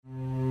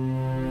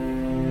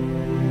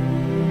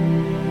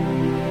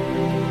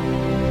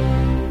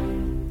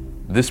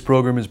This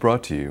program is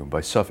brought to you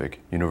by Suffolk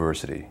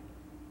University.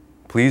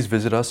 Please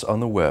visit us on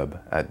the web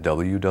at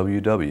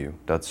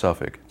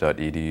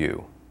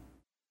www.suffolk.edu.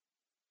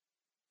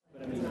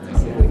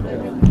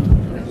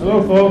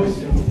 Hello folks,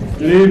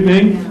 good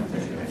evening.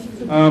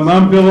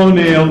 I'm Bill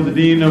O'Neill, the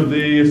Dean of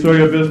the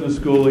Sawyer Business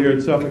School here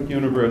at Suffolk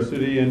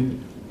University, and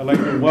I'd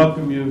like to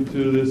welcome you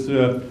to this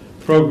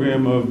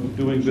program of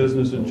doing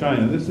business in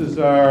China. This is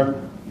our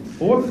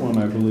fourth one,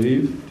 I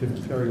believe.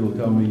 Terry will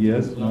tell me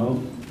yes,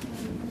 no.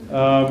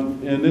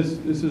 And this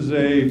is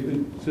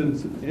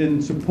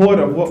in support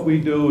of what we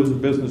do as a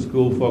business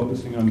school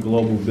focusing on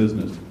global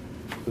business.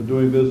 So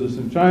doing business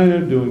in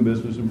China, doing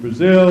business in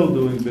Brazil,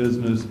 doing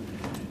business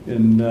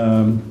in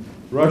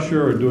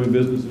Russia, or doing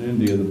business in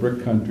India. The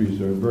BRIC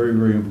countries are very,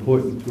 very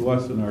important to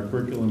us in our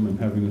curriculum and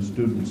having the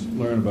students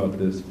learn about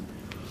this.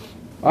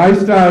 I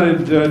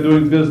started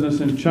doing business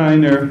in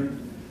China,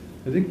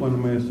 I think one of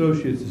my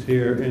associates is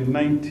here, in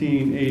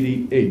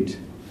 1988.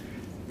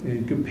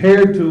 And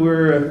compared to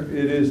where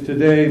it is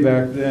today,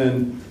 back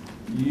then,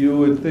 you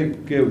would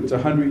think it was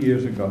 100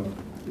 years ago.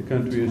 The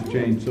country has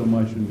changed so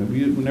much, and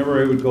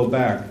whenever I would go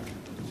back,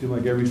 it seemed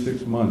like every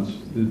 6 months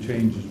the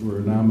changes were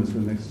enormous,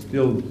 and it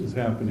still is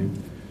happening.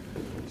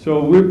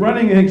 So we're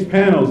running these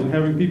panels and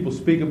having people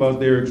speak about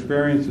their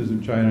experiences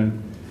in China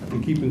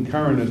and keeping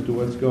current as to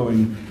what's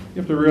going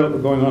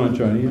on in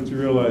China. You have to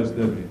realize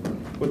that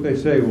what they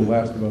say will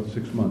last about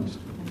 6 months,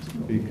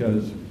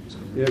 because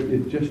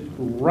it just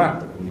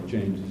rapidly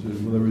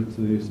changes, whether it's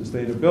the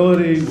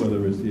sustainability,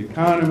 whether it's the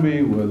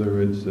economy,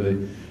 whether it's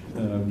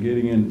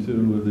getting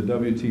into the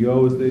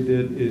WTO as they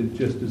did. It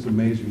just is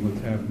amazing what's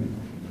happening.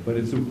 But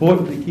it's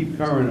important to keep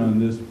current on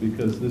this,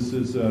 because this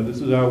is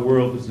our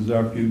world, this is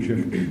our future,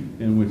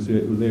 in which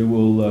they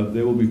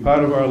will be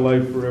part of our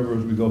life forever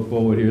as we go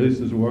forward here, at least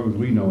as long as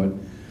we know it.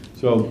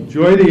 So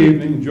enjoy the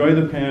evening, enjoy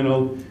the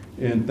panel,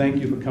 and thank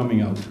you for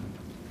coming out.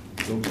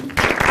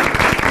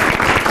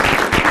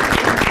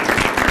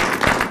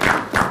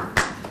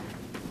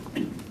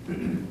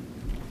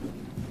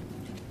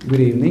 Good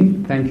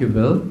evening. Thank you,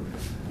 Bill.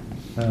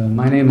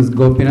 My name is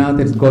Gopinath.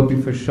 It's Gopi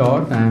for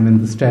short. I'm in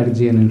the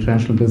Strategy and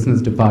International Business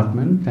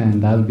Department,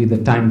 and I'll be the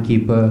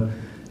timekeeper,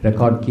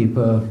 record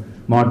keeper,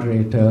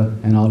 moderator,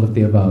 and all of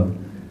the above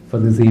for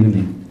this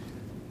evening.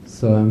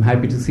 So I'm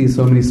happy to see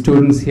so many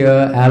students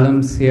here,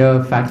 alums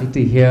here,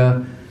 faculty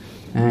here,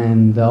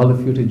 and all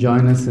of you to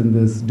join us in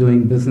this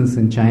Doing Business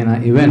in China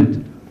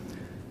event.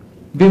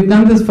 We've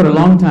done this for a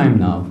long time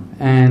now,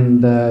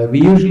 and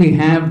we usually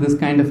have this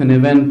kind of an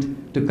event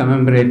to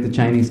commemorate the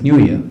Chinese New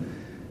Year.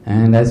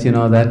 And as you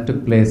know, that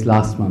took place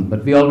last month.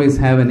 But we always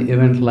have an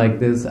event like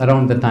this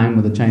around the time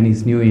of the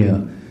Chinese New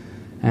Year.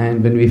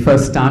 And when we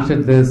first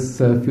started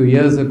this a few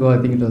years ago, I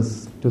think it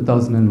was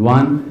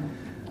 2001,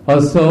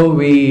 also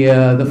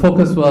the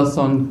focus was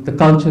on the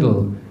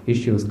cultural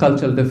issues,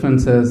 cultural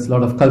differences, a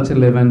lot of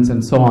cultural events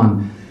and so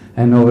on.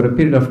 And over a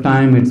period of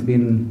time, it's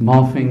been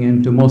morphing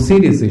into more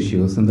serious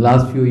issues. In the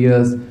last few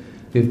years,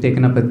 we've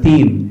taken up a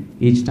theme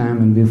each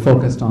time, and we've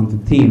focused on the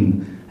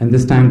theme. And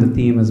this time the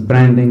theme is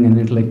branding and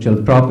intellectual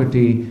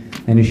property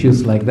and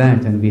issues like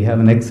that. And we have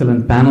an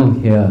excellent panel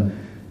here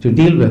to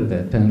deal with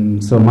it.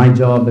 And so my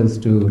job is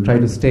to try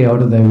to stay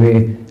out of their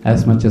way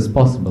as much as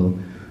possible.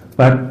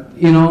 But,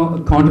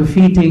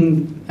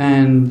 counterfeiting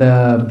and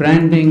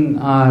branding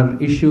are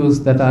issues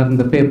that are in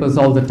the papers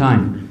all the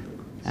time.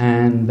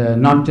 And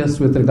not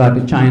just with regard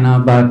to China,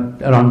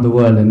 but around the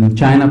world. And in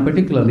China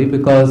particularly,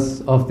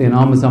 because of the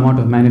enormous amount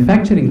of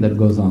manufacturing that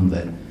goes on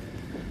there.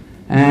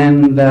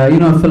 And,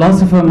 a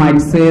philosopher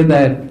might say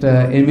that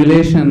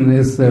emulation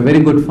is a very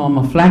good form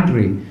of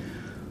flattery.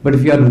 But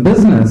if you're in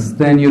business,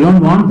 then you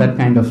don't want that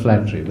kind of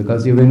flattery,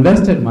 because you've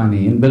invested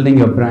money in building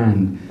your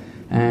brand,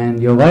 and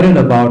you're worried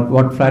about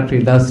what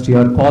flattery does to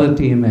your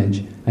quality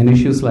image and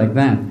issues like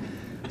that.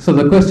 So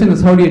the question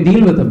is, how do you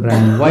deal with a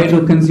brand? Why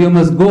do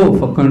consumers go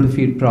for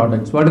counterfeit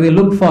products? What do they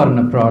look for in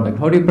a product?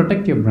 How do you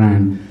protect your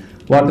brand?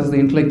 What is the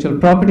intellectual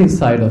property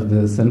side of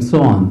this, and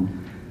so on?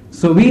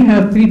 So we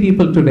have 3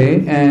 people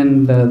today,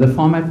 and the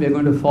format we're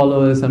going to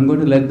follow is I'm going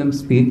to let them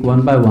speak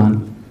one by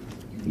one.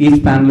 Each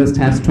panelist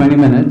has 20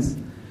 minutes,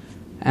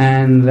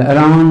 and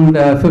around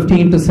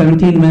 15 to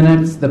 17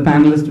 minutes, the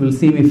panelist will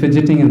see me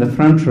fidgeting in the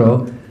front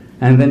row,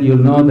 and then you'll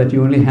know that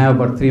you only have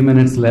about 3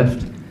 minutes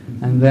left.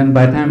 And then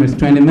by the time it's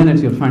 20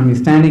 minutes, you'll find me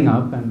standing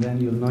up, and then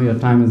you'll know your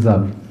time is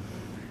up.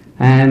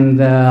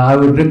 And I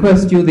would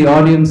request you, the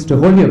audience, to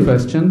hold your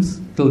questions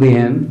till the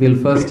end. We'll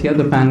first hear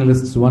the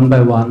panelists one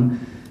by one,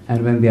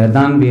 and when they are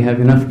done, we have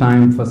enough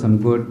time for some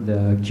good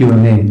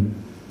Q&A.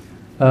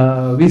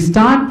 We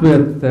start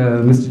with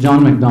Mr.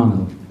 John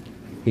McDonnell.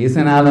 He's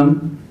an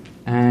alum,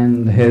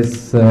 and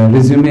his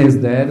resume is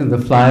there in the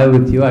flyer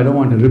with you. I don't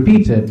want to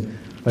repeat it,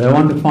 but I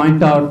want to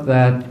point out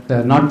that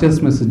not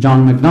just Mr.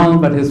 John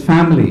McDonnell, but his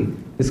family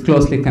is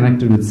closely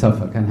connected with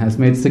Suffolk and has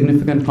made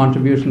significant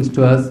contributions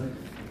to us.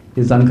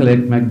 His uncle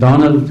Ed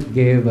McDonald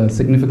gave a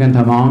significant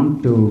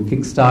amount to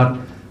kickstart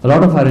a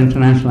lot of our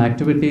international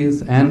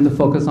activities and the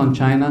focus on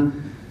China.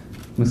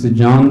 Mr.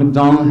 John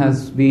McDonnell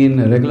has been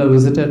a regular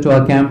visitor to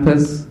our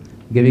campus.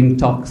 giving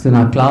talks in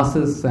our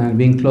classes, and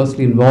being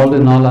closely involved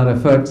in all our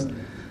efforts.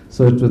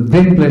 So it's with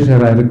great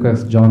pleasure I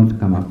request John to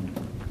come up.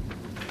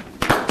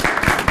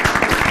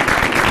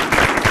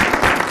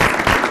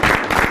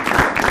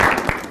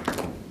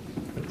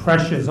 The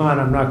pressure's on.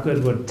 I'm not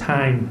good with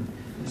time,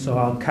 so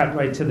I'll cut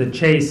right to the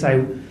chase.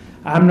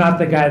 I'm not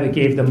the guy that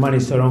gave the money,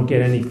 so don't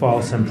get any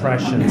false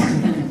impressions.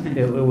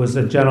 It was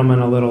a gentleman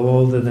a little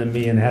older than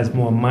me and has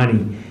more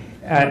money.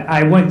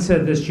 I went to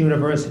this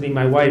university.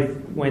 My wife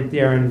went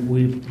there, and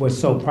we were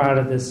so proud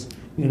of this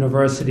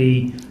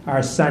university.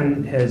 Our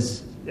son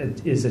is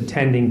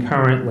attending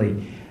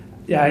currently.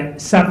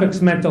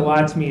 Suffolk's meant a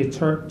lot to me. It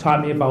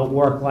taught me about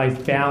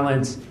work-life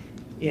balance,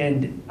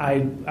 and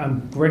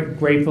I'm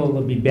grateful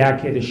to be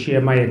back here to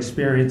share my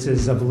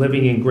experiences of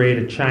living in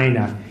Greater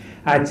China.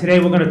 Today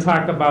we're going to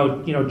talk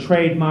about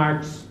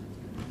trademarks,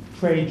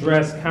 trade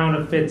dress,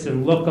 counterfeits,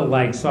 and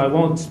look-alikes. So I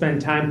won't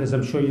spend time because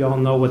I'm sure you all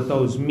know what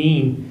those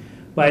mean.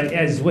 But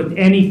as with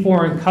any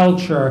foreign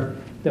culture,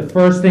 the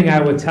first thing I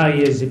would tell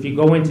you is if you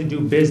go in to do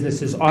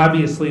business is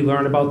obviously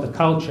learn about the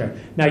culture.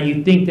 Now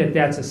you think that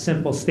that's a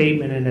simple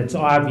statement and it's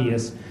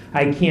obvious.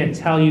 I can't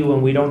tell you,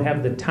 and we don't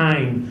have the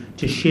time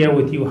to share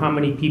with you how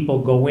many people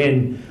go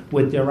in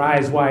with their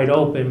eyes wide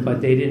open, but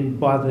they didn't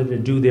bother to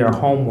do their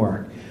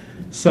homework.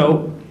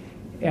 So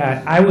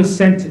I was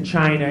sent to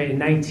China in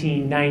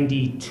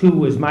 1992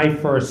 was my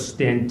first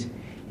stint,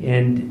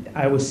 and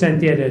I was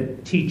sent there to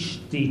teach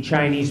the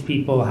Chinese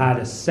people how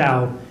to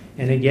sell.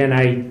 And again,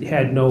 I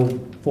had no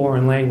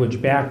foreign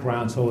language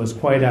background, so it was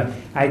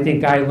I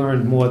think I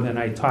learned more than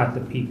I taught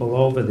the people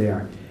over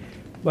there.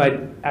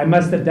 But I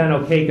must have done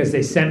okay because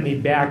they sent me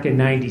back in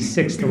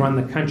 96 to run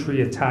the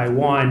country of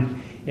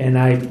Taiwan. And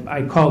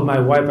I called my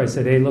wife. I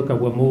said, hey, look,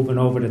 we're moving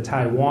over to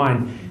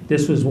Taiwan.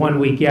 This was 1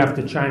 week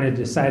after China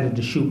decided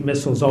to shoot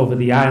missiles over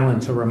the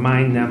island to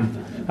remind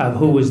them of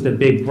who was the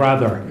big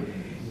brother.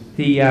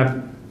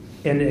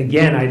 And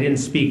again, I didn't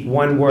speak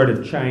one word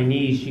of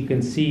Chinese. You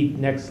can see,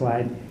 next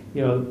slide,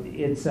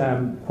 it's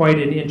quite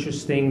an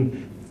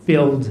interesting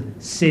filled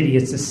city.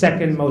 It's the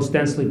second most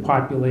densely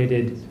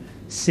populated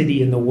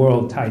city in the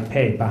world,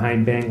 Taipei,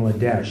 behind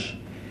Bangladesh.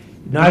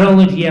 Not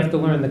only do you have to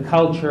learn the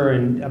culture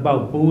and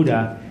about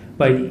Buddha,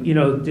 but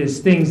there's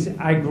things.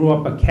 I grew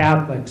up a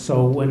Catholic,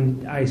 so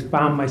when I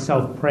found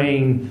myself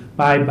praying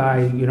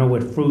bye-bye,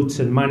 with fruits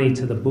and money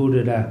to the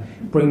Buddha to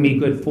bring me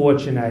good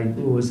fortune, it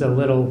was a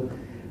little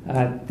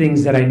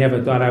things that I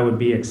never thought I would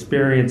be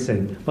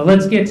experiencing. But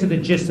let's get to the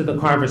gist of the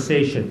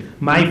conversation.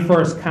 My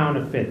first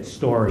counterfeit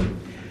story.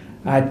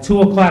 At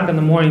 2 o'clock in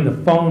the morning, the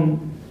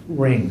phone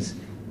rings.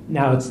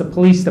 Now, it's the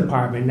police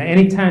department. Now,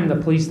 anytime the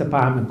police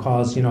department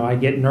calls, I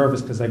get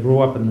nervous because I grew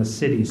up in the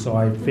city, so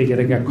I figured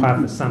I got caught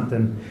for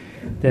something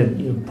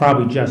that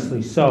probably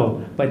justly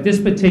so. But this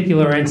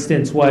particular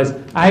instance was,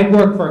 I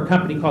worked for a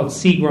company called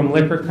Seagram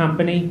Liquor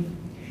Company,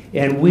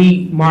 and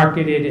we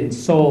marketed and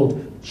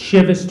sold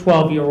Chivas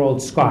 12-year-old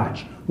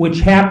Scotch, which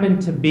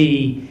happened to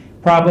be,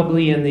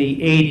 probably in the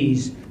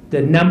 80s,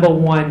 the number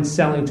one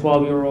selling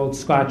 12-year-old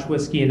Scotch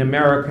whiskey in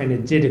America, and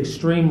it did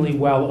extremely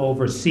well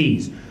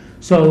overseas.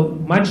 So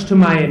much to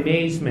my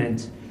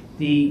amazement,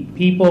 the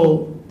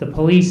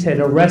police had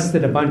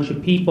arrested a bunch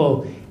of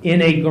people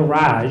in a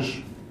garage,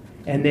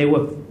 and they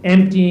were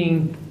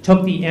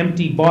took the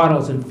empty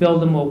bottles and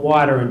filled them with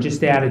water and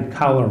just added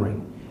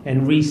coloring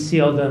and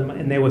resealed them,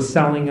 and they were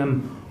selling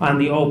them on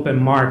the open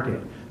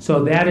market.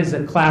 So that is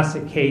a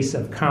classic case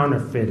of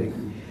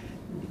counterfeiting.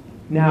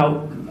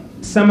 Now,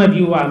 some of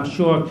you, I'm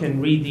sure,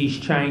 can read these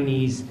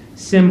Chinese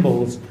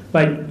symbols,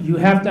 but you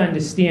have to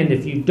understand,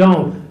 if you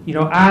don't,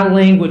 our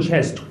language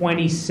has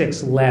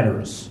 26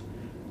 letters.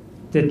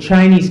 The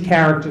Chinese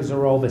characters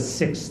are over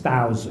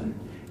 6,000.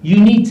 You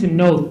need to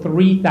know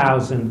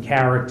 3,000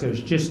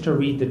 characters just to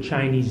read the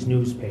Chinese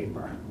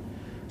newspaper.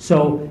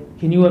 So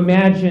can you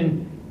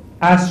imagine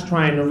us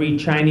trying to read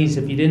Chinese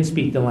if you didn't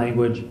speak the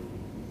language?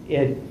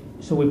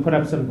 So we put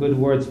up some good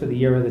words for the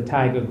year of the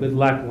tiger: good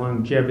luck,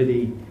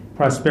 longevity,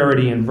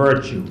 prosperity, and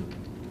virtue.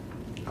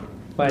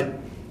 But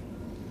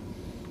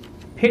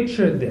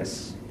picture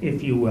this,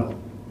 if you will.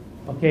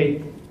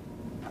 Okay,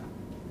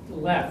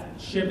 left,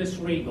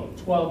 Chivas Regal,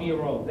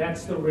 12-year-old.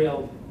 That's the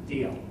real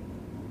deal.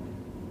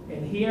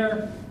 And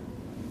here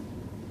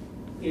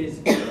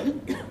is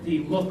the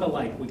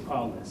look-alike, we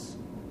call this.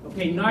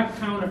 Okay, not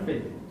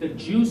counterfeit. The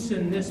juice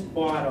in this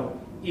bottle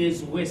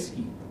is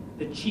whiskey,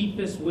 the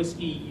cheapest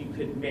whiskey you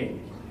could make.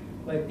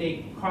 But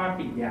they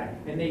copied that,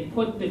 and they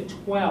put the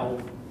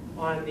 12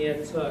 on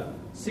there to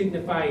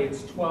signify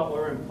it's 12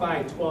 or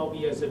imply 12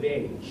 years of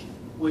age,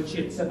 which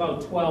it's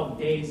about 12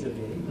 days of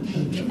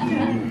age.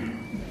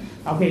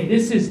 Okay,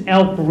 this is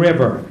Elk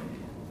River.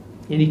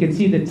 And you can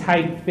see the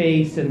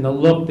typeface and the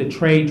look, the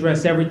trade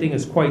dress, everything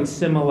is quite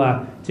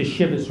similar to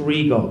Chivas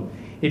Regal.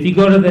 If you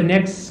go to the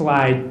next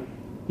slide,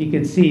 you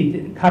can see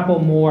a couple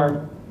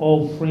more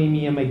Old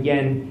Premium,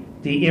 again,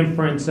 the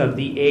inference of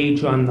the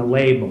age on the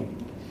label.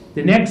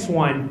 The next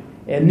one,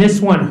 and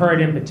this one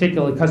hurt in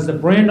particular, because the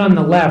brand on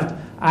the left,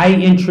 I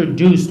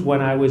introduced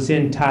when I was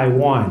in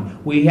Taiwan.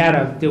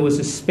 There was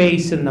a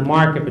space in the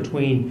market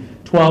between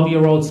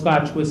 12-year-old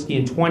Scotch whiskey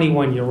and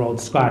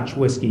 21-year-old Scotch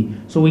whiskey.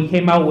 So we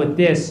came out with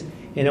this,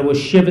 and it was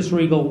Chivas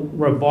Regal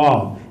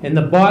Revolve. And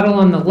the bottle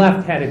on the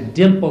left had a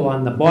dimple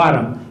on the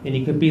bottom, and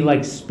you could be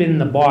like spin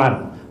the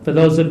bottle. For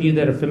those of you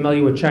that are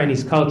familiar with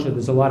Chinese culture,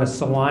 there's a lot of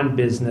salon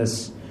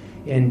business,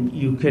 and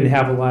you can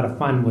have a lot of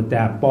fun with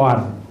that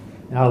bottle.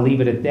 And I'll leave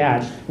it at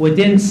that.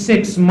 Within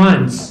 6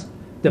 months,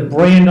 the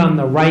brand on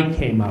the right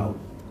came out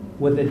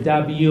with a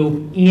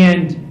W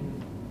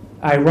and,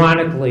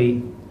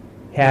 ironically,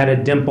 had a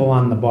dimple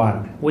on the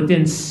bottom.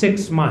 Within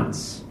 6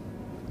 months.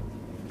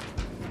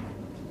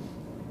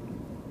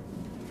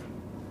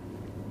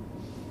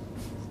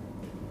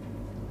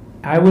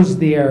 I was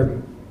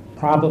there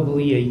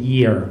probably a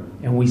year,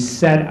 and we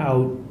set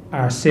out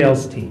our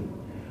sales team.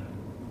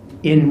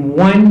 In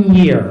 1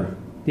 year,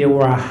 there were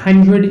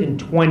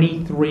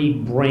 123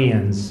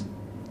 brands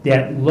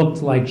that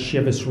looked like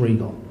Chivas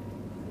Regal.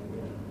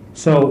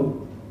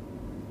 So,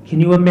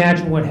 can you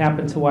imagine what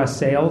happened to our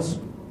sales?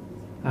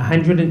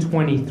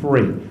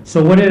 123.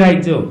 So what did I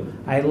do?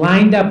 I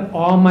lined up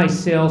all my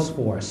sales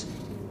force,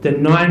 the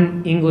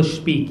non-English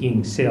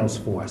speaking sales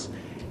force,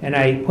 and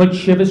I put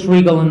Chivas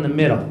Regal in the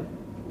middle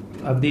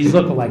of these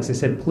lookalikes. I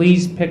said,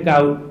 please pick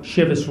out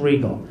Chivas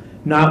Regal.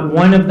 Not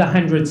one of the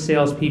 100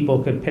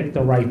 salespeople could pick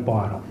the right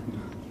bottle.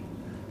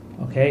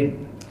 Okay?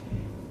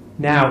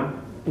 Now,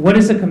 what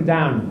does it come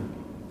down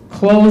to?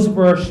 Clothes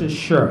versus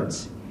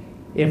shirts.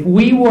 If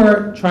we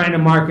were trying to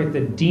market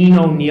the Dean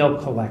O'Neill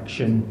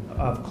collection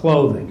of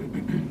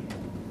clothing,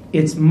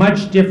 it's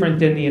much different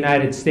than the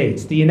United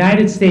States. The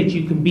United States,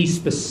 you can be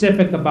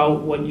specific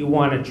about what you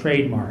want to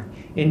trademark.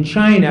 In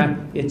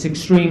China, it's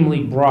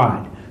extremely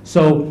broad.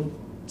 So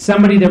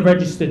somebody that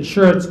registered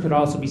shirts could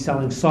also be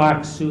selling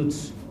socks,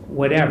 suits,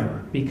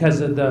 whatever,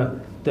 because of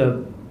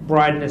the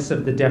broadness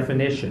of the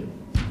definition.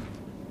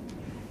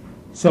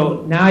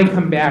 So now I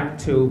come back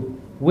to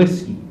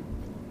whiskey.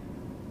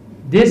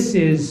 This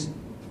is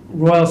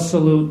Royal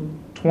Salute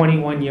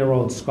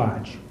 21-year-old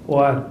Scotch,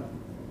 or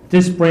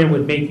this brand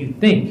would make you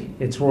think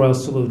it's Royal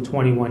Salute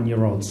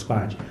 21-year-old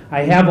Scotch.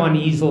 I have on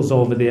easels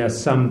over there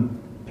some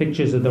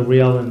pictures of the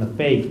real and the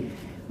fake,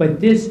 but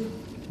this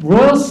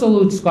Royal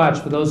Salute Scotch,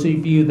 for those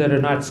of you that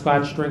are not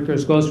Scotch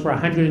drinkers, goes for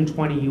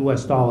 $120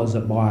 US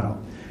a bottle.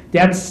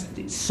 That's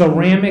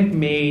ceramic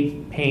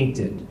made,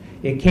 painted.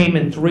 It came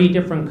in 3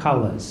 different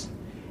colors.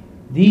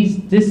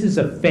 This is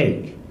a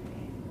fake.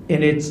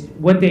 And it's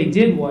what they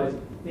did was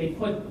they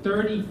put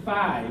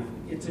 35.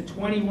 It's a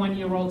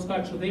 21-year-old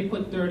Scotch, so they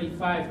put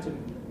 35 to,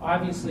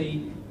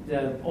 obviously,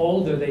 the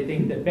older they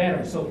think the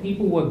better. So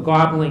people were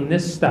gobbling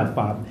this stuff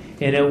up,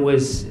 and it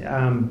was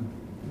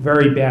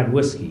very bad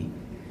whiskey.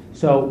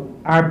 So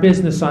our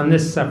business on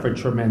this suffered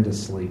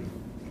tremendously.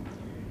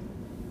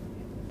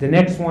 The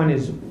next one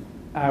is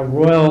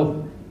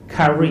Royal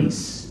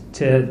Carice,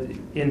 to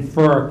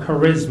infer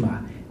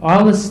charisma.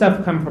 All this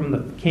stuff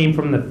came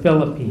from the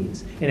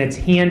Philippines, and it's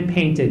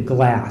hand-painted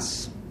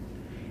glass.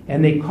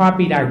 And they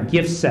copied our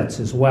gift sets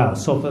as well.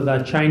 So for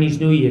the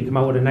Chinese New Year, come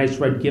out with a nice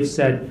red gift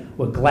set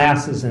with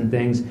glasses and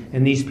things,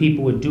 and these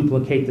people would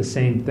duplicate the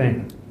same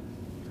thing.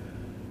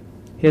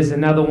 Here's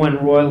another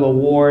one, Royal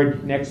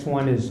Award. Next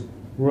one is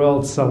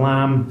Royal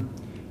Salam.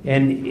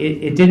 And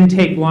it didn't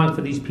take long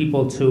for these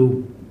people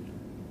to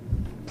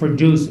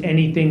produce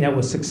anything that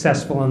was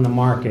successful in the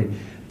market.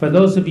 For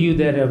those of you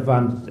that have,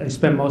 I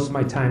spent most of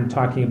my time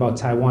talking about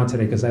Taiwan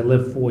today because I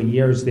lived 4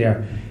 years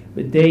there,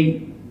 but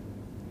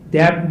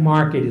that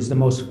market is the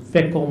most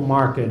fickle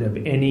market of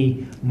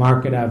any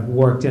market I've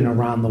worked in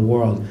around the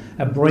world.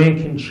 A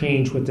brand can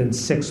change within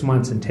 6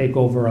 months and take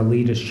over a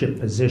leadership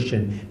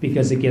position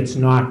because it gets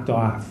knocked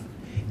off,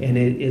 and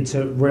it's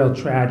a real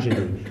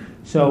tragedy.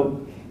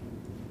 So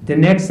the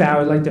next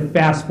hour, I'd like to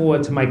fast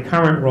forward to my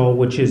current role,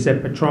 which is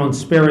at Patron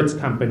Spirits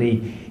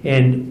Company.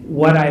 And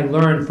what I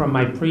learned from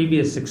my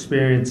previous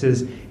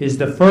experiences is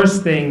the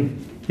first thing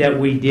that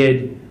we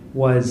did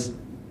was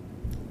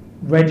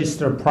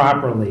register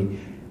properly.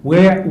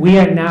 We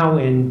are now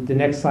in, the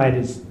next slide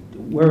is,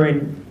 we're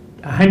in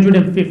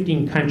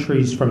 115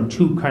 countries from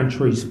 2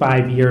 countries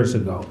 5 years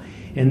ago.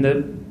 And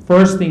the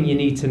first thing you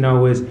need to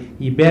know is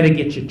you better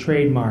get your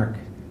trademark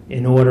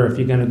in order if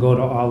you're going to go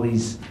to all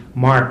these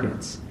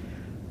markets.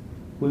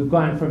 We've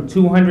gone from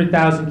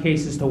 200,000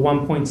 cases to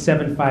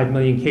 1.75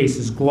 million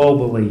cases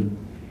globally.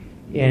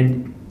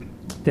 And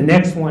the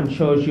next one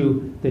shows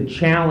you the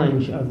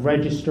challenge of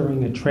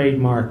registering a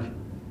trademark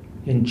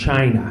in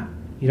China.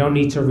 You don't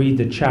need to read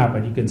the chart,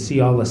 but you can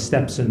see all the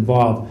steps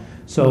involved.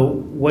 So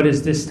what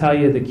does this tell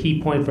you? The key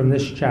point from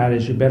this chart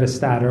is you better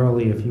start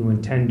early if you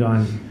intend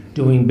on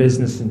doing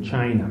business in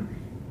China.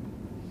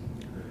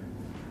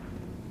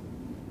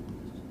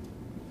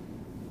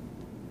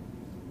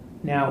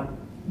 Now,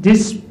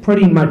 this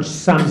pretty much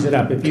sums it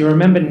up. If you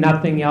remember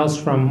nothing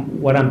else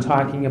from what I'm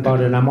talking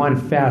about, and I'm on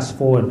fast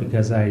forward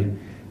because I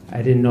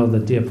didn't know the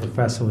dear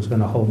professor was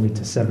going to hold me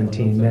to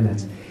 17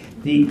 minutes.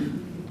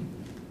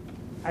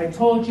 I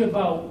told you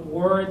about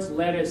words,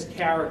 letters,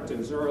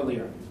 characters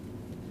earlier.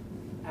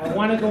 I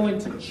want to go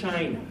into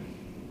China.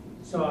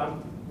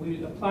 So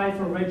we applied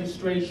for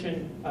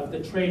registration of the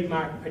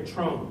trademark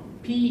Patron,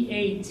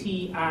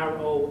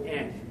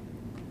 P-A-T-R-O-N.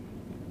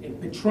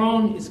 And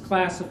Patron is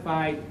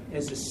classified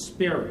as a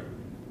spirit.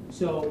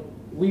 So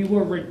we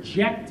were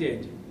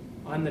rejected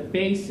on the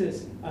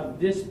basis of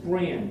this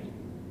brand,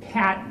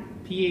 Patton,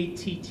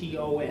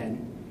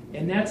 P-A-T-T-O-N.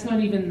 And that's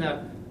not even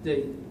the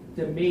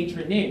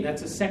major name.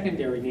 That's a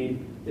secondary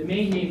name. The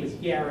main name is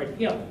Garrett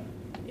Hill.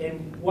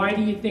 And why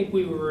do you think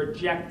we were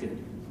rejected?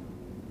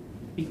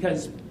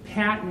 Because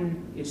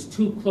Patton is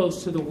too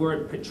close to the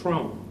word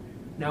Patron.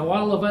 Now,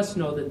 all of us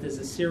know that there's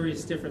a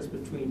serious difference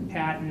between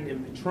Patton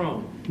and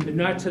Patron, but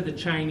not to the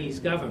Chinese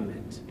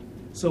government.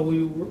 So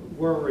we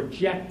were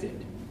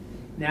rejected.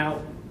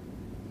 Now,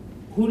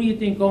 who do you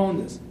think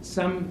owned this?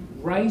 Some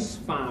rice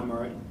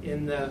farmer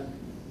in the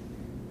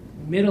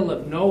middle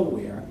of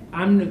nowhere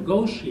I'm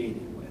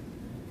negotiating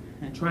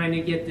with, trying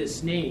to get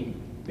this name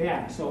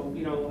back. So,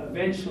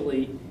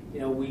 eventually,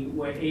 we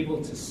were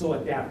able to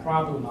sort that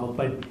problem out.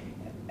 But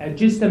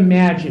just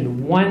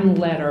imagine one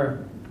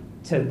letter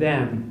to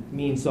them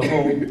means the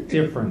whole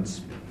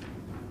difference.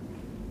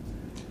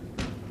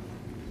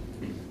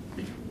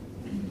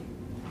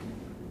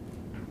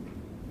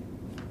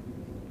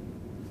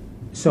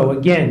 So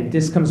again,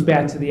 this comes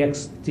back to the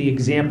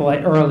example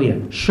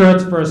earlier,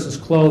 shirts versus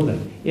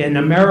clothing. In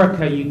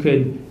America, you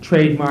could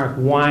trademark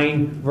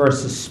wine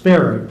versus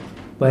spirit,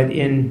 but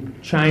in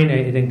China,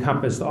 it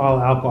encompassed all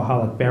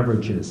alcoholic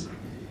beverages.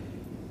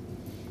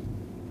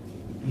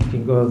 You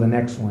can go to the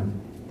next one.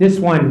 This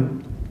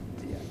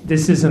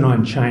isn't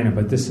on China,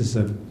 but this is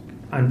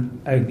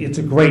it's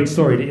a great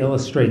story to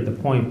illustrate the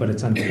point, but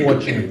it's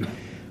unfortunate.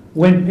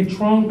 When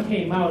Patron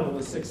came out and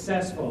was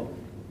successful,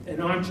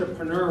 an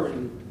entrepreneur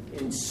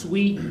in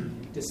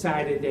Sweden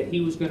decided that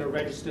he was going to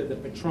register the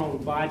Patron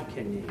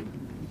vodka name.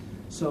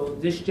 So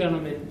this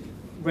gentleman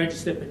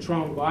registered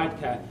Patron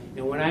vodka,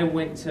 and when I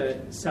went to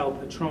sell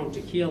Patron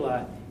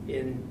tequila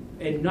in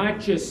not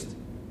just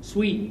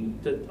Sweden,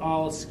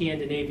 all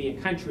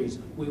Scandinavian countries,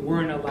 we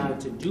weren't allowed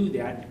to do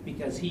that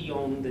because he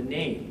owned the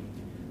name.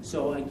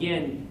 So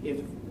again,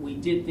 if we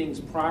did things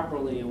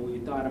properly and we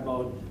thought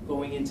about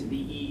going into the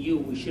EU,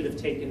 we should have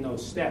taken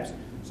those steps.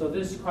 So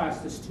this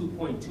cost us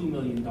 $2.2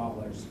 million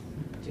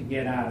to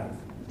get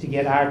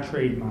our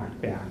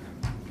trademark back.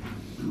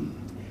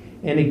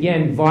 And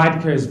again,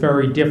 vodka is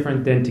very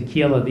different than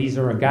tequila. These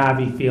are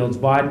agave fields.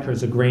 Vodka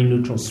is a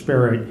grain-neutral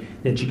spirit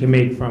that you can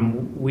make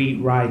from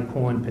wheat, rye,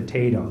 corn,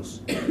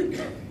 potatoes.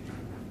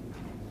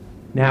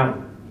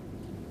 Now,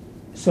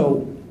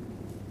 so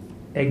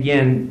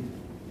again,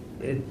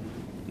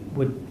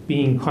 with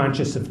being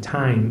conscious of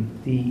time,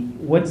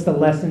 what's the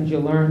lessons you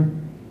learn?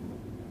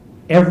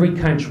 Every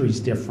country is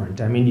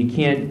different. I mean, you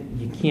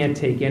can't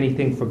take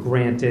anything for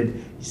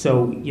granted.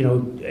 So,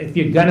 if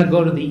you're going to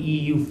go to the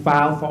EU,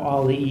 file for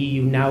all the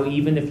EU now,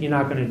 even if you're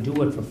not going to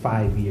do it for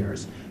 5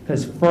 years,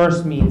 because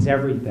first means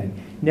everything.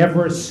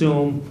 Never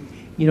assume,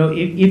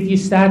 if you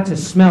start to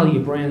smell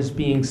your brand's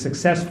being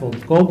successful,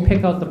 go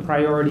pick out the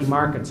priority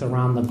markets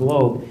around the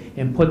globe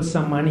and put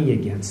some money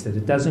against it.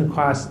 It doesn't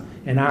cost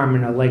an arm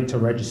and a leg to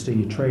register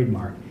your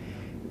trademark.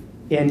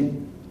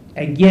 And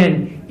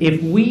again,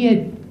 if we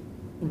had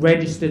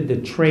registered the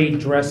trade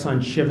dress on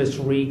Chivas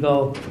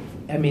Regal,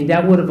 I mean,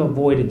 that would have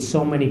avoided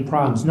so many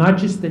problems. Not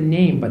just the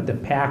name, but the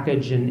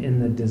package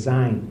and the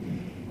design.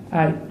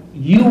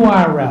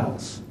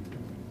 URLs.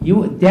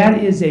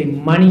 That is a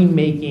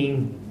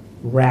money-making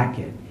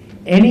racket.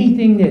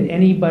 Anything that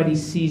anybody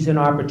sees an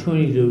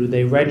opportunity to do,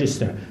 they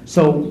register.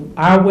 So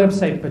our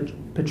website,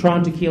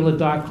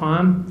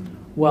 patrontequila.com,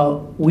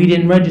 well, we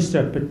didn't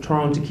register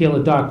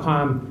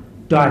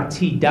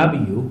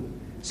patrontequila.com.tw,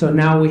 so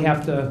now we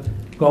have to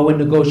go and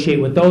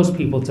negotiate with those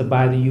people to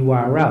buy the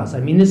URLs. I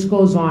mean, this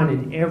goes on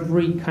in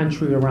every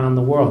country around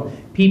the world.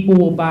 People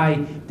will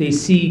they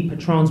see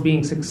Patrons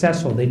being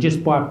successful. They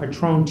just bought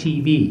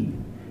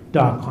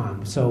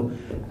patrontv.com. So,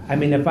 I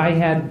mean, if I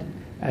had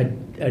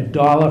a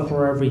dollar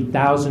for every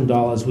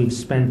 $1,000 we've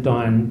spent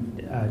on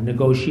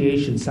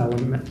negotiation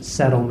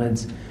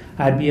settlements,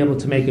 I'd be able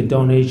to make a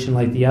donation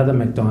like the other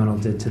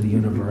McDonald did to the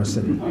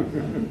university.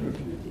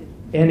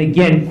 And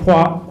again,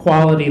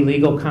 quality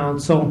legal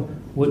counsel,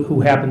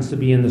 who happens to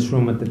be in this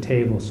room at the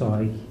table, so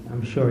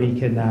I'm sure he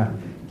can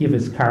give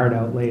his card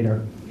out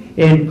later.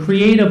 And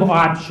creative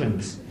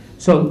options.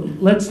 So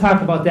let's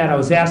talk about that. I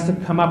was asked to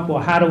come up,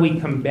 well, how do we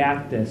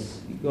combat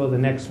this? Go to the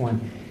next one.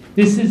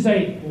 This is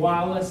a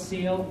koala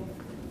seal.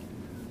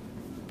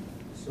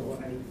 So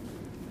I'm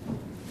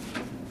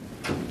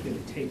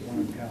going to take one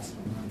and pass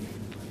one on.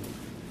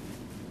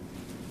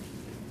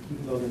 You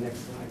can go to the next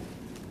slide.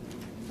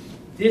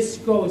 This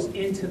goes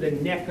into the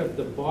neck of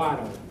the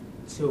bottle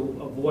to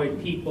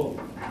avoid people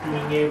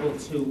being able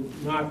to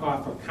knock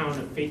off or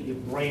counterfeit your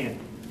brand.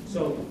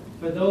 So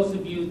for those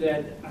of you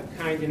that are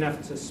kind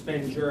enough to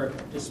spend your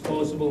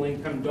disposable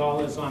income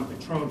dollars on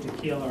Patron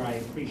Tequila, I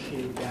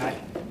appreciate that.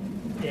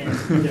 And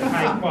the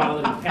high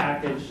quality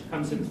package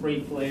comes in 3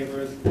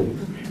 flavors.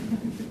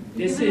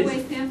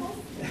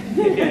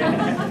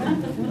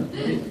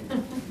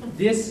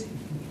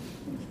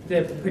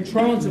 the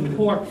Patron's a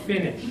cork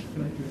finish.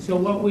 So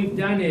what we've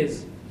done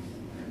is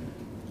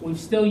we've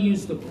still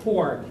used the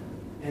cork,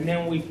 and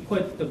then we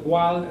put the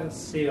guava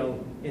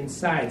seal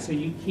inside. So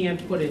you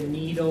can't put a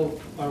needle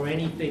or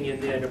anything in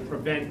there to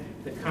prevent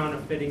the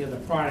counterfeiting of the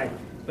product,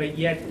 but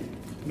yet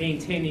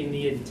maintaining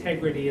the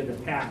integrity of the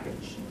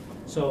package.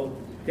 So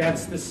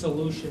that's the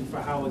solution for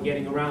how we're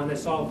getting around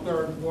this. All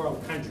third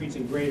world countries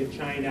in Greater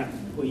China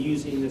were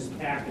using this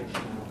package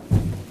now.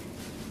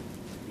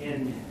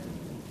 And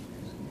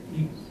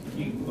you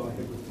can go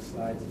ahead with the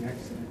slides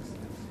next.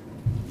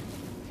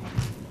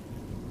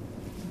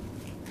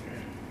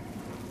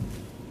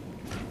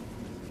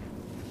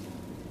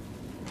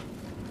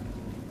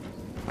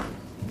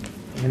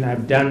 And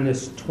I've done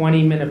this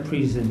 20-minute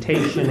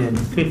presentation in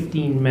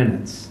 15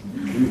 minutes.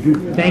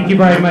 Thank you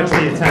very much for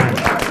your time.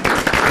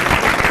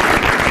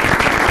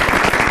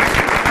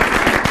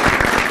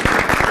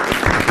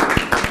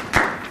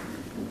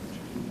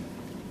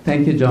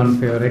 Thank you, John,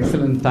 for your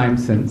excellent time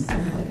sense.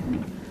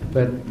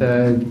 But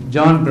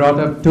John brought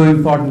up two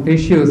important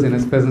issues in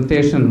his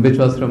presentation, which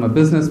was from a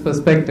business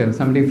perspective.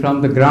 Somebody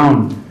from the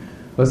ground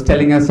was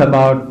telling us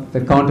about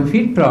the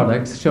counterfeit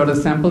products, showed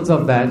us samples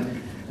of that,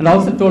 and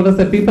also told us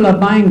that people are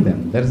buying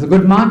them. There is a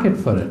good market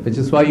for it, which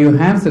is why you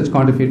have such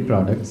counterfeit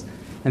products.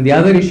 And the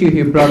other issue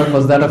he brought up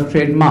was that of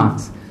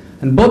trademarks.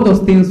 And both those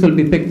themes will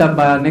be picked up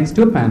by our next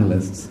two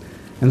panelists.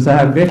 And so I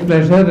have great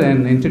pleasure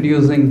in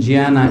introducing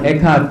Gianna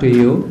Eckhart to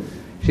you.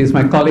 She's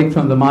my colleague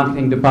from the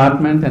marketing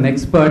department, an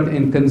expert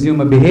in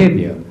consumer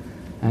behavior,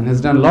 and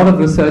has done a lot of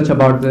research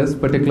about this,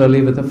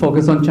 particularly with a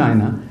focus on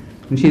China.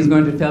 And she's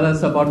going to tell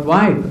us about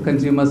why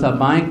consumers are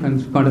buying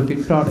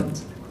counterfeit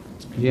products.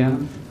 Gianna?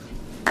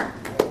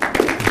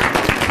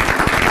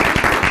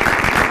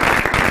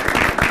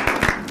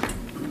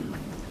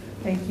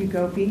 Thank you,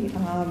 Gopi.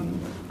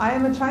 I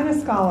am a China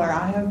scholar.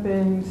 I have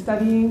been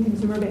studying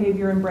consumer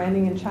behavior and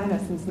branding in China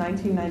since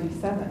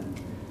 1997.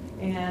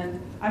 And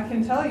I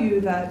can tell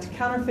you that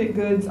counterfeit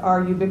goods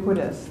are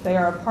ubiquitous. They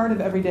are a part of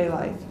everyday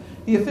life.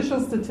 The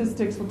official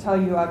statistics will tell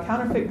you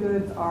counterfeit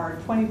goods are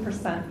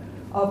 20%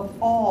 of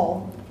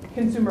all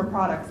consumer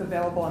products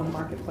available on the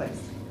marketplace.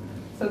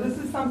 So this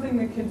is something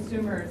that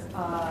consumers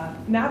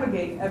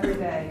navigate every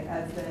day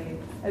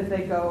as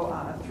they go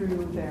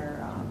through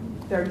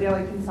their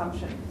daily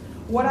consumption.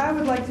 What I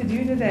would like to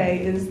do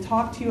today is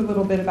talk to you a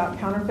little bit about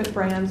counterfeit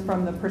brands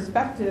from the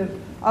perspective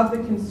of the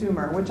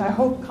consumer, which I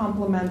hope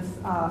complements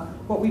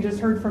what we just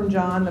heard from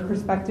John, the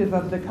perspective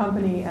of the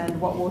company, and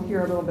what we'll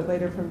hear a little bit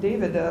later from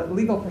David, the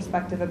legal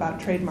perspective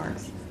about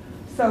trademarks.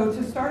 So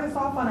to start us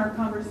off on our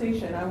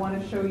conversation, I want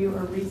to show you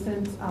a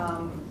recent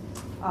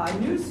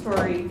news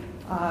story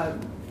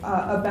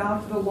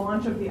about the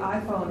launch of the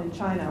iPhone in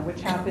China,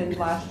 which happened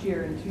last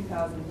year in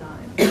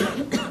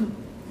 2009.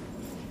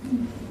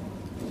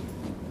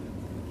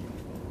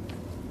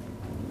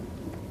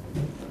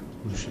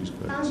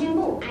 刚宣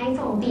布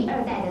iPhone 第2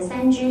代的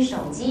3G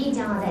手机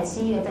将要在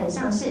7月份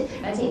上市，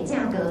而且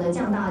价格呢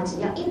降到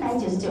只要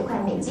199块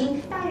美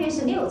金，大约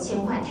是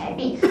6000块台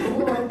币。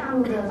不过大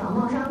陆的仿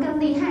冒商更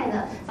厉害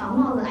了，仿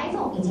冒的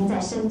iPhone 已经在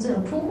深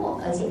圳铺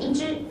货，而且一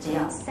只只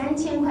要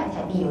3000块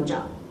台币有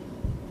找。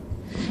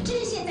 这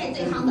是现在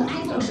最夯的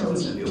iPhone 手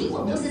机，苹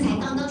果公司才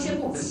刚刚宣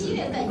布7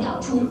月份要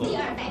出第2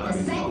代的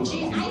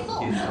3G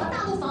iPhone， 而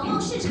大陆仿冒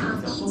市场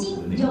已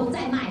经有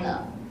在卖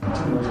了。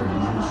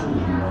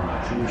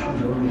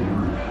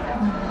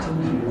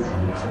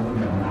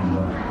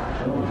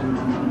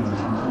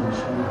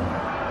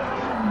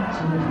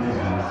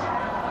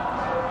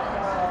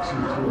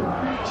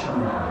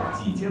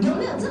 有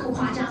没有这么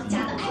夸张？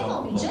假的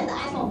iPhone 比真的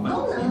iPhone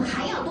功能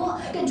还要多，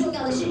更重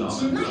要的是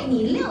只卖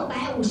你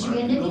650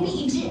元人民币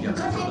一只，合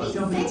台币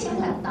3000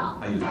块不到。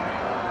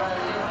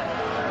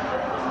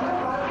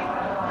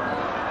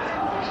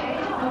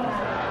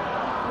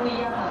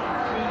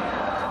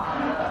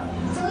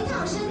走一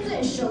趟深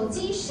圳手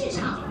机市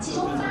场，其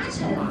中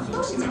80%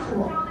都是假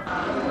货。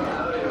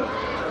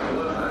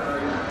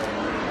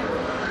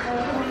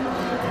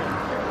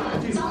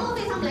 仿冒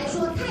对他们来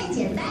说太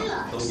简单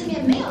了，市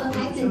面没有的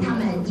牌子他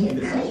们也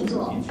可以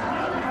做。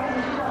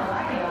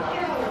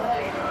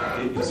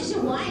不只是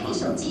我爱你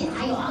手机，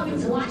还有奥运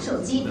福娃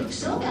手机、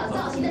手表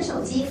造型的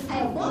手机，还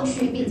有光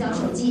学变焦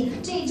手机。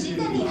这一支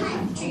更厉害，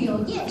具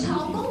有验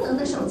钞功能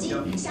的手机，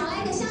想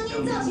来个香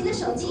烟造型的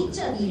手机，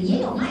这里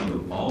也有卖。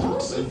同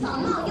时，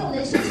仿冒又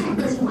能生产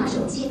个性化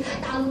手机，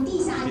大陆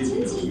地下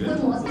经济规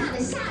模大得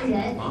吓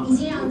人，已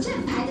经让正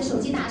牌的手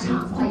机大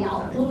厂快要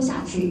活不下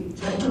去。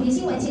主题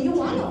新闻前军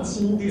王永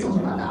晴综合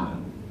报道。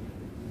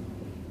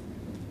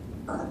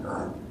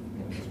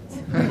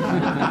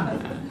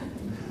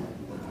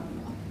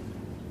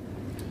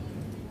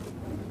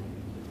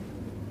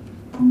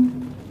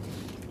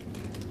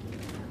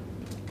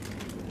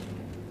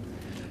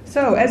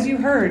So, as you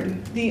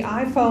heard, the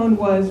iPhone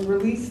was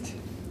released.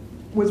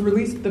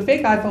 The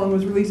fake iPhone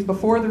was released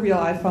before the real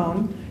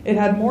iPhone. It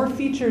had more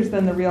features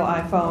than the real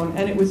iPhone,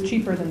 and it was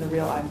cheaper than the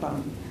real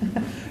iPhone.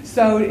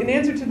 So in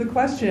answer to the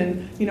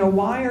question,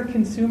 why are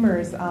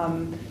consumers,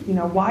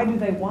 why do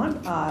they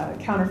want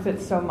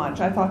counterfeits so much?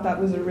 I thought that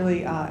was a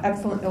really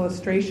excellent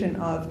illustration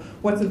of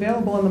what's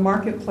available in the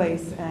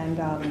marketplace and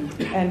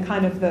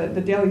kind of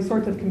the daily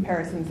sorts of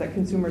comparisons that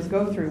consumers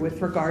go through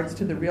with regards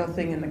to the real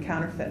thing and the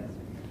counterfeit.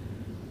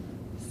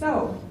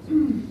 So,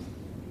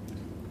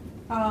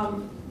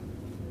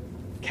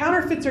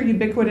 counterfeits are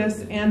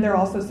ubiquitous and they're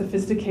also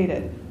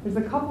sophisticated. There's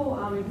a couple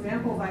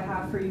examples I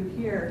have for you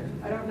here.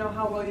 I don't know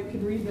how well you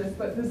can read this,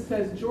 but this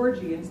says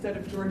Georgie instead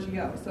of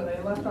Giorgio. So they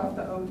left off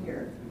the O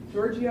here.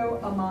 Giorgio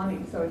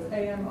Armani, so it's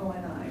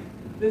A-M-O-N-I.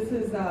 This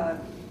is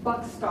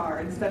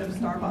Buckstar instead of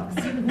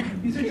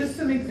Starbucks. These are just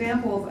some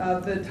examples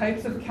of the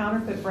types of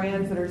counterfeit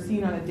brands that are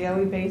seen on a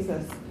daily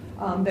basis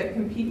that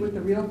compete with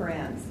the real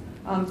brands.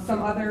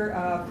 Some other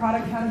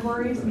product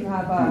categories, we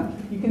have,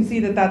 you can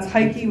see that that's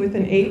Heike with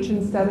an H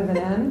instead of an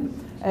N.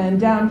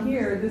 And down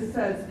here, this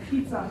says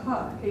Pizza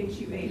Hut,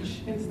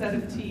 H-U-H, instead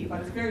of T.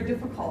 But it's very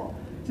difficult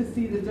to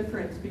see the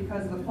difference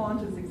because the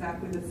font is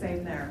exactly the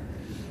same there.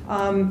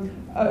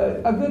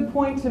 A good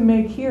point to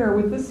make here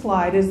with this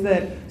slide is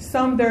that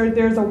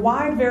there's a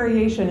wide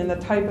variation in the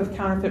type of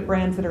counterfeit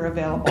brands that are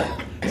available.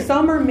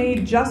 Some are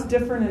made just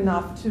different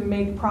enough to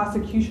make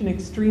prosecution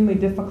extremely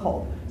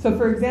difficult. So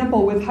for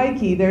example, with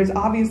Heike, there's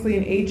obviously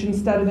an H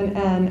instead of an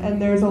N, and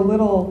there's a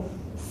little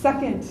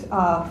second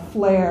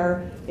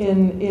flare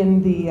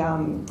in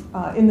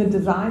the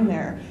design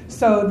there.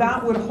 So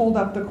that would hold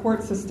up the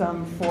court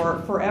system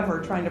for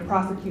forever trying to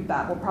prosecute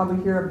that. We'll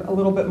probably hear a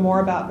little bit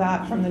more about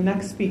that from the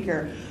next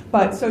speaker.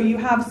 But so you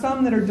have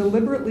some that are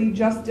deliberately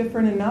just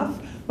different enough,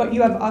 but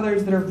you have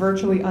others that are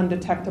virtually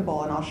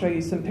undetectable, and I'll show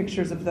you some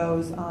pictures of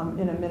those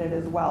in a minute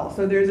as well.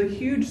 So there's a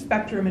huge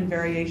spectrum and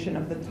variation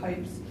of the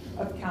types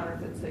of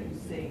counterfeits that you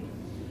see.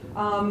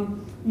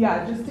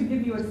 Just to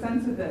give you a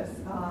sense of this,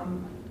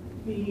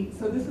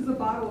 so this is a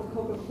bottle of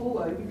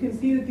Coca-Cola. You can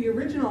see that the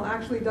original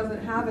actually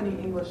doesn't have any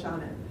English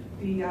on it.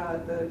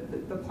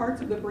 The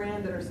parts of the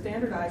brand that are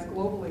standardized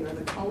globally are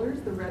the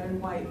colors, the red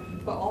and white,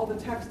 but all the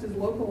text is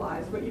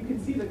localized. But you can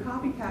see the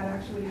copycat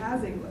actually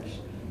has English.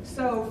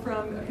 So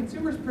from a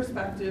consumer's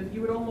perspective,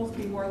 you would almost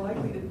be more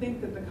likely to think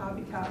that the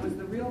copycat was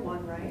the real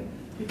one, right?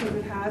 Because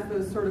it has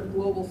those sort of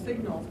global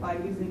signals by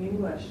using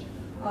English.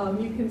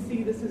 You can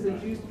see this is a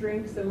juice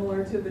drink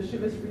similar to the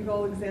Chivas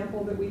Regal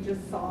example that we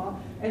just saw.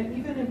 And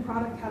even in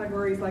product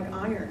categories like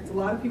irons, a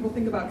lot of people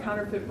think about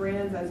counterfeit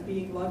brands as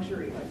being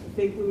luxury, like the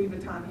fake Louis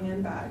Vuitton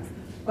handbags.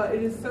 But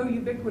it is so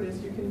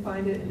ubiquitous, you can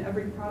find it in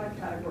every product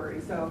category.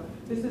 So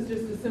this is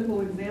just a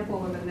simple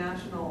example of a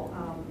national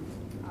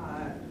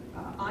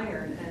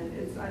iron,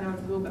 and I know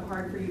it's a little bit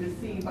hard for you to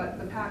see, but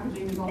the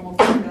packaging is almost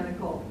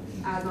identical,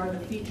 as are the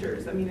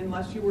features. I mean,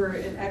 unless you were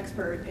an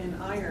expert in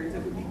irons,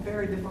 it would be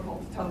very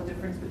difficult to tell the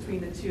difference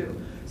between the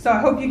two. So I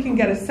hope you can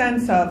get a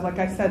sense of, like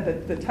I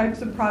said, the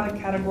types of product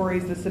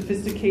categories, the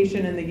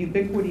sophistication and the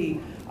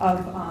ubiquity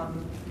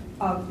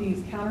of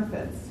these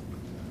counterfeits.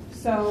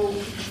 So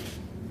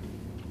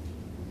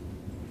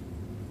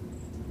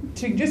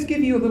to just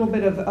give you a little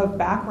bit of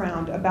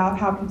background about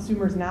how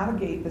consumers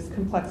navigate this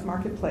complex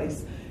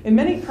marketplace, in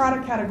many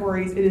product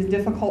categories, it is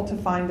difficult to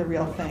find the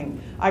real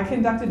thing. I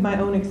conducted my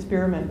own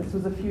experiment. This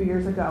was a few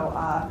years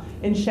ago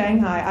in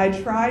Shanghai. I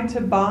tried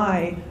to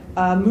buy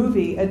a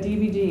movie, a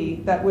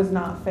DVD, that was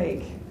not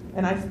fake.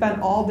 And I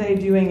spent all day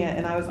doing it,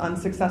 and I was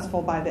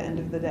unsuccessful by the end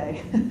of the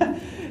day.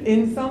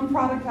 In some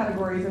product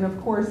categories, and of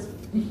course,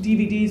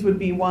 DVDs would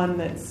be one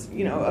that's,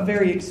 a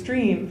very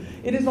extreme,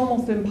 it is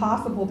almost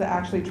impossible to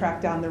actually track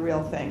down the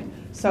real thing.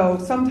 So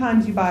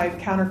sometimes you buy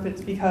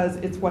counterfeits because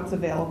it's what's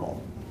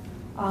available.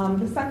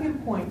 The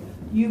second point,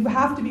 you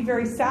have to be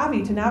very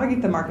savvy to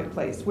navigate the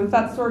marketplace. With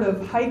that sort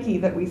of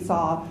Heike that we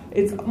saw,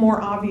 it's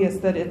more obvious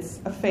that it's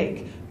a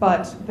fake.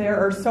 But there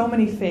are so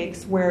many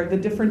fakes where the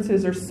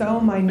differences are so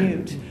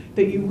minute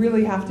that you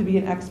really have to be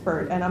an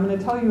expert. And I'm going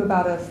to tell you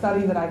about a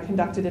study that I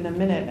conducted in a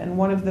minute. And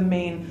one of the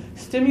main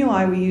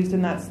stimuli we used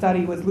in that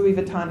study was Louis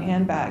Vuitton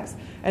handbags.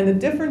 And the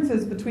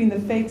differences between the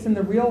fakes and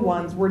the real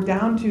ones were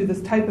down to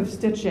this type of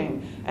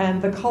stitching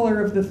and the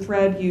color of the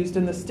thread used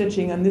in the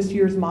stitching on this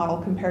year's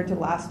model compared to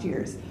last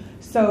year's.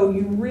 So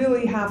you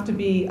really have to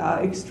be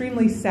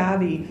extremely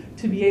savvy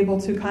to be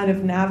able to kind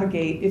of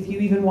navigate if you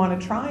even want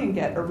to try and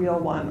get a real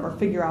one or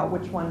figure out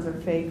which ones are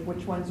fake,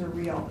 which ones are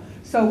real.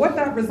 So what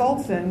that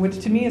results in, which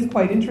to me is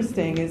quite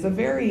interesting, is a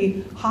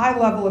very high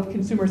level of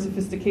consumer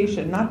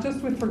sophistication, not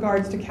just with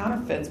regards to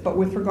counterfeits, but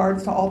with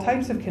regards to all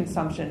types of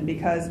consumption,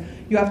 because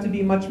you have to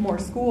be much more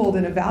schooled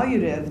and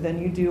evaluative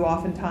than you do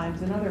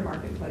oftentimes in other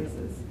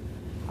marketplaces.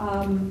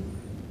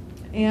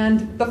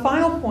 And the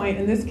final point,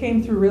 and this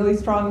came through really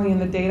strongly in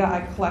the data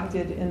I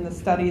collected in the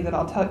study that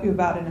I'll tell you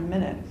about in a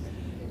minute,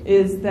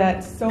 is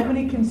that so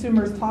many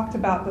consumers talked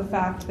about the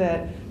fact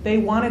that they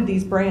wanted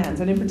these brands,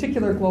 and in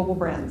particular global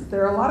brands.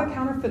 There are a lot of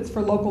counterfeits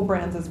for local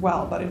brands as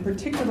well, but in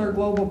particular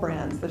global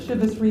brands, the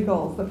Chivas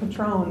Regals, the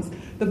Patrons,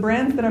 the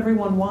brands that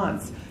everyone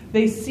wants.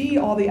 They see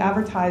all the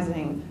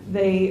advertising,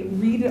 they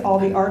read all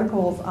the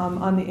articles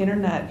on the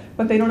internet,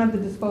 but they don't have the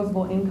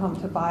disposable income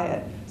to buy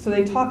it. So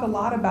they talk a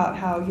lot about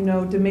how,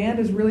 demand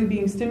is really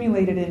being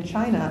stimulated in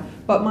China,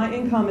 but my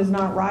income is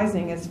not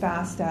rising as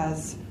fast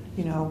as,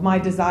 my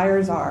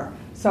desires are.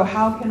 So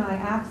how can I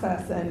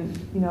access and,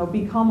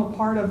 become a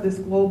part of this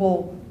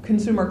global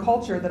consumer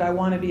culture that I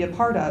want to be a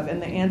part of? And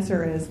the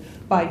answer is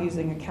by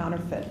using a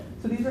counterfeit.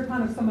 So these are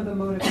kind of some of the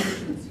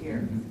motivations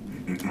here.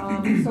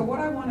 So what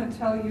I want to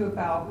tell you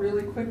about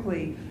really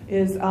quickly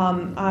is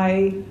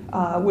I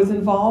was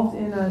involved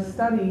in a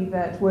study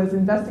that was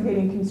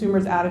investigating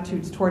consumers'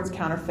 attitudes towards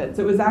counterfeits.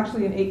 It was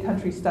actually an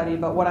 8-country study,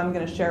 but what I'm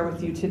going to share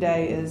with you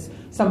today is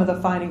some of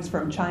the findings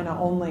from China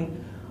only.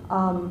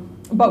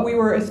 But we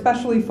were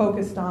especially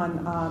focused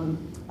on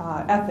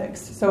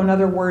ethics. So in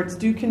other words,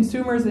 do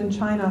consumers in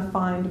China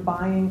find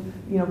buying,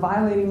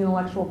 violating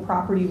intellectual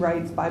property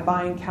rights by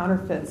buying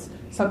counterfeits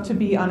to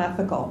be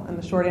unethical? And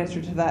the short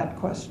answer to that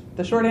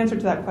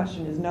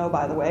question is no,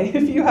 by the way,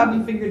 if you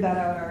haven't figured that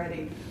out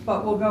already.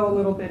 But we'll go a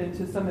little bit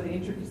into some of the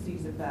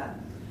intricacies of that.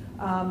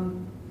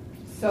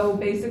 So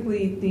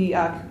basically, the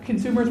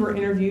consumers were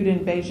interviewed in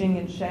Beijing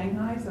and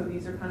Shanghai. So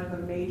these are kind of the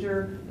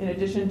major, in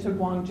addition to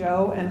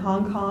Guangzhou and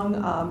Hong Kong,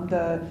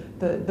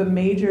 the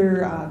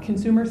major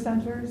consumer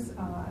centers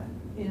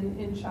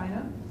in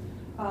China.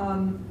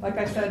 Like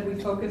I said,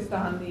 we focused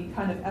on the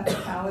kind of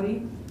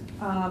ethicality.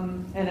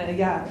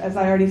 As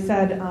I already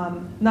said,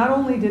 not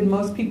only did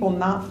most people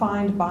not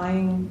find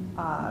buying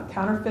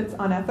counterfeits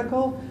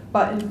unethical,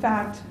 but in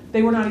fact,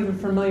 they were not even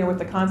familiar with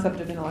the concept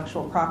of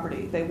intellectual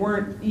property. They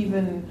weren't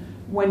even,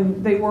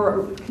 when they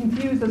were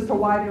confused as to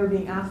why they were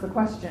being asked the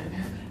question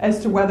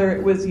as to whether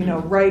it was,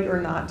 right or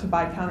not to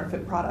buy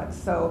counterfeit products.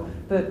 So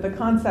the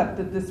concept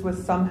that this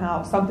was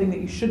somehow something that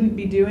you shouldn't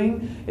be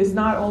doing is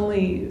not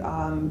only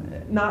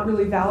not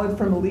really valid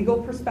from a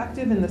legal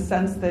perspective in the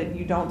sense that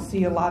you don't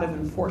see a lot of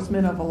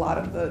enforcement of a lot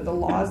of the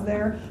laws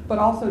there, but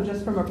also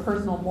just from a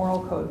personal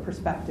moral code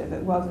perspective.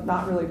 It was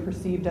not really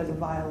perceived as a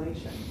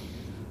violation.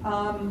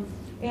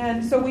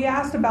 And so we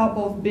asked about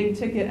both big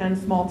ticket and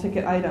small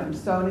ticket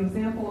items. So an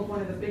example of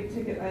one of the big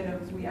ticket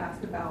items we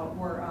asked about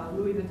were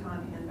Louis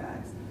Vuitton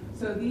handbags.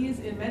 So these,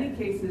 in many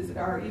cases,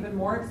 are even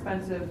more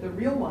expensive, the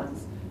real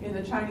ones, in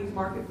the Chinese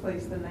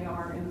marketplace than they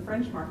are in the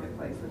French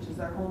marketplace, which is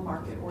their home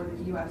market, or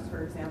the US,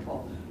 for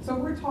example. So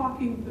we're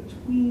talking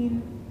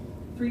between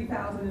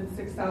 $3,000 and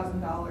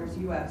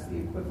 $6,000 US, the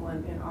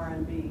equivalent in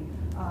RMB,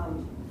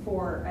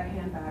 for a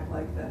handbag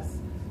like this.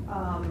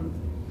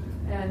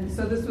 And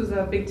so this was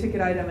a big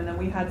ticket item, and then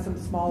we had some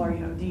smaller,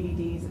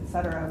 DVDs, et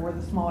cetera, were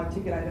the smaller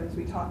ticket items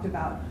we talked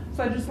about.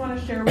 So I just want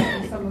to share with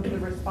you some of the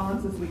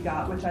responses we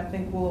got, which I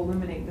think will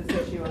illuminate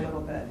this issue a little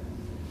bit.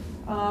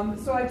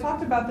 So I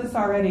talked about this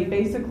already.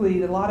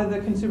 Basically, a lot of the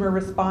consumer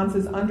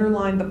responses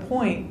underlined the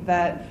point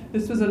that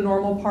this was a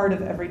normal part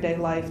of everyday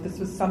life. This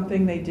was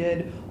something they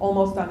did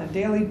almost on a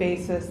daily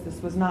basis.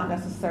 This was not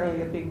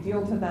necessarily a big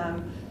deal to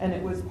them, and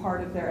it was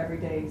part of their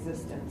everyday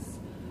existence.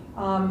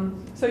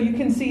 So you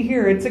can see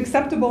here, it's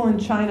acceptable in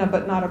China,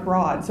 but not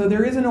abroad. So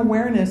there is an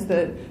awareness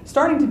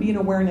starting to be an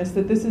awareness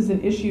that this is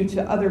an issue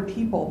to other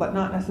people, but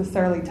not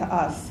necessarily to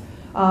us.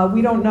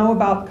 We don't know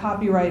about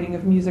copywriting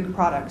of music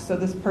products, so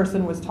this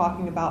person was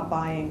talking about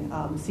buying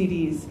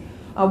CDs.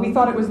 We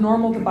thought it was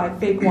normal to buy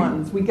fake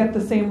ones. We get the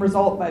same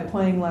result by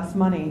paying less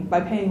money.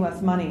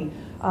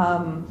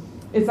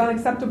 It's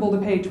unacceptable to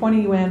pay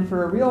 20 yuan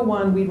for a real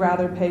one. We'd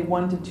rather pay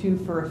 1 to 2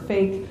 for a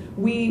fake.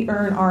 We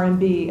earn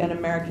RMB and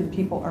American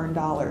people earn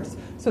dollars.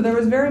 So there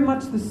was very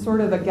much this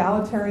sort of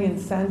egalitarian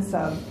sense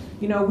of,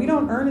 we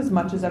don't earn as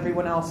much as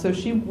everyone else, so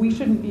we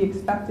shouldn't be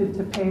expected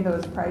to pay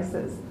those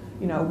prices.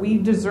 We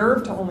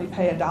deserve to only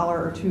pay $1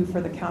 or $2 for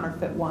the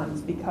counterfeit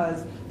ones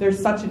because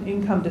there's such an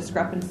income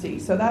discrepancy.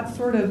 So that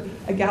sort of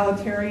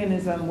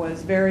egalitarianism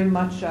was very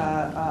much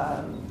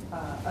a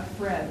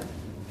thread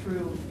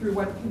through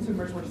what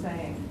consumers were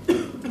saying.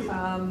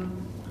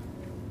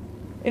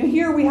 And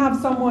here we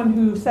have someone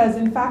who says,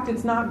 in fact,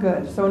 it's not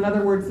good. So in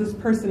other words, this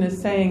person is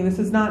saying this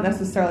is not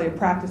necessarily a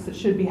practice that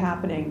should be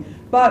happening,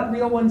 but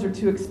real ones are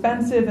too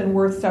expensive and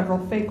worth several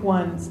fake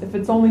ones. If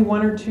it's only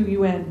 1 or 2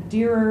 yuan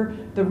dearer,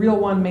 the real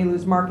one may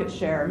lose market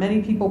share.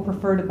 Many people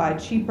prefer to buy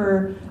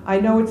cheaper. I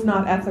know it's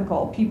not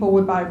ethical. People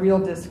would buy real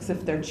discs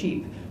if they're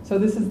cheap. So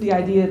this is the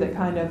idea that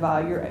kind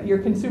of your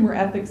consumer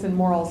ethics and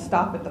morals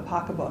stop at the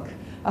pocketbook.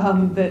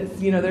 That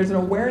there's an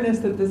awareness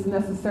that this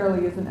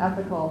necessarily isn't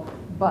ethical,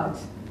 but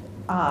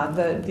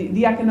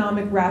the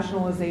economic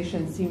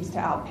rationalization seems to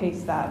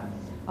outpace that.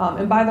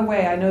 And by the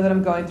way, I know that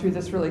I'm going through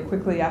this really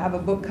quickly. I have a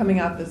book coming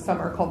out this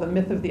summer called The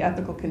Myth of the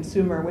Ethical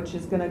Consumer, which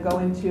is going to go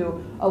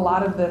into a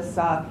lot of this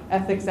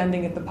ethics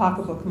ending at the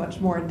pocketbook much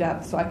more in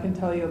depth. So I can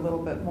tell you a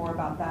little bit more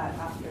about that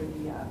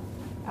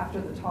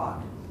after the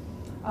talk.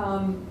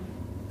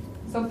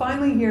 So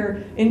finally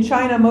here, in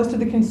China, most of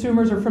the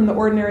consumers are from the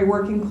ordinary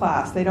working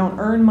class. They don't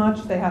earn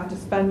much. They have to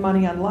spend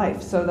money on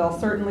life. So they'll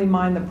certainly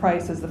mind the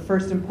price as the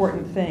first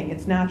important thing.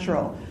 It's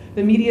natural.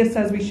 The media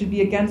says we should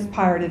be against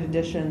pirated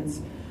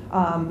editions.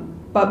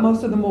 But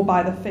most of them will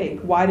buy the fake.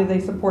 Why do they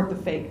support the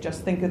fake?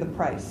 Just think of the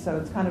price. So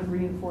it's kind of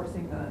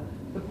reinforcing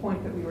the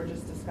point that we were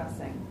just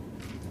discussing.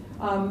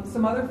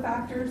 Some other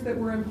factors that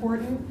were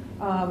important.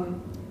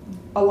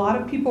 A lot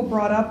of people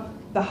brought up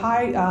the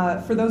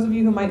high, for those of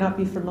you who might not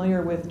be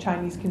familiar with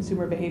Chinese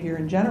consumer behavior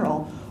in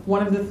general,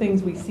 one of the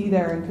things we see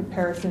there in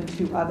comparison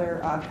to other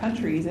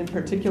countries, in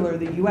particular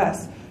the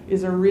US,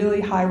 is a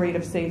really high rate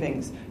of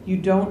savings. You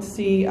don't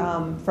see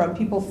from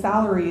people's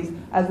salaries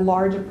as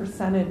large a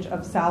percentage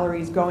of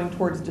salaries going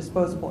towards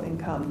disposable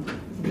income.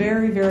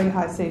 Very, very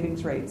high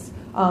savings rates.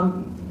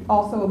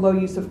 Also a low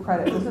use of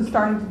credit. This is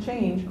starting to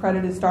change.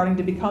 Credit is starting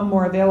to become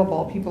more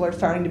available. People are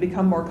starting to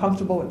become more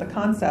comfortable with the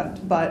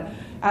concept, but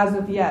as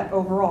of yet,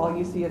 overall,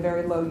 you see a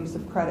very low use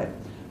of credit.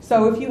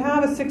 So if you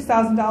have a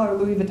 $6,000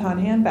 Louis Vuitton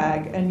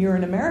handbag and you're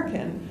an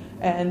American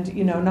and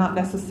not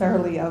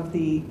necessarily of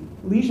the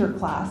leisure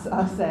class,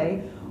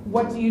 say,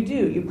 what do?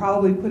 You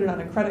probably put it on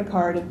a credit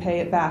card and pay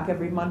it back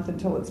every month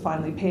until it's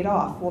finally paid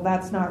off. Well,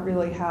 that's not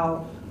really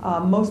how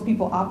most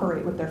people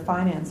operate with their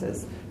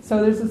finances.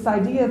 So there's this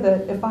idea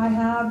that if I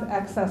have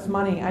excess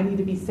money, I need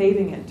to be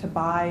saving it to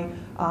buy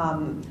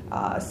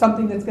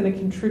something that's going to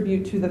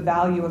contribute to the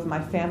value of my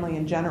family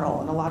in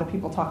general. And a lot of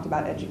people talked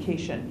about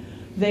education.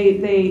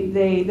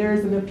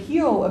 There's an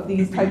appeal of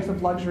these types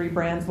of luxury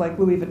brands like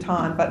Louis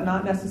Vuitton, but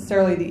not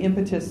necessarily the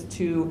impetus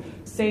to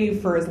save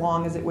for as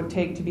long as it would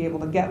take to be able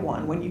to get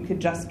one, when you could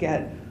just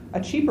get a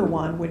cheaper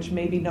one, which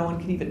maybe no one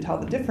could even tell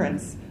the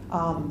difference,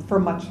 for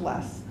much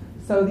less.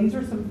 So these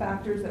are some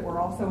factors that were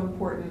also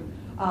important.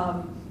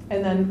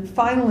 And then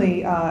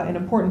finally, an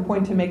important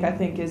point to make, I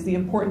think, is the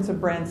importance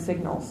of brand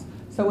signals.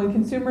 So when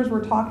consumers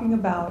were talking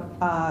about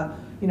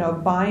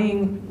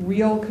buying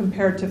real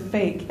compared to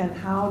fake and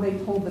how they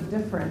told the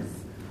difference,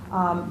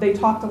 they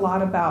talked a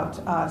lot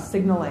about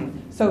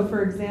signaling. So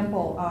for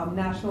example,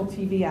 national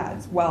TV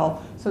ads.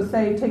 Well, so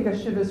say take a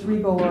Chivas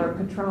Regal or a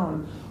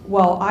Patron.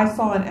 Well, I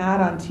saw an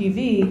ad on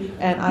TV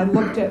and I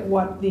looked at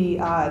what the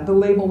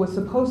label was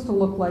supposed to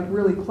look like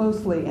really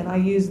closely, and I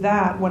used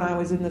that when I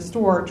was in the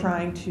store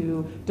trying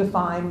to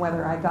define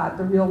whether I got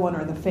the real one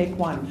or the fake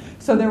one.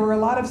 So there were a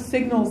lot of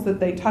signals that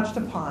they touched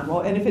upon.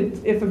 Well, and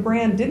if a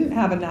brand didn't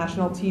have a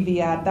national TV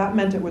ad, that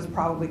meant it was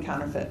probably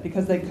counterfeit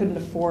because they couldn't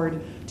afford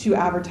to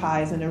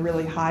advertise in a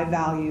really high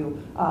value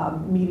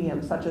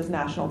medium such as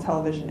national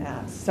television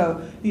ads.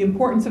 So the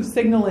importance of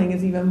signaling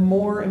is even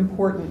more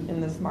important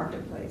in this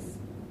marketplace.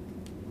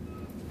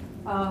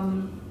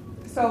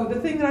 So the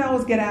thing that I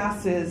always get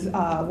asked is,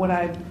 when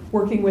I'm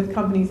working with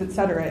companies, et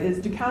cetera, is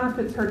do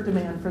counterfeits hurt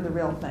demand for the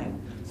real thing?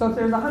 So if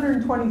there's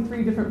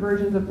 123 different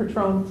versions of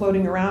Patron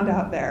floating around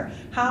out there,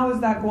 how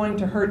is that going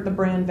to hurt the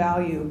brand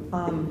value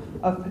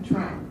of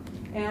Patron?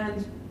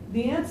 And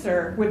the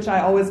answer, which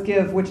I always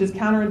give, which is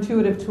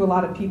counterintuitive to a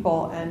lot of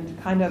people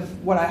and kind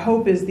of what I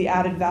hope is the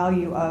added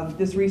value of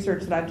this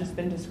research that I've just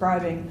been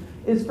describing,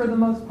 is for the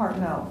most part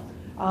no.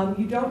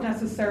 You don't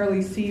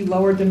necessarily see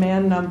lower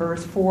demand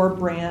numbers for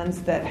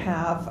brands that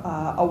have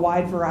a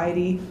wide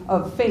variety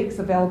of fakes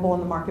available in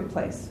the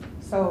marketplace.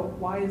 So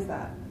why is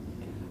that?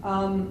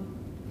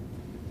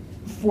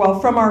 Well,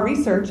 from our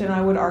research, and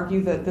I would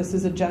argue that this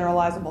is a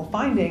generalizable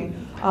finding,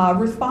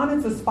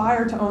 respondents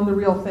aspire to own the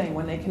real thing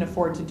when they can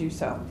afford to do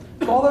so.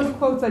 So all those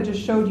quotes I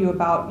just showed you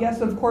about, yes,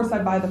 of course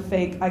I buy the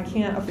fake, I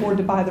can't afford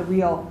to buy the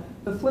real.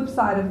 The flip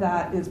side of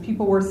that is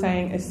people were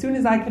saying, as soon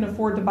as I can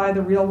afford to buy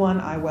the real one,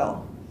 I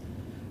will.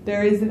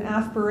 There is an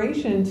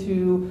aspiration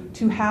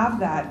to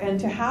have that and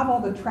to have all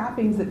the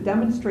trappings that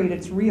demonstrate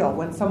it's real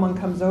when someone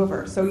comes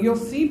over. So you'll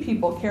see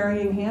people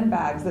carrying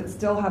handbags that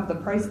still have the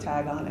price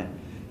tag on it.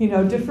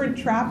 Different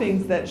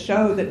trappings that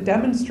show, that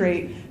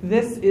demonstrate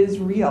this is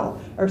real.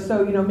 Or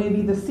so,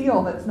 maybe the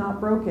seal that's not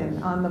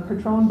broken on the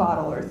Patron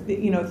bottle, or,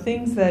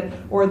 things that,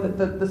 or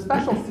the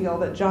special seal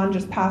that John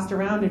just passed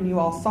around and you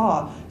all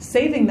saw,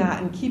 saving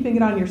that and keeping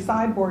it on your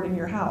sideboard in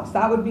your house.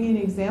 That would be an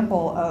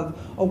example of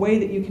a way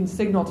that you can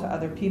signal to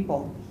other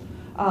people.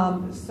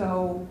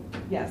 So,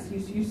 yes,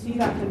 you see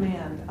that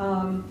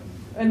demand.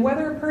 And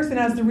whether a person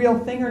has the real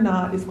thing or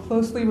not is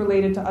closely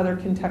related to other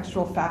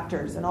contextual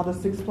factors. And I'll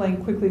just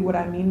explain quickly what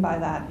I mean by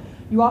that.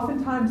 You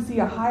oftentimes see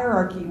a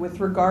hierarchy with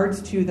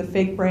regards to the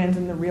fake brands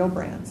and the real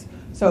brands.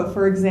 So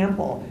for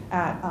example,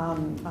 at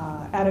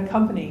a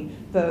company,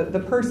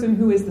 the person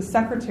who is the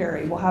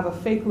secretary will have a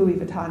fake Louis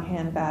Vuitton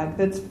handbag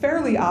that's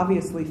fairly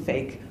obviously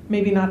fake.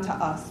 Maybe not to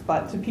us,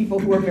 but to people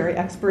who are very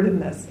expert in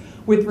this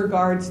with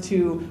regards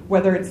to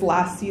whether it's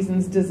last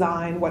season's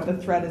design, what the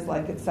thread is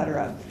like,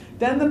 etc.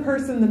 Then the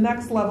person, the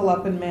next level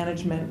up in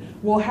management,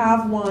 will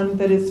have one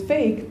that is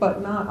fake,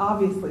 but not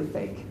obviously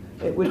fake.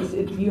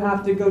 You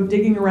have to go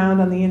digging around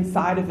on the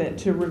inside of it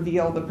to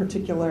reveal the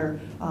particular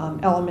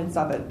elements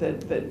of it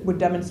that would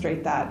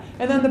demonstrate that.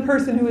 And then the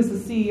person who is the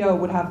CEO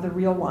would have the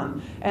real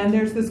one. And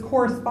there's this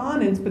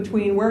correspondence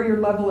between where your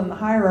level in the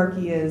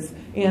hierarchy is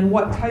and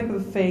what type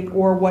of fake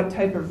or what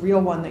type of real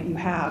one that you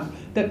have,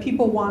 that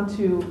people want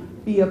to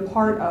be a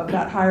part of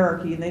that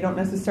hierarchy, and they don't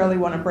necessarily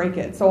want to break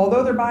it. So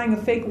although they're buying a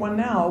fake one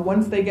now,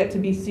 once they get to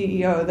be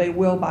CEO, they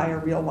will buy a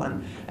real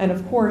one. And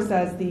of course,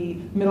 as the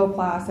middle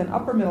class and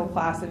upper middle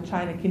class in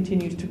China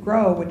continues to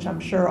grow, which I'm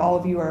sure all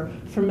of you are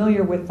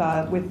familiar with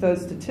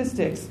those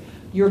statistics,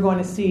 you're going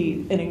to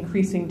see an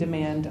increasing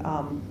demand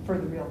for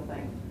the real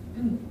thing.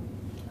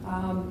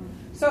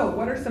 So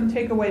what are some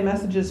takeaway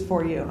messages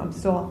for you?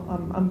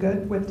 I'm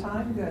good with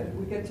time? Good.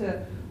 We get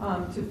to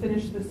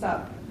finish this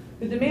up.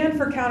 The demand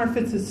for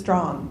counterfeits is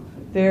strong.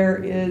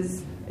 There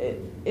is,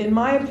 in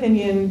my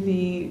opinion,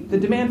 the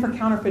demand for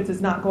counterfeits is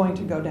not going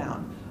to go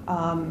down.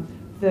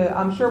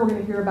 I'm sure we're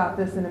going to hear about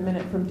this in a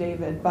minute from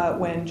David, but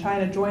when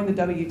China joined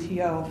the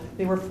WTO,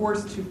 they were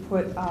forced to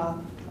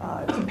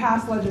to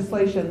pass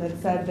legislation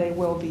that said they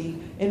will be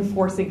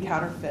enforcing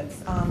counterfeits.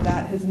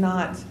 That has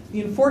not,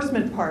 the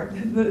enforcement part,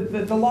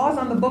 the laws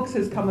on the books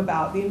has come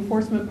about, the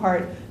enforcement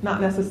part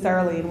not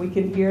necessarily, and we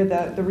can hear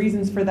the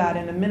reasons for that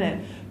in a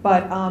minute.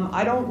 But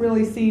I don't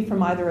really see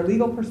from either a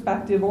legal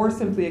perspective or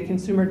simply a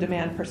consumer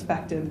demand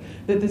perspective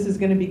that this is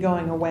going to be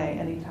going away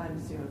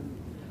anytime soon.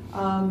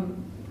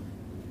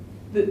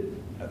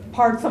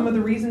 Some of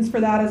the reasons for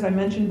that, as I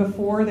mentioned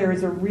before, there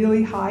is a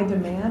really high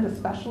demand,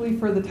 especially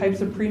for the types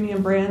of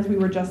premium brands we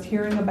were just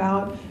hearing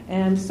about,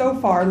 and so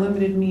far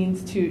limited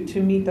means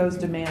to meet those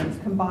demands,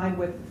 combined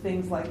with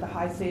things like the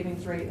high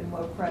savings rate and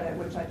low credit,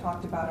 which I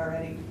talked about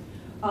already.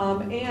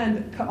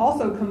 And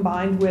also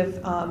combined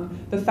with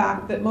the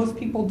fact that most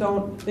people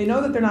they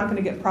know that they're not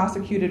going to get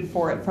prosecuted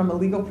for it from a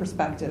legal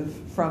perspective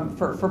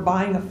for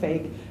buying a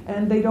fake,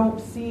 and they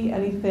don't see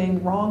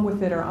anything wrong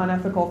with it or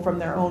unethical from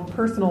their own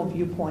personal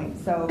viewpoint.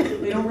 So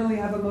they don't really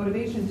have a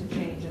motivation to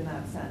change in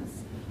that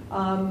sense.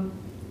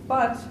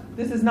 But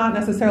this is not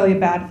necessarily a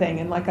bad thing,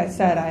 and like I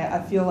said, I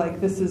feel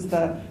like this is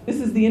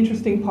the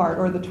interesting part,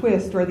 or the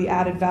twist, or the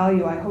added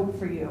value I hope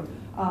for you.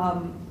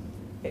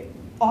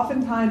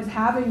 Oftentimes,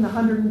 having the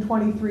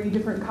 123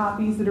 different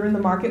copies that are in the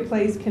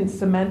marketplace can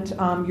cement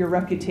your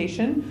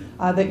reputation,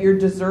 that you're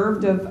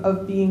deserved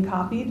of being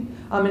copied.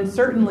 And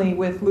certainly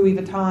with Louis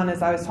Vuitton,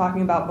 as I was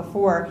talking about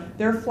before,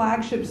 their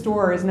flagship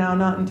store is now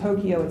not in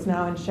Tokyo, it's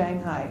now in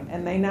Shanghai.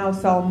 And they now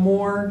sell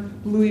more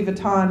Louis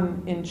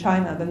Vuitton in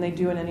China than they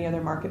do in any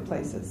other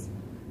marketplaces.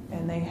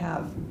 And they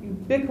have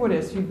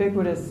ubiquitous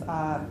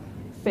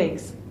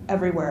fakes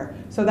everywhere.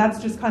 So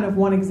that's just kind of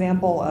one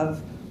example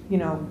of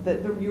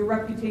that your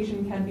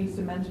reputation can be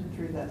cemented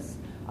through this.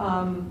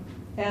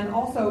 And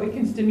also, it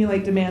can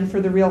stimulate demand for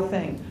the real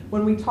thing.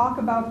 When we talk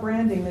about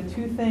branding, the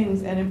two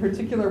things, and in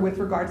particular with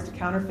regards to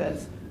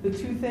counterfeits, the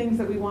two things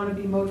that we want to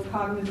be most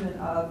cognizant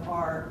of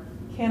are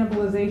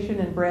cannibalization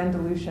and brand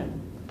dilution.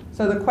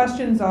 So the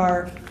questions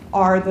are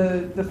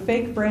the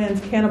fake brands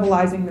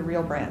cannibalizing the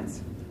real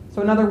brands?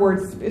 So in other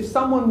words, if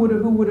someone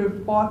who would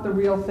have bought the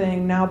real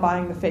thing now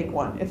buying the fake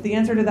one, if the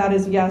answer to that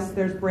is yes,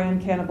 there's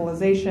brand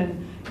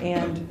cannibalization,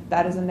 and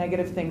that is a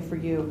negative thing for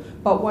you.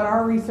 But what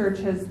our research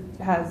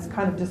has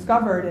kind of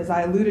discovered, as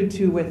I alluded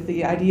to with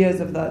the ideas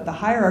of the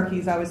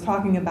hierarchies I was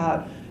talking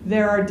about,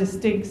 there are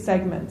distinct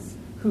segments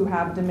who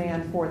have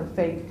demand for the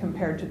fake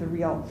compared to the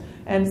real.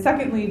 And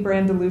secondly,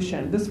 brand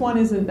dilution. This one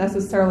isn't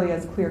necessarily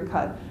as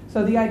clear-cut.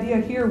 So the idea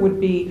here would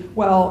be,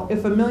 well,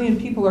 if 1 million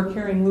people are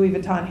carrying Louis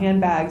Vuitton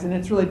handbags and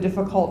it's really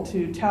difficult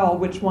to tell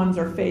which ones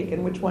are fake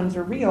and which ones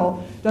are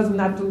real, doesn't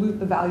that dilute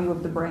the value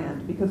of the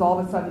brand? Because all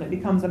of a sudden it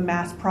becomes a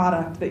mass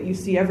product that you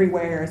see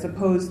everywhere as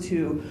opposed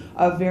to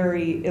a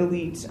very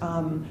elite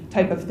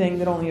type of thing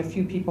that only a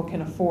few people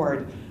can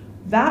afford.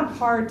 That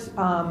part,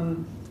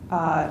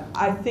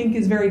 I think,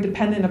 is very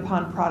dependent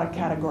upon product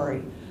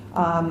category.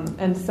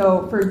 And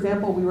so, for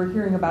example, we were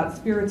hearing about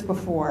spirits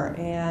before,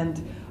 and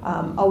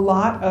a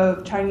lot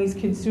of Chinese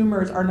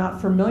consumers are not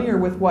familiar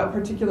with what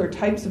particular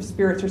types of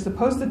spirits are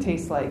supposed to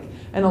taste like.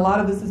 And a lot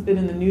of this has been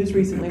in the news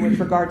recently with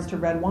regards to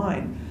red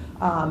wine.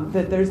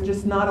 That there's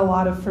just not a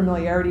lot of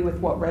familiarity with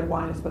what red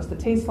wine is supposed to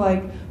taste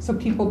like, so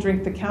people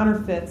drink the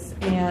counterfeits,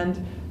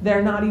 and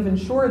they're not even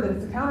sure that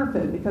it's a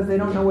counterfeit because they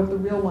don't know what the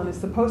real one is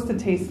supposed to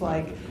taste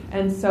like.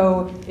 And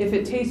so if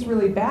it tastes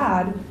really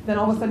bad, then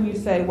all of a sudden you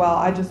say, well,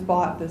 I just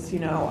bought this,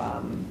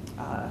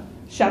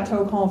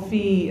 Chateau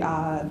Confit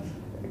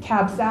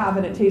Cab Sauv,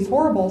 and it tastes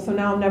horrible, so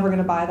now I'm never going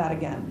to buy that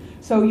again.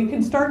 So you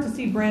can start to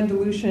see brand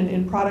dilution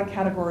in product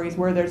categories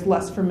where there's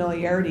less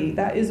familiarity.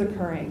 That is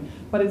occurring,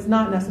 but it's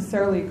not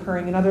necessarily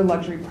occurring in other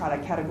luxury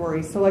product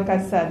categories. So like I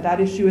said, that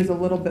issue is a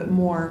little bit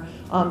more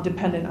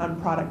dependent on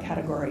product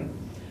category.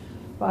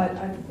 But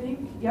I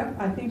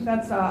think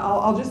that's,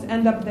 I'll just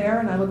end up there,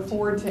 and I look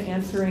forward to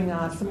answering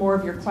some more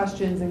of your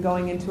questions and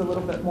going into a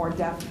little bit more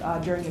depth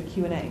during the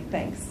Q&A.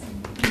 Thanks.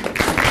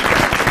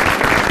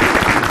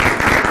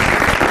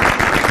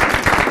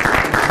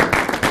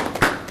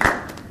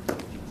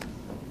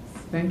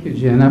 Thank you,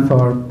 Gianna,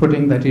 for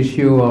putting that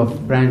issue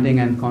of branding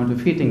and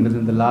counterfeiting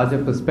within the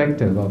larger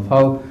perspective of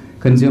how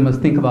consumers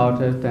think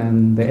about it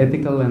and the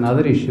ethical and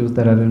other issues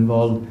that are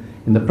involved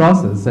in the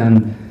process.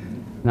 And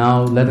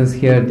now let us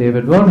hear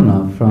David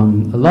Voronov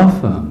from a law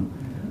firm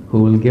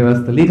who will give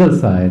us the legal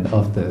side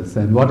of this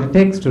and what it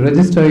takes to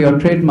register your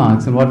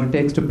trademarks and what it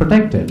takes to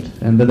protect it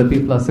and whether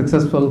people are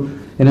successful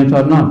in it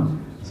or not.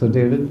 So,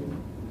 David.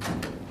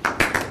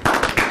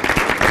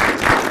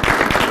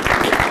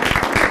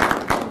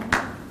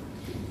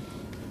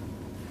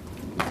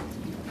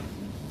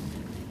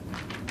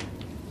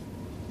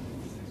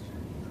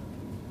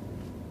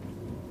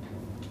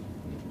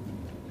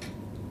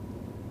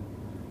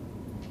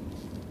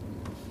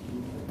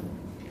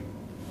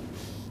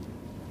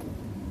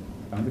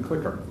 Found the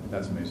clicker.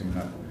 That's amazing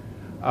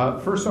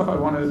enough. First off, I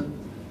want to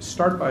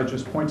start by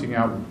just pointing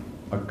out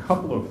a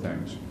couple of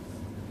things.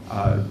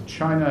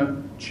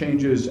 China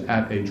changes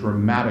at a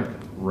dramatic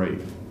rate.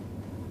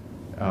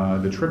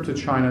 The trip to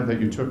China that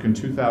you took in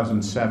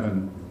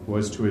 2007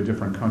 was to a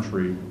different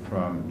country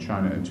from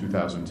China in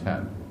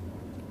 2010.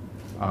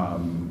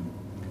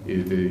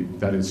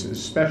 That is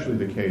especially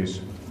the case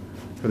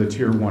for the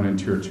Tier 1 and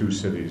Tier 2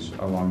 cities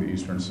along the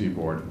eastern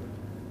seaboard,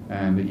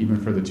 and even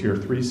for the Tier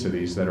 3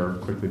 cities that are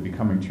quickly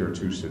becoming Tier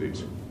 2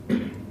 cities.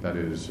 That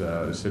is,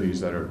 cities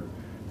that are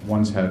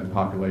once had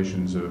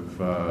populations of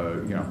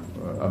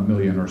 1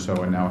 million or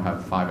so and now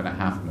have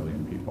 5.5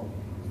 million people.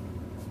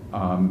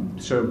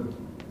 So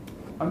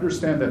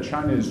understand that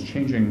China is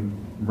changing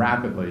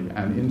rapidly,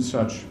 and in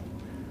such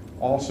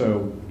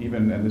also,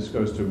 even, and this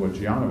goes to what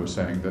Gianna was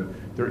saying,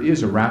 that there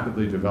is a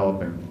rapidly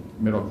developing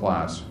middle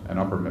class and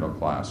upper middle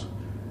class.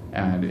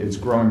 And it's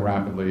growing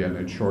rapidly, and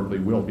it shortly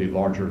will be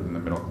larger than the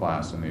middle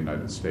class in the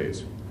United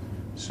States.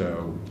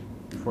 So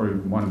before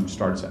one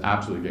starts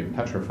absolutely getting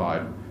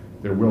petrified,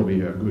 there will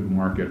be a good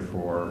market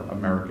for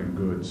American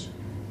goods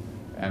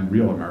and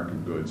real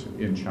American goods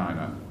in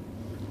China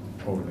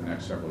over the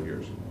next several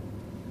years.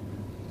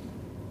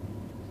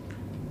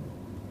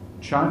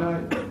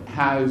 China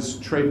has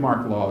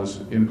trademark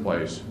laws in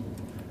place.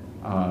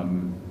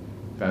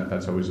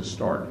 That's always a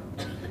start.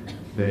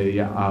 They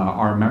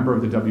are a member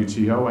of the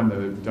WTO and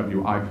the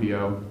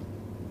WIPO.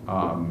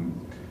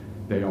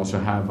 They also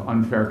have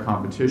unfair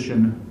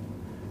competition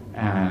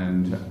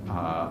and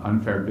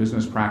unfair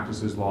business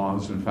practices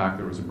laws. In fact,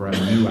 there was a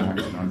brand new act,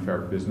 an Unfair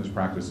Business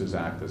Practices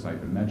Act, as I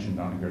even mentioned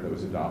on here, that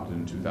was adopted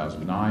in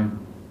 2009.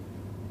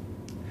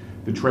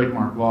 The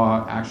trademark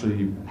law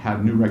actually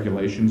had new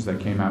regulations that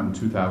came out in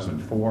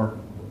 2004.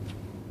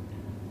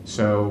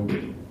 So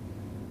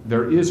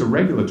there is a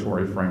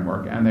regulatory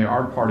framework, and they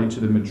are party to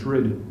the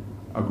Madrid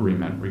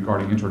Agreement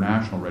regarding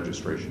international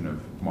registration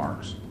of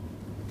marks.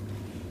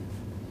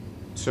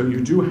 So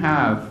you do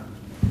have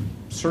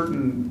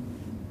certain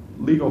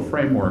legal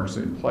frameworks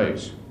in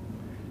place.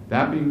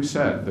 That being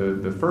said,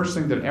 the first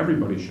thing that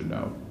everybody should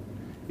know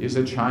is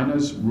that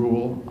China's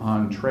rule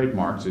on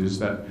trademarks is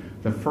that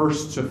the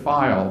first to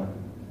file,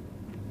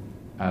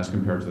 as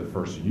compared to the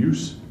first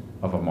use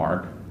of a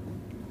mark,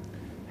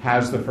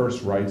 has the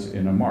first rights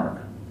in a mark.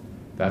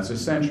 That's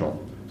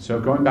essential. So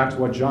going back to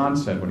what John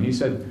said, when he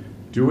said,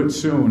 do it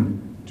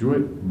soon, do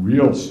it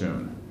real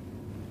soon.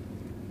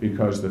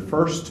 Because the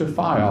first to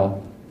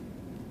file,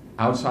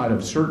 outside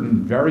of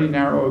certain very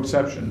narrow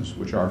exceptions,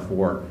 which are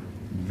for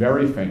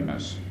very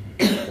famous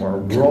or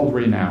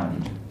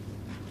world-renowned,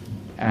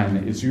 and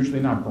it's usually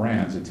not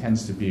brands, it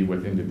tends to be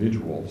with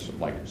individuals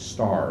like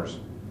stars,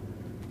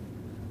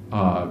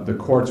 the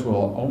courts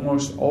will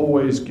almost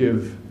always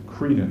give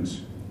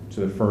credence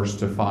to the first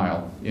to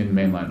file in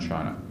mainland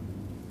China.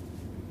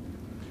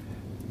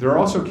 There are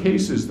also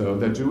cases, though,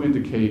 that do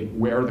indicate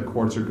where the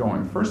courts are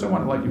going. First, I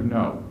want to let you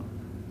know,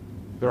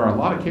 there are a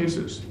lot of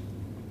cases,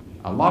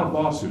 a lot of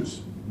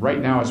lawsuits right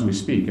now as we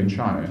speak in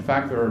China. In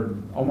fact, there are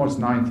almost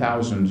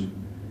 9,000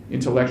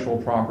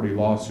 intellectual property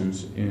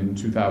lawsuits in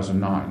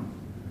 2009.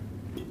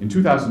 In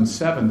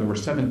 2007, there were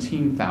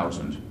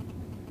 17,000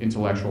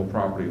 intellectual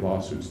property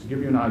lawsuits. To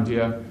give you an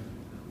idea,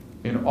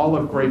 in all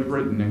of Great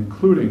Britain,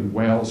 including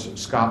Wales,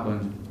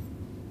 Scotland,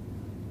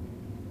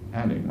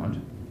 and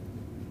England,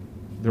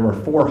 there were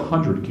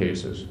 400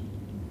 cases.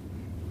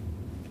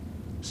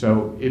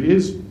 So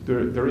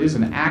there is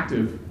an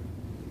active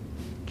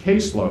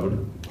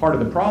caseload. Part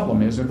of the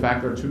problem is, in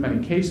fact, there are too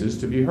many cases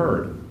to be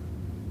heard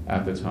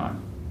at the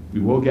time. We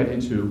will get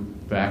into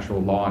the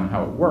actual law and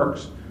how it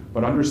works,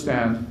 but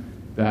understand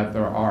that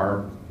there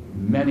are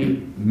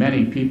many,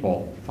 many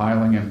people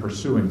filing and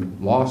pursuing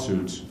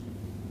lawsuits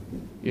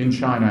in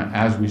China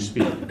as we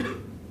speak.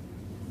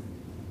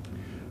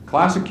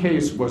 Classic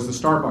case was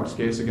the Starbucks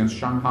case against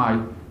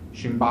Shanghai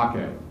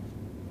Xingbake.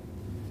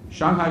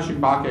 Shanghai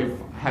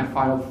Xingbake had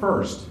filed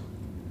first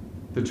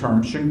the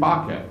term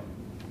Xingbake,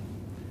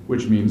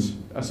 which means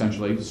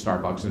essentially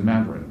Starbucks in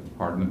Mandarin,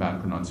 pardon the bad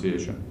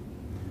pronunciation.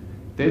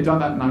 They had done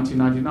that in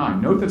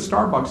 1999. Note that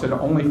Starbucks had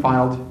only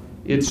filed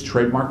its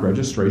trademark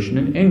registration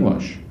in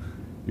English.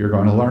 You're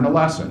going to learn a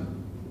lesson.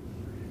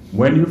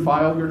 When you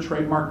file your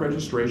trademark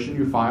registration,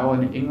 you file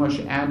in English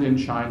and in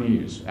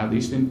Chinese, at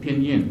least in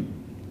pinyin.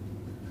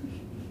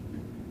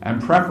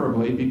 And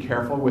preferably be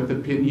careful with the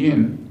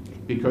pinyin,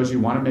 because you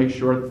want to make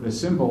sure that the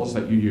symbols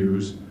that you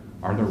use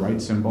are the right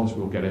symbols.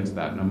 We'll get into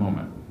that in a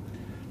moment.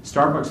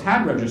 Starbucks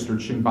had registered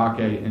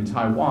Xingbake in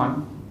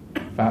Taiwan.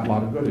 Fat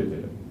lot of good it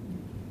did.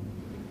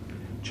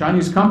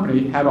 Chinese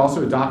company had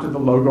also adopted the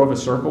logo of a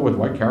circle with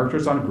white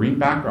characters on a green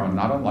background,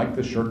 not unlike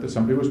the shirt that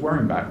somebody was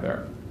wearing back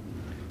there,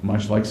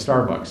 much like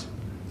Starbucks.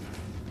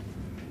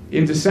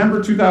 In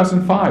December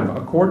 2005,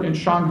 a court in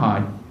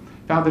Shanghai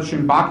found that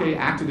Xingbake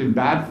acted in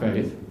bad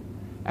faith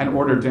and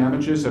ordered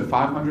damages of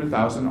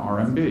 500,000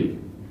 RMB.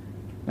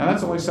 Now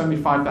that's only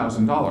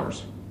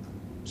 $75,000.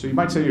 So you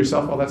might say to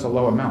yourself, well, that's a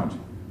low amount,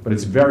 but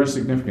it's very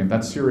significant.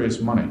 That's serious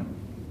money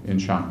in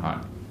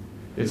Shanghai.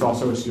 It's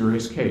also a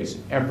serious case.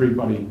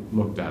 Everybody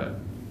looked at it.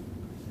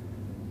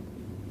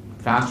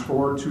 Fast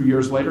forward 2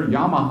 years later,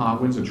 Yamaha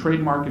wins a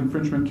trademark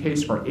infringement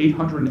case for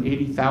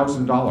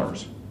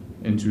 $880,000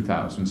 in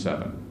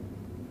 2007.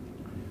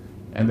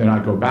 And then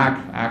I go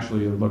back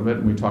actually a little bit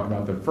and we talk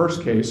about the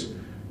first case.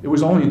 It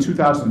was only in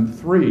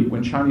 2003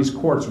 when Chinese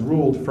courts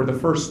ruled for the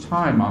first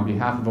time on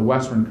behalf of a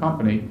Western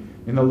company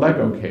in the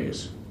Lego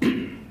case.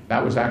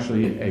 That was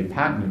actually a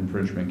patent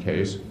infringement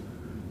case,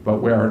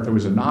 but where there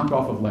was a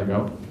knockoff of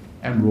Lego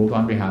and ruled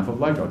on behalf of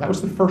Lego. That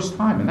was the first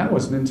time, and that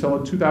wasn't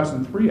until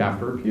 2003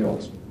 after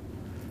appeals.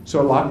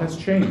 So a lot has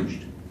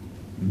changed.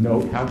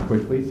 Note how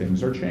quickly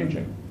things are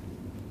changing.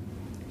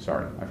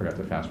 Sorry, I forgot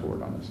to fast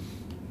forward on this.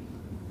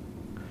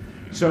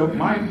 So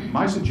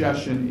my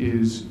suggestion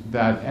is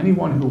that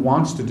anyone who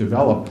wants to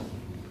develop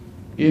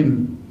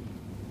in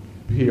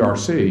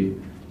PRC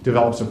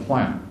develops a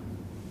plan.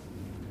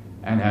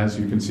 And as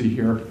you can see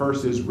here,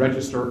 first is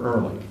register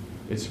early.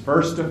 It's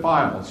first to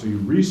file, so you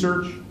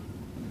research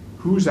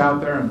who's out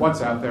there and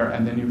what's out there,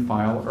 and then you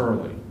file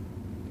early.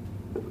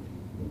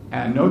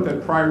 And note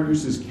that prior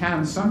uses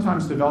can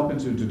sometimes develop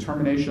into a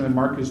determination that the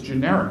mark is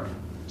generic.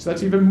 So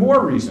that's even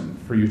more reason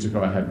for you to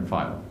go ahead and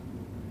file.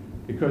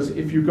 Because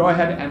if you go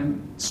ahead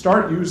and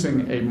start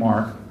using a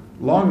mark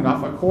long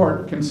enough, a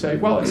court can say,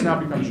 well, it's now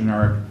become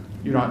generic.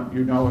 You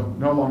no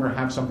longer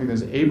have something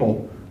that's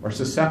able or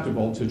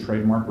susceptible to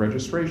trademark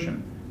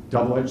registration.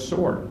 Double-edged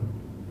sword.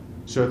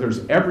 So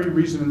there's every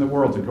reason in the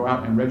world to go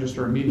out and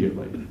register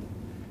immediately.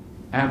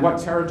 And what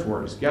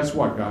territories? Guess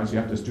what, guys? You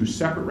have to do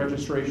separate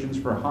registrations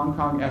for Hong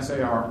Kong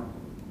SAR,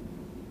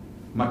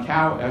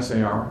 Macau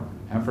SAR,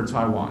 and for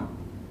Taiwan.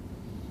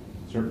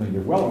 Certainly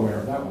you're well aware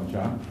of that one,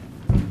 John.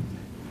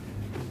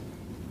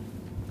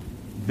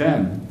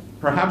 Then,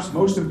 perhaps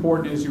most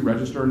important is you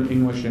register in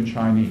English and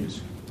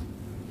Chinese.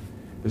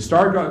 The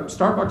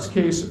Starbucks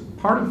case,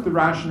 part of the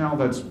rationale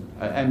that's,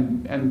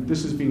 and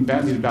this is being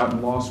bandied about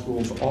in law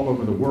schools all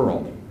over the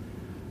world,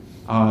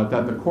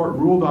 that the court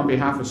ruled on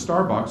behalf of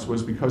Starbucks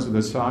was because of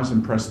the size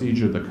and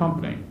prestige of the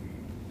company.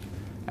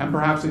 And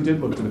perhaps they did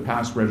look to the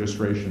past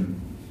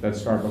registration that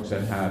Starbucks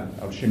had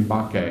of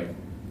Xingbake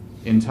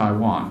in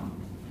Taiwan.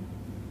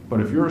 But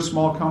if you're a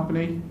small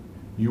company,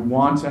 you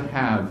want to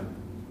have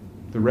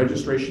the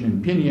registration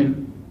in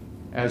pinyin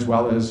as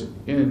well as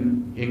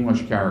in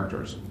English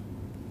characters.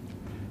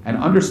 And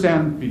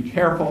understand, be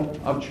careful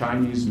of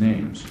Chinese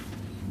names.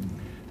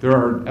 There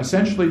are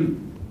essentially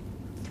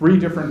 3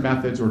 different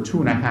methods, or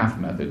 2.5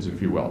 methods,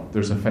 if you will.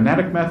 There's a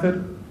phonetic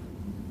method,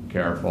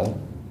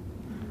 careful.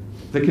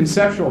 The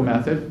conceptual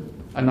method,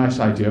 a nice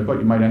idea, but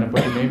you might end up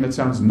with a name that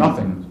sounds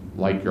nothing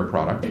like your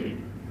product.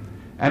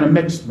 And a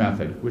mixed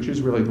method, which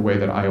is really the way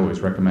that I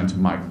always recommend to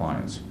my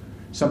clients.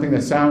 Something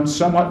that sounds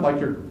somewhat like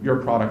your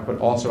product, but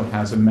also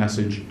has a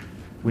message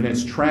when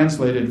it's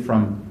translated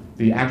from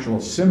the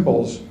actual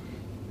symbols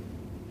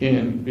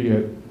in, be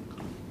it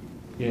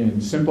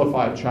in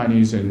simplified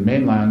Chinese in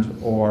mainland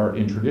or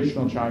in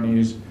traditional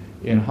Chinese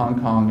in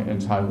Hong Kong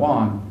and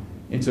Taiwan,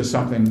 into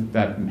something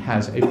that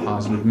has a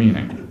positive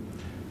meaning.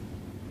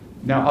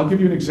 Now, I'll give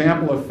you an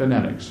example of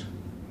phonetics.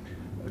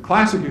 A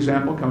classic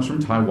example comes from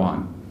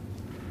Taiwan.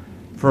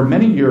 For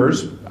many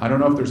years, I don't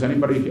know if there's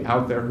anybody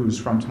out there who's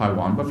from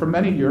Taiwan, but for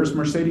many years,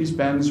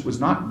 Mercedes-Benz was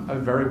not a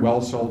very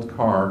well-sold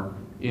car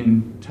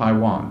in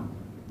Taiwan.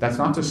 That's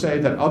not to say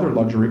that other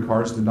luxury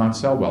cars did not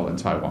sell well in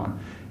Taiwan.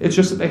 It's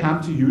just that they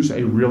happened to use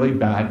a really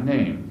bad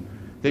name.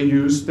 They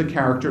used the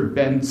character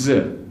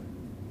Benzi,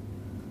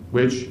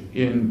 which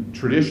in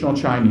traditional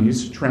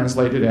Chinese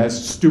translated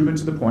as stupid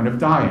to the point of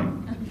dying.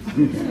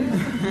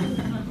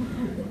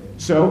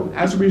 So,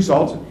 as a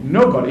result,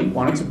 nobody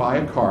wanted to buy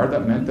a car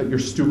that meant that you're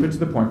stupid to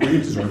the point where you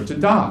deserve to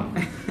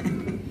die.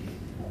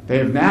 They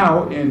have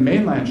now, in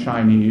mainland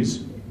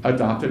Chinese,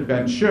 adopted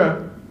Ben Shi,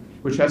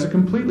 which has a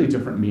completely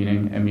different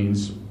meaning and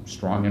means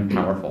strong and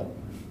powerful.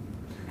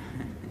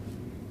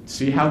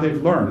 See how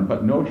they've learned,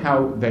 but note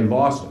how they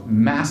lost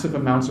massive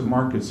amounts of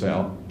market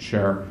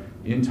share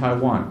in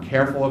Taiwan.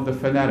 Careful of the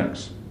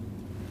phonetics.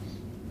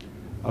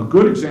 A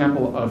good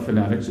example of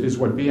phonetics is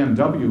what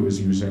BMW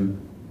is using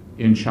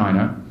in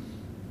China,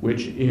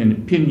 which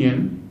in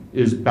pinyin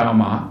is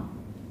Baoma,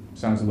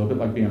 sounds a little bit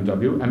like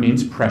BMW, and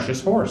means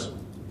precious horse.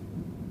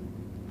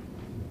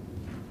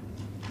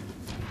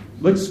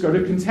 Let's go to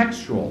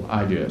contextual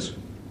ideas.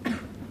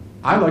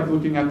 I like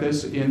looking at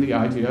this in the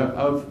idea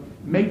of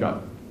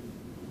makeup.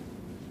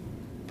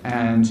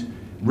 And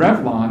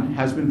Revlon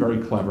has been very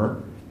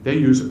clever. They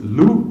use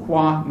Lu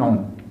Qua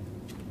Non,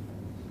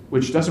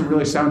 which doesn't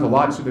really sound a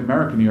lot to the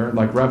American ear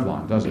like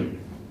Revlon, does it?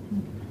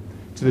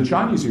 To the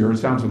Chinese ear, it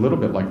sounds a little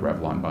bit like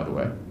Revlon, by the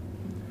way.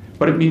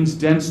 But it means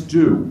dense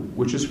dew,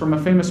 which is from a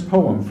famous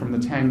poem from the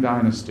Tang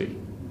Dynasty.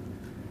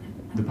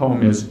 The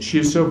poem is, "She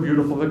is so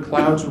beautiful that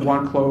clouds would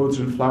want clothes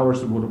and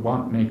flowers would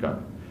want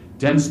makeup.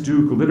 Dense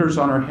dew glitters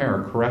on her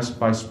hair, caressed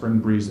by spring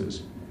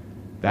breezes."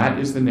 That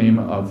is the name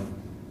of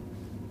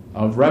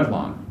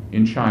Revlon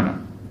in China.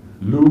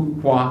 Lu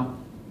Hua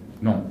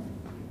Non.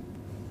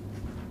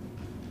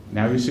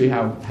 Now you see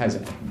how it has,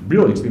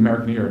 really to the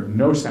American ear,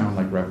 no sound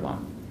like Revlon.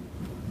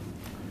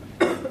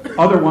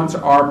 Other ones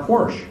are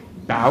Porsche.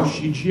 Bao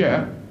Shi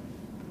Jie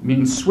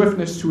means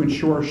swiftness to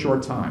ensure a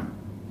short time.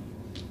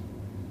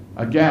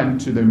 Again,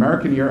 to the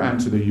American ear and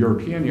to the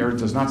European ear, it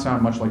does not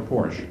sound much like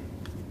Porsche.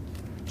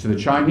 To the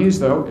Chinese,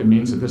 though, it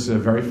means that this is a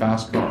very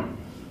fast car.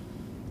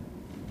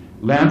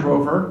 Land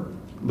Rover,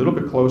 a little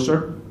bit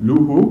closer, Lu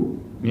Hu,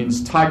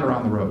 means tiger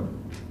on the road.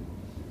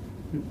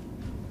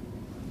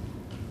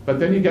 But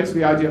then you get to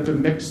the idea of the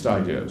mixed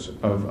ideas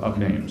of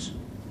names.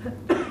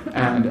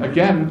 And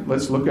again,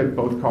 let's look at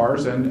both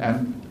cars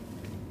and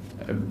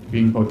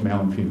being both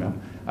male and female,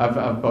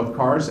 of both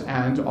cars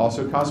and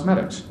also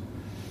cosmetics.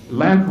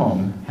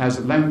 Lancome has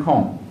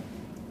Lancome,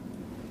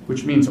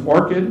 which means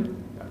orchid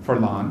for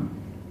lawn,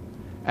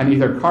 and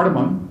either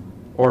cardamom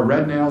or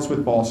red nails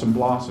with balsam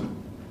blossom.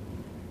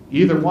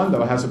 Either one,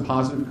 though, has a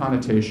positive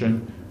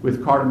connotation,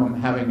 with cardamom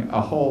having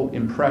a whole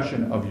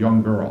impression of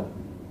young girl.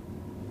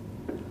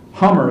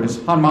 Hummer is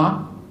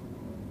Hanma,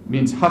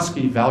 means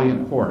husky,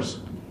 valiant horse.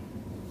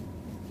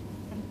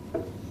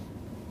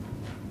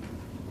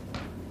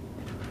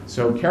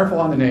 So careful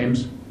on the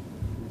names.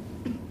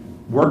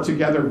 Work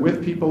together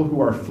with people who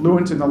are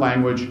fluent in the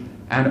language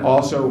and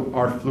also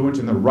are fluent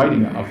in the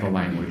writing of the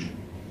language,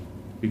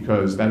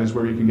 because that is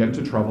where you can get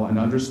into trouble. And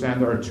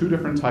understand there are two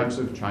different types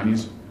of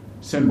Chinese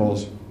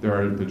symbols. There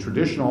are the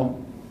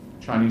traditional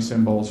Chinese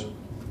symbols,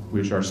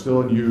 which are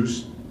still in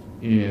use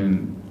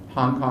in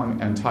Hong Kong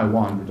and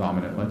Taiwan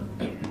predominantly.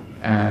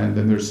 And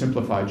then there's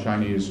simplified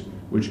Chinese,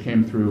 which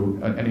came through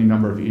any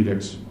number of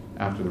edicts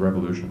after the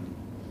revolution.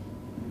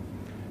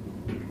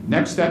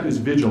 Next step is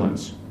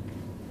vigilance.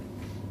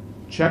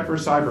 Check for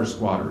cyber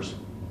squatters.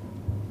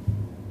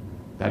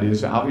 That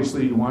is,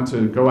 obviously you want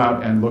to go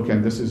out and look,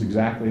 and this is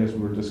exactly as we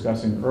were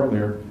discussing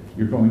earlier,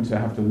 you're going to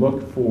have to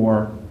look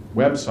for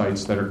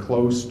websites that are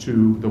close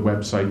to the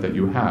website that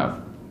you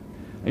have.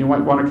 And you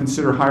might want to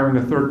consider hiring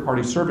a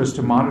third-party service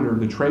to monitor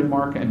the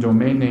trademark and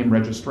domain name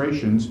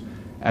registrations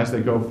as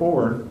they go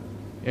forward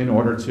in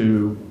order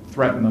to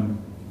threaten them,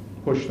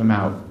 push them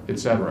out,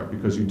 etc.,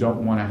 because you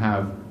don't want to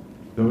have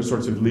those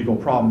sorts of legal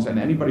problems. And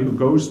anybody who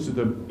goes to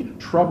the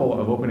trouble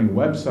of opening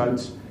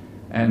websites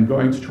and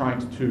going to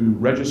trying to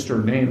register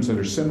names that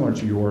are similar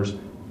to yours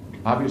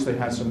obviously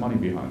has some money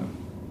behind them.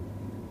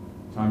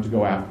 Time to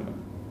go after them.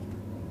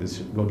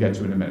 This we'll get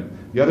to in a minute.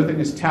 The other thing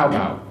is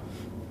Taobao.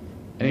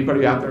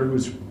 Anybody out there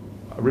who's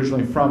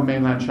originally from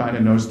mainland China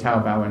knows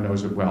Taobao and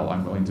knows it well,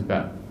 I'm willing to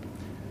bet.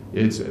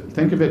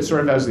 Think of it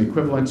sort of as the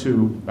equivalent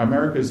to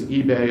America's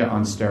eBay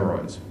on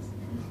steroids.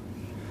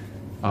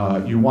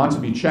 You want to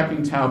be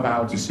checking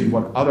Taobao to see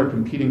what other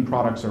competing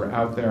products are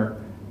out there.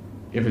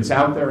 If it's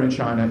out there in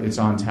China, it's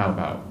on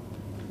Taobao.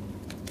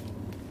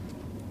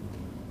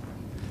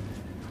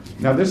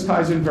 Now this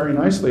ties in very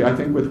nicely, I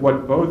think, with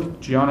what both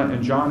Gianna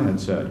and John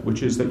had said,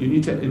 which is that you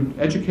need to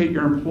educate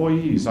your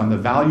employees on the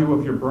value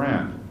of your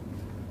brand.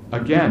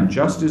 Again,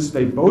 just as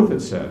they both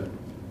had said,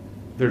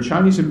 their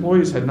Chinese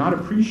employees had not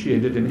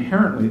appreciated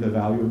inherently the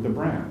value of the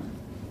brand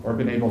or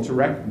been able to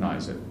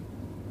recognize it.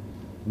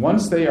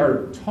 Once they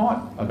are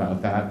taught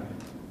about that,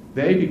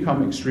 they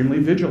become extremely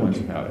vigilant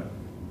about it.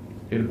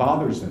 It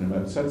bothers them, it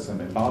upsets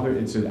them.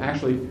 It's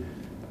actually,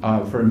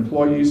 for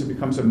employees, it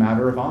becomes a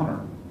matter of honor.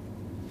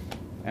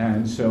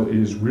 And so it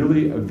is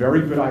really a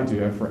very good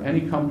idea for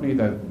any company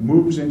that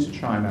moves into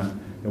China,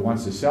 that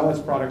wants to sell its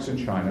products in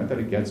China, that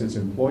it gets its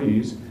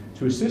employees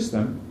to assist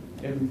them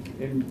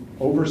in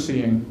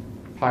overseeing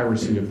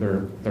piracy of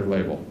their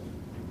label.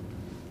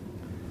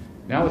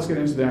 Now let's get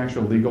into the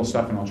actual legal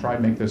stuff, and I'll try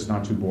and make this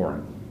not too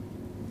boring.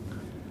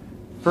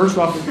 First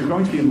off, if you're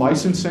going to be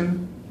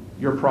licensing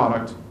your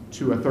product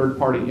to a third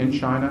party in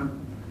China,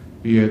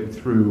 be it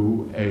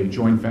through a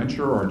joint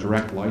venture or a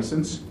direct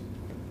license,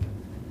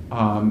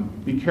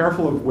 be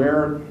careful of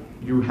where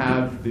you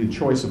have the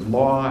choice of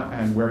law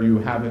and where you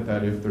have it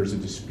that if there's a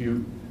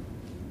dispute,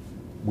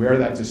 where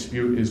that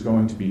dispute is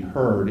going to be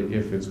heard,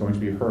 if it's going to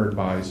be heard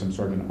by some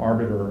sort of an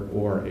arbiter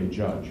or a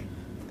judge.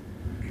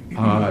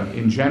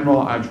 In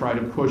general, I try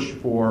to push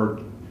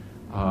for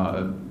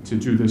to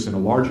do this in a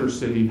larger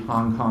city,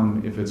 Hong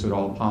Kong, if it's at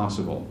all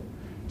possible.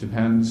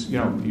 Depends,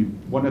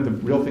 one of the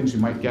real things you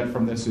might get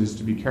from this is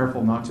to be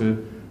careful not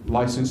to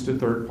license to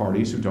third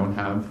parties who don't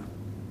have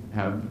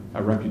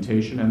a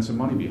reputation and some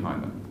money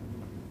behind them.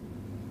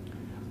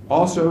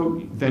 Also,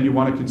 then you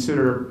want to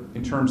consider,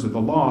 in terms of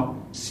the law,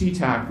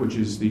 CTAC, which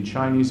is the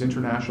Chinese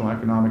International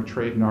Economic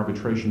Trade and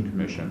Arbitration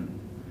Commission,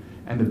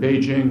 and the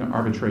Beijing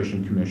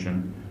Arbitration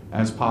Commission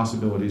as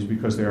possibilities,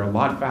 because they are a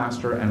lot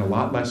faster and a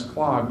lot less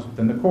clogged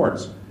than the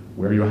courts,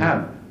 where you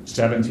have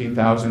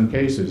 17,000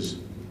 cases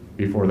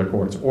before the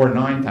courts, or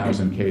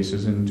 9,000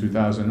 cases in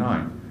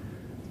 2009.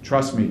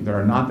 Trust me, there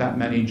are not that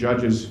many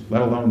judges,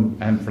 let alone,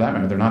 and for that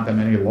matter, there are not that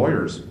many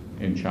lawyers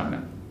in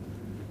China.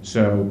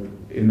 So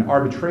in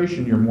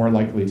arbitration, you're more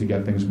likely to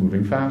get things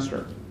moving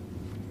faster.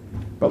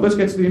 But let's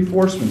get to the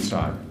enforcement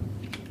side.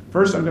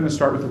 First, I'm going to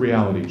start with the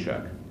reality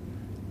check.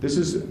 This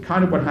is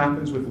kind of what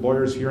happens with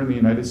lawyers here in the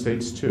United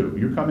States, too.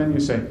 You come in and you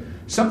say,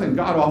 something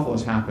god-awful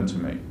has happened to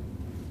me.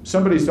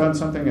 Somebody's done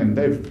something and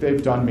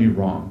they've done me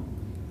wrong.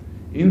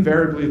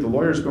 Invariably, the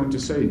lawyer is going to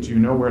say, do you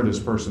know where this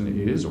person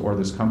is or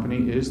this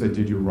company is that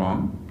did you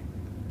wrong?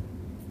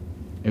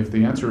 If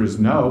the answer is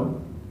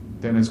no,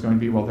 then it's going to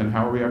be, well, then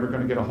how are we ever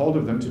going to get a hold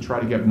of them to try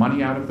to get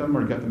money out of them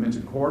or get them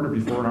into court or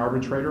before an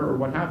arbitrator or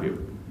what have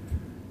you?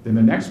 Then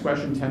the next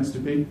question tends to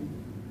be,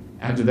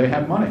 and do they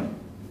have money?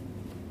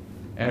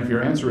 And if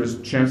your answer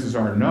is chances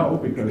are no,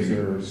 because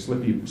they're a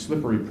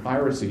slippery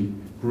piracy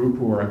group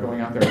who are going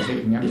out there and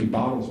taking empty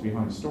bottles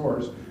behind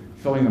stores,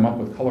 filling them up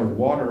with colored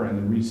water and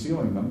then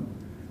resealing them,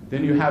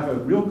 then you have a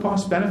real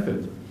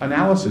cost-benefit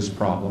analysis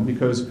problem,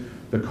 because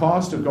the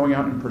cost of going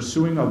out and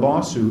pursuing a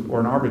lawsuit or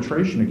an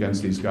arbitration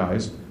against these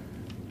guys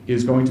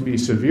is going to be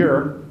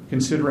severe,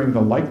 considering the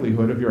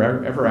likelihood of your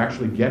ever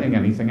actually getting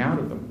anything out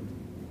of them.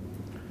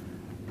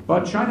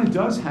 But China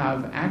does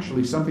have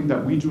actually something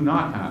that we do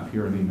not have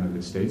here in the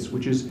United States,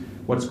 which is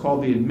what's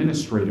called the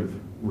administrative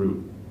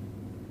route,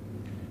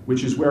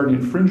 which is where an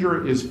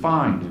infringer is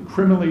fined,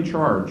 criminally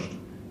charged,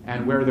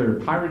 and where their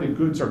pirated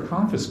goods are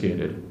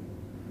confiscated,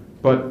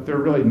 but there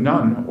are really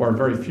none or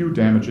very few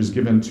damages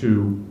given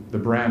to the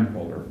brand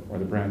holder or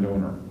the brand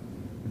owner.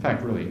 In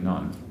fact, really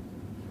none.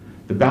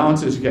 The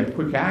balance is you get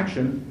quick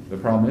action. The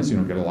problem is you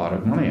don't get a lot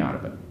of money out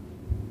of it.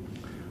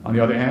 On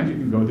the other hand, you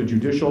can go the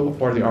judicial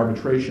or the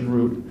arbitration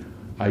route.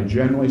 I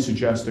generally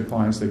suggest to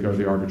clients they go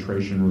the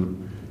arbitration route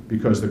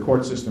because the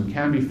court system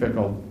can be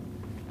fickle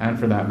and,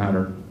 for that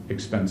matter,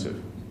 expensive.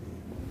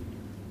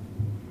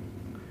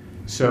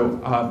 So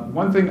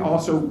one thing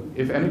also,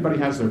 if anybody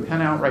has their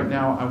pen out right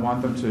now, I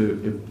want them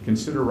to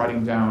consider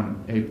writing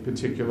down a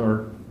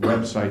particular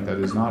website that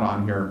is not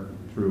on here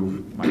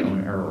through my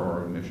own error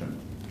or omission,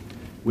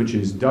 which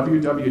is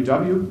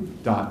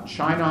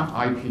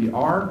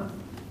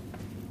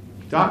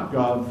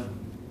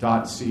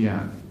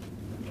www.chinaipr.gov.cn.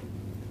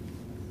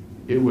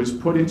 It was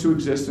put into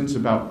existence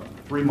about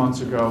 3 months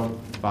ago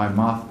by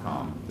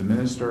MOFCOM, the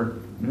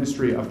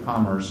Ministry of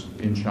Commerce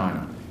in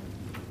China.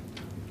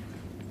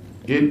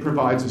 It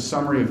provides a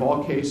summary of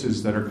all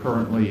cases that are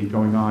currently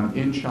going on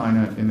in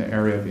China in the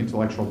area of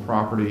intellectual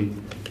property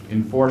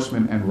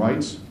enforcement and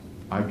rights.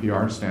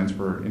 IPR stands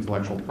for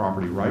Intellectual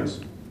Property Rights.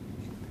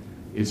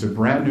 It's a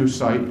brand new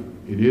site.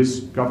 It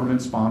is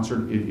government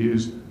sponsored. It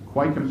is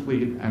quite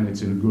complete, and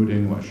it's in good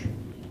English.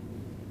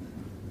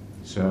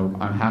 So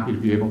I'm happy to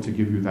be able to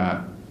give you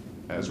that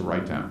as a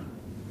write-down.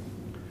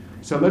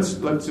 So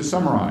let's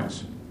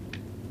summarize.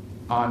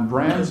 On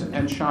brands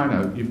and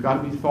China, you've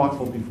got to be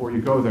thoughtful before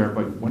you go there,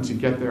 but once you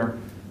get there,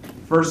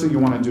 first thing you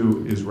want to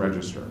do is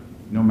register,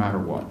 no matter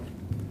what.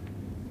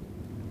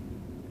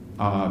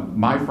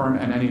 My firm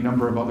and any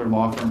number of other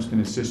law firms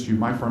can assist you.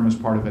 My firm is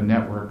part of a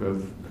network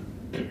of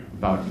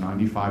about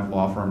 95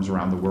 law firms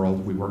around the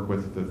world. We work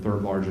with the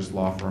third largest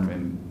law firm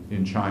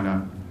in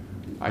China.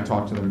 I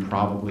talk to them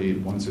probably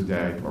once a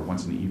day or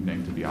once an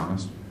evening, to be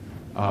honest.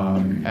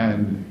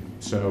 And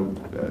so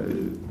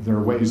there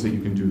are ways that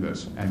you can do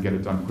this and get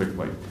it done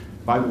quickly.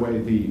 By the way,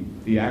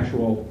 the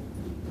actual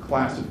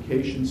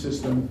classification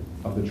system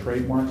of the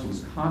trademarks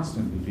is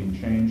constantly being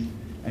changed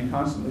and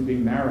constantly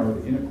being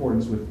narrowed in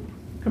accordance with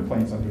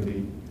complaints under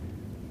the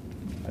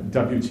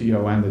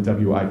WTO and the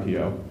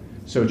WIPO.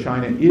 So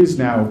China is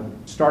now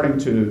starting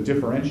to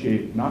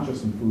differentiate, not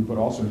just in food, but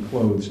also in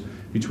clothes,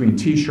 between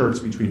T-shirts,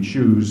 between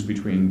shoes,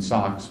 between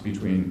socks,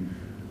 between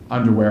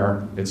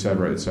underwear, et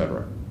cetera, et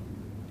cetera.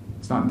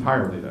 It's not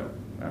entirely, though.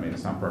 I mean,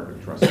 it's not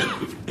perfect, trust me.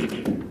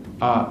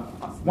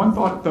 One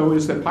thought, though,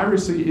 is that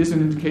piracy is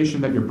an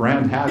indication that your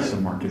brand has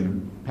some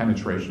marketing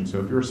penetration. So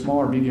if you're a small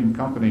or medium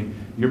company,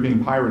 you're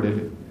being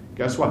pirated,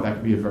 guess what? That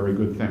could be a very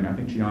good thing. I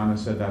think Gianna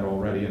said that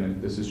already,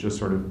 and this is just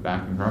sort of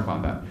backing her up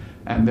on that.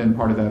 And then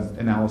part of that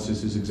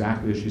analysis is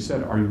exactly as she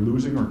said. Are you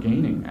losing or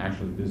gaining,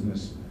 actually,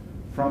 business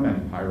from any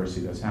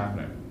piracy that's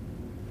happening?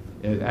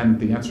 And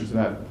the answer to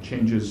that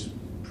changes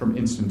from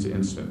instant to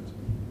instant.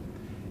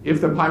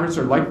 If the pirates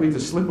are likely to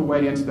slip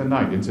away into the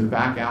night, into the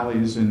back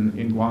alleys in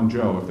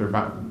Guangzhou, if they're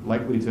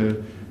likely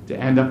to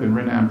end up in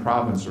Rinnan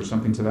province or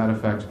something to that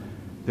effect,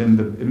 then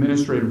the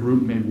administrative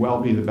route may well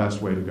be the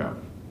best way to go.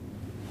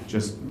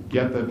 Just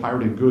get the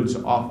pirated goods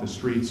off the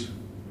streets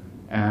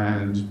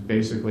and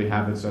basically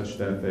have it such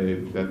that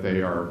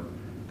they are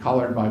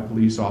collared by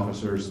police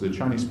officers. The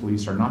Chinese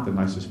police are not the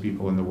nicest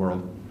people in the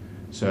world,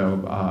 so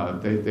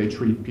they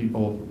treat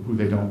people who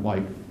they don't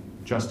like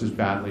just as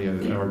badly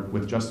or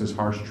with just as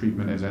harsh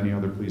treatment as any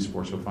other police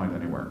force you'll find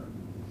anywhere.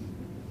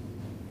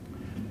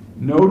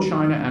 Know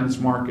China and its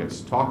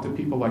markets. Talk to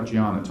people like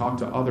Gianna. Talk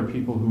to other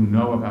people who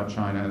know about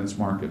China and its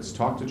markets.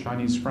 Talk to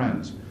Chinese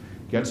friends.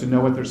 get to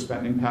know what their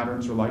spending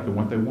patterns are like and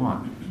what they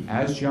want.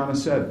 As Gianna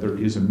said, there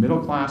is a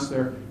middle class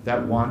there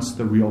that wants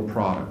the real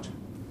product,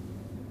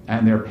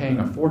 and they're paying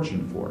a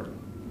fortune for it.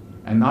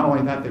 And not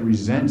only that, they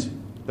resent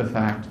the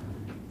fact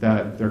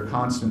that they're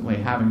constantly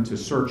having to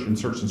search and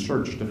search and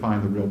search to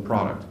find the real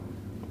product.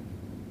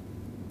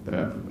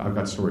 I've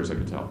got stories I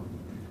could tell.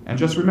 And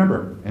just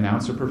remember, an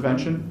ounce of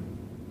prevention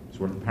is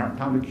worth a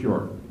pound of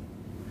cure.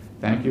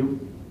 Thank you.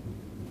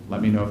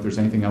 Let me know if there's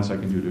anything else I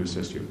can do to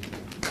assist you.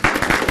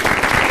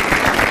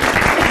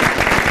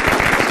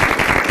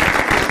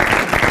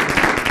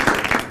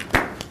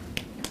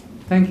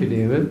 Thank you,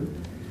 David.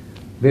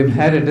 We've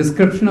had a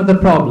description of the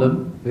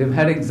problem, we've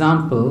had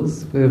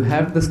examples, we've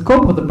had the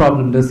scope of the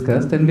problem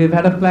discussed, and we've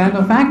had a plan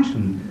of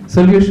action,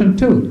 solution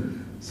too.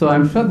 So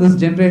I'm sure this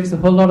generates a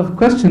whole lot of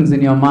questions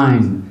in your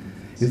mind.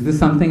 Is this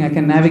something I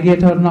can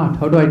navigate or not?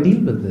 How do I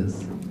deal with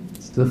this?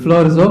 So the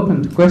floor is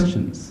open to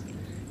questions.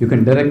 You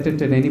can direct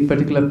it at any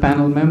particular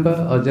panel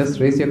member or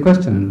just raise your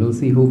question and we'll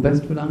see who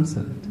best will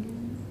answer it.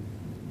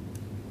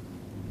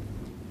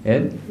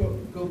 Ed?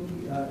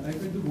 I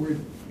read the word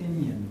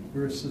pinyin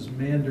versus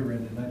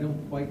Mandarin, and I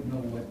don't quite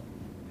know what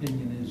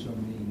pinyin is or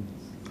means.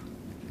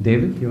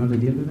 David, you want to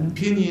deal with that?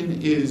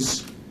 Pinyin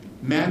is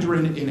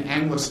Mandarin in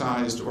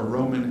anglicized or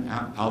Roman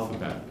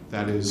alphabet.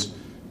 That is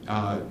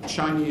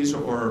Chinese,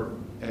 or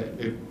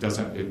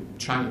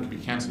China could be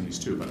Cantonese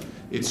too, but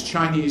it's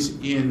Chinese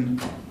in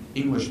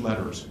English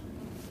letters.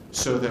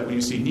 So that when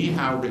you see ni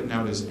hao written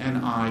out as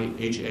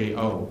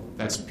N-I-H-A-O,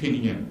 that's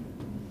pinyin.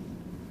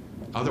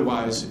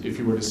 Otherwise, if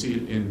you were to see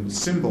it in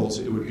symbols,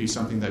 it would be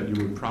something that you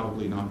would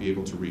probably not be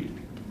able to read.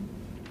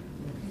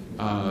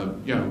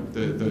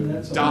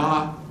 The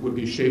da would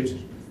be shaped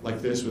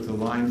like this with a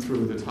line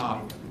through the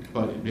top,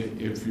 but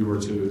if you were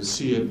to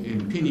see it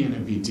in pinyin, it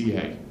would be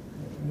DA.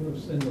 I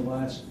noticed in the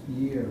last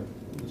year,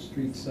 the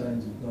street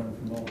signs have gone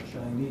from all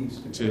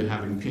Chinese to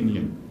having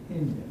pinyin.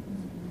 Pinyin.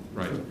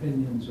 Right. So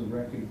pinyin's a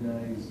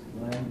recognized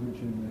language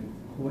in the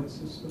court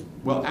system?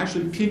 Well,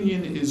 actually,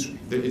 pinyin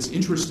it's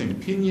interesting.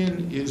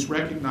 Pinyin is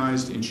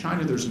recognized in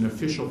China. There's an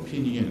official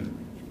pinyin,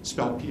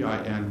 spelled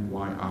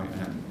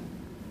P-I-N-Y-I-N.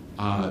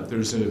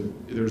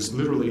 There's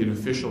literally an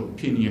official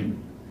pinyin.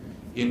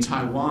 In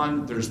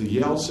Taiwan, there's the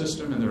Yale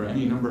system, and there are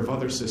any number of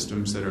other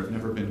systems that have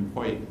never been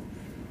quite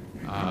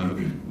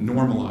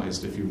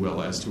normalized, if you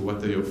will, as to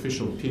what the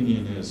official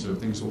pinyin is, so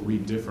things will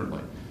read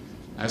differently.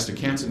 As to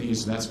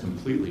Cantonese, that's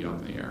completely up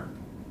in the air.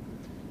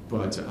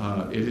 But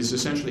it is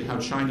essentially how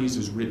Chinese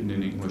is written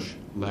in English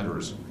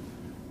letters.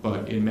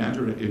 But in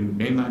Mandarin, in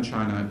mainland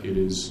China, it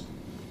is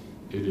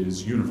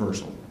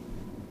universal.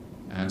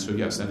 And so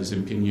yes, that is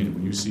in pinyin.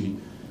 When you see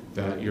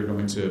that you're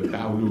going to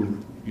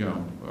Baolu,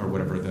 or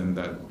whatever, then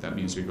that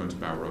means you're going to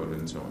Bao Road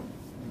and so on.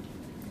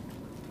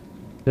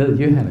 Bill,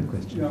 you had a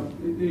question. Yeah,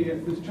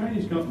 there's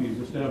Chinese companies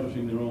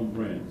establishing their own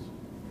brands.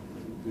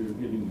 They're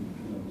getting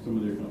some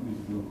of their companies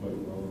doing quite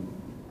well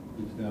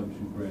in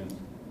establishing brands.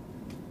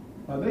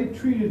 Are they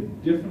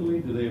treated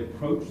differently? Do they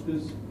approach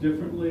this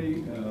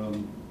differently?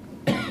 Do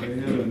they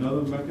have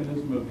another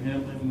mechanism of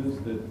handling this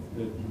that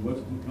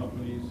Western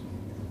companies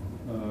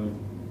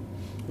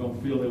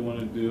don't feel they want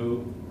to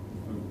do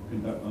or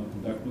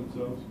conduct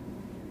themselves?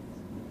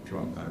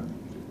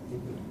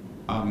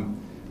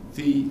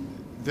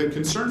 The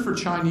concern for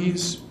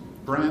Chinese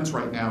brands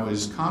right now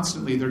is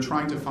constantly they're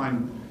trying to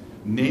find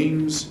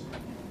names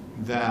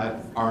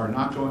that are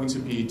not going to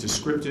be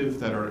descriptive,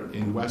 that are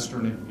in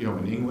Western,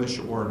 in English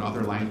or in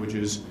other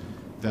languages,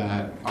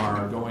 that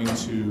are going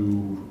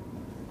to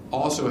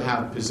also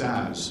have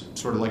pizzazz,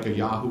 sort of like a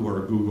Yahoo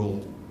or a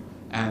Google.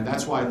 And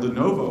that's why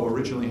Lenovo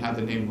originally had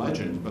the name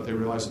Legend, but they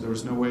realized that there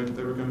was no way that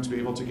they were going to be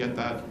able to get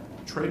that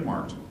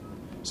trademarked.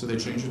 So they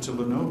changed it to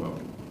Lenovo.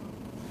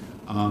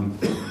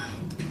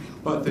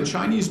 But the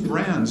Chinese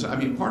brands,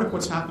 part of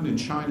what's happened in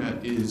China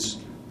is,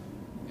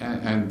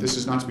 and this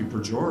is not to be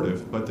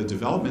pejorative, but the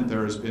development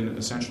there has been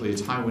essentially a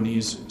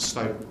Taiwanese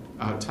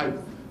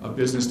type of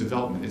business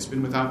development. It's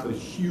been without the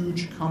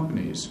huge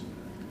companies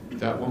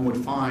that one would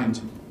find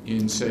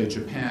in, say,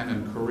 Japan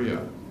and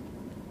Korea.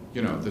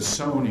 The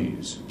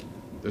Sonys,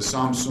 the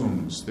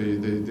Samsungs,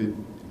 the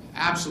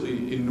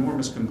absolutely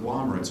enormous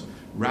conglomerates.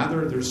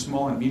 Rather, they're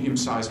small and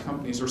medium-sized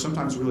companies, or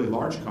sometimes really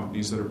large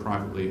companies that are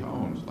privately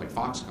owned, like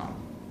Foxconn.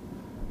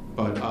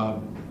 But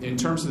in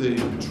terms of the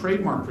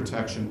trademark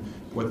protection,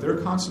 what they're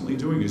constantly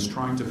doing is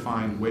trying to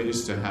find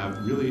ways to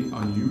have really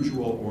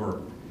unusual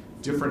or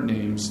different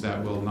names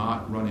that will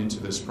not run into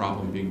this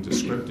problem being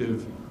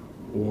descriptive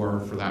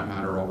or, for that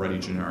matter, already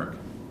generic.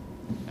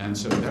 And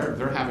so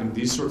they're having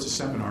these sorts of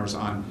seminars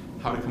on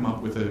how to come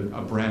up with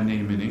a brand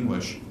name in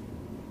English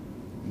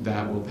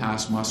that will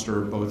pass muster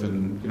both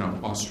in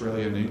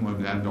Australia and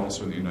England and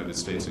also in the United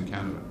States and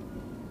Canada.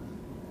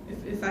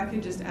 If I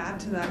could just add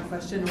to that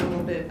question a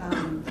little bit,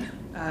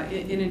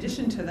 in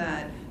addition to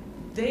that,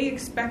 they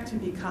expect to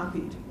be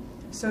copied.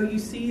 So you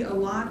see a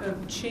lot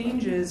of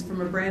changes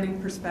from a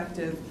branding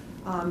perspective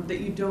that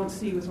you don't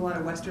see with a lot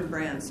of Western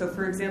brands. So,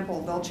 for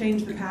example, they'll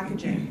change the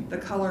packaging, the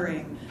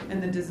coloring,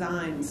 and the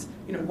designs,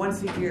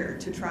 once a year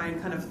to try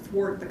and kind of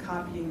thwart the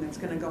copying that's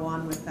going to go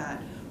on with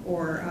that.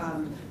 Or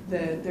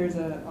there's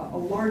a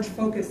large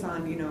focus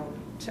on,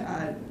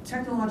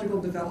 technological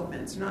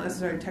developments, not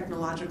necessarily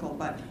technological,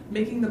 but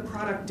making the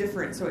product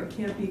different so it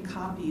can't be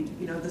copied,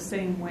 the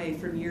same way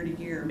from year to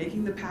year,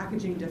 making the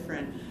packaging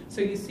different. So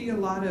you see a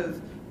lot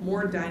of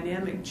more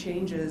dynamic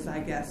changes, I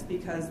guess,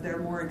 because they're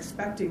more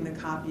expecting the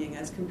copying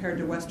as compared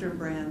to Western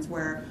brands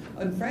where,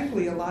 and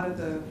frankly, a lot of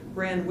the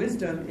brand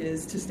wisdom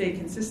is to stay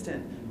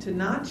consistent, to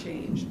not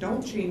change.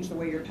 Don't change the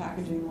way your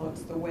packaging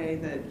looks, the way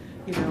that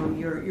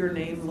your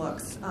name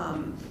looks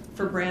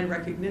for brand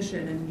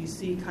recognition, and you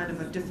see kind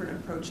of a different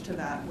approach to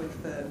that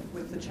with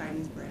the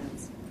Chinese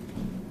brands.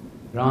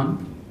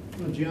 Ron?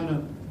 Well,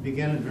 Gianna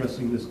began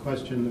addressing this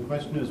question. The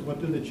question is, what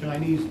do the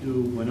Chinese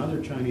do when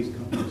other Chinese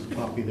companies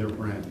copy their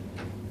brand?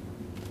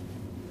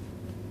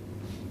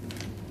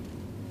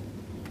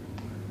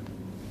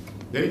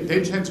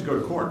 They tend to go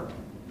to court.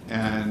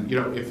 And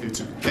if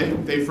it's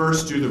they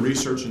first do the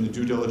research and the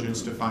due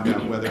diligence to find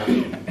out whether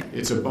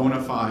it's a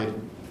bona fide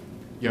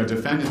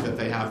defendant that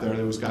they have there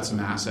who's got some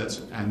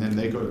assets, and then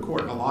they go to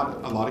court. A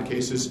lot of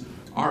cases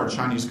are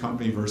Chinese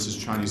company versus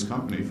Chinese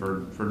company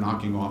for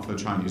knocking off a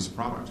Chinese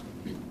product,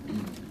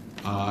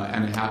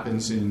 and it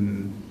happens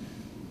in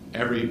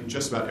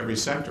just about every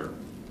sector.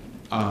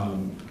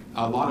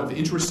 A lot of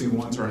interesting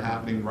ones are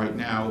happening right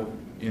now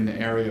in the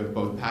area of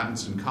both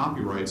patents and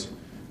copyrights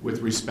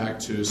with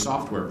respect to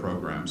software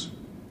programs.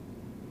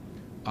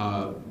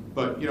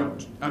 But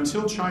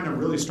until China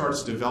really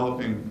starts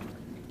developing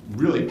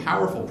really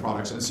powerful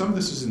products, and some of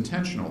this is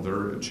intentional.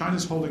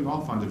 China's holding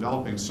off on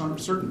developing some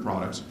certain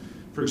products.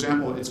 For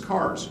example, its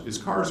cars. Its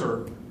cars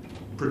are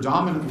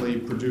predominantly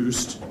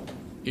produced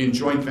in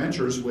joint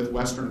ventures with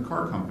Western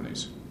car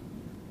companies.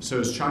 So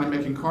is China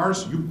making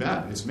cars? You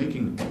bet. It's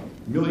making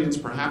millions,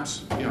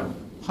 perhaps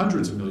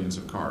hundreds of millions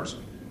of cars.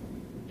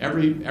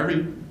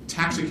 Every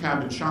taxi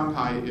cab in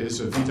Shanghai is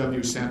a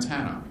VW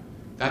Santana.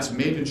 That's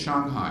made in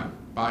Shanghai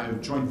by a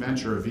joint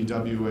venture of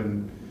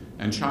VW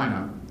and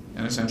China,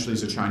 and essentially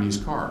is a Chinese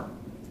car.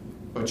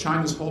 But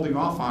China's holding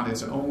off on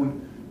its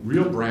own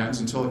real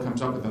brands until it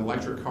comes up with an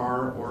electric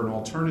car or an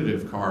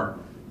alternative car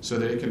so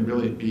that it can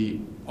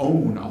really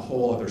own a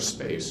whole other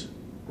space.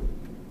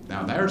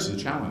 Now there's a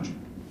challenge,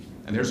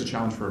 and there's a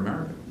challenge for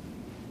America.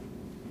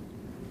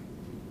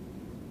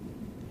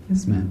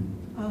 Yes, ma'am.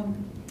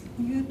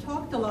 You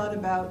talked a lot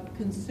about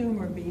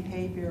consumer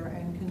behavior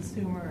and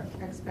consumer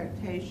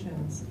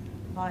expectations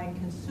buying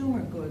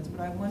consumer goods,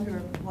 but I wonder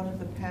if one of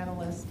the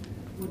panelists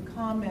would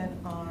comment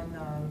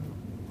on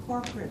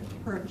corporate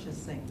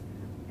purchasing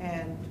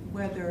and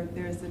whether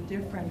there's a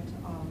different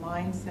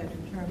mindset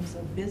in terms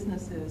of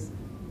businesses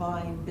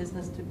buying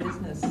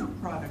business-to-business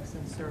products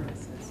and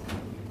services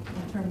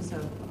in terms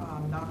of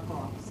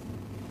knockoffs.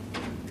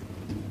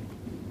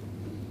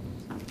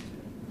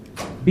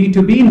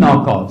 B2B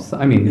knockoffs.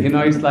 I mean,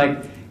 it's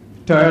like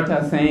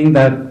Toyota saying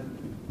that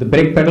the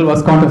brake pedal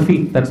was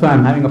counterfeit. That's why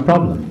I'm having a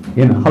problem.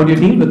 How do you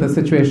deal with a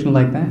situation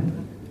like that?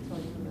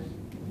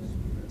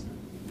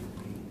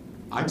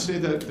 I'd say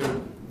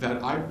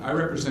that I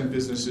represent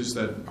businesses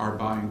that are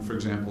buying, for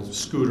example,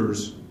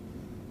 scooters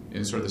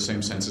in sort of the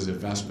same sense as a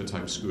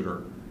Vespa-type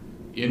scooter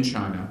in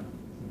China.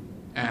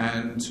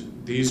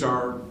 And these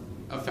are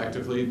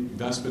effectively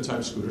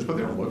Vespa-type scooters, but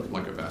they don't look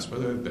like a Vespa.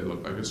 They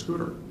look like a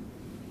scooter.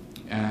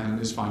 And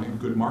is finding a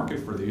good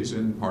market for these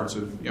in parts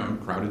of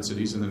crowded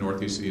cities in the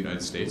northeast of the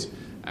United States,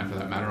 and for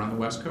that matter on the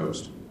West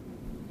Coast.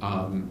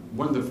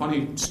 One of the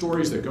funny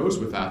stories that goes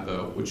with that,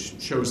 though,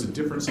 which shows the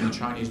difference in the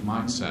Chinese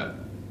mindset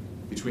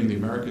between the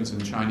Americans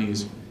and the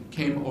Chinese,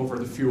 came over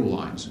the fuel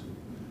lines.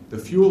 The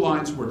fuel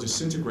lines were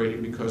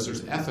disintegrating because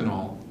there's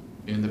ethanol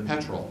in the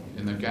petrol,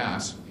 in the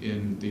gas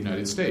in the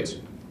United States.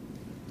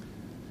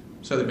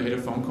 So they made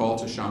a phone call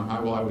to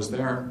Shanghai while I was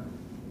there,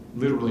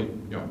 literally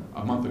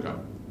a month ago.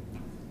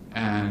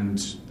 And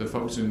the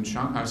folks in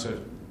Shanghai said,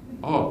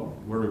 oh,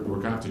 we're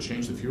going to have to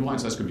change the fuel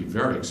lines. That's going to be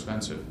very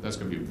expensive. That's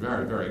going to be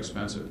very, very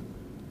expensive.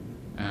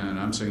 And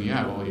I'm saying,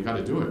 yeah, well, you got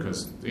to do it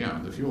because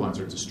the fuel lines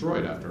are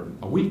destroyed after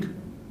a week.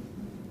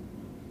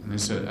 And they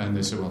said, well,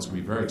 it's going to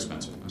be very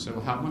expensive. I said,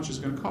 well, how much is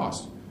it going to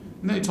cost?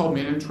 And they told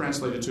me, and it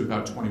translated to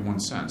about 21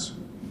 cents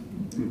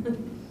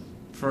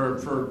for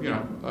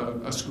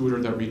a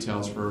scooter that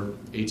retails for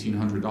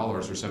 $1,800 or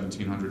 $1,700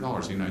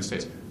 in the United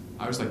States.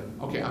 I was like,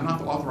 okay, I'm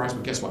not authorized,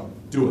 but guess what?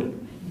 Do it.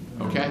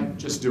 Okay?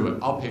 Just do it.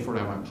 I'll pay for it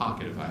out of my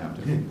pocket if I have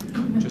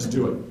to. Just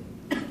do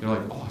it. They're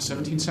like, oh,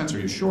 17 cents, are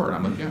you sure? And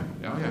I'm like,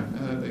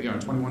 yeah,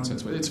 21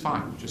 cents, but it's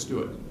fine. Just do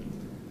it.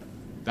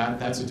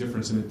 That's a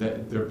difference in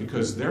it,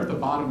 because they're at the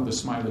bottom of the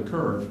smiley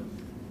curve.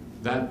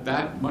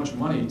 That much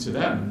money to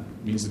them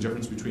means the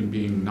difference between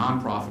being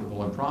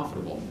non-profitable and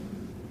profitable.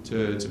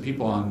 To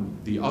people on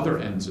the other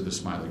ends of the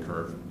smiley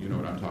curve, you know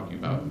what I'm talking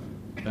about,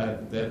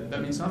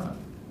 that means nothing.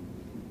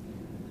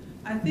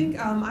 I think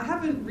I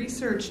haven't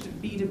researched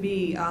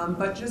B2B,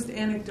 but just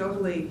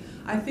anecdotally,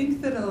 I think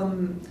that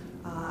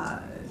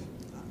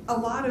a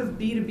lot of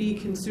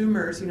B2B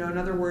consumers, in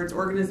other words,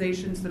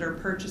 organizations that are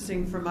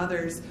purchasing from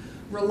others,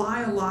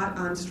 rely a lot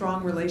on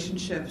strong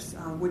relationships,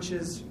 which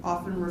is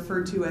often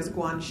referred to as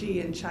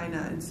guanxi in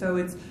China. And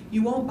so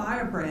you won't buy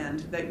a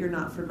brand that you're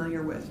not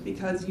familiar with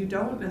because you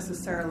don't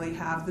necessarily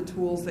have the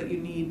tools that you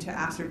need to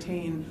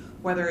ascertain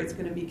whether it's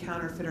going to be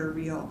counterfeit or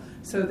real.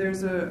 So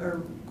there's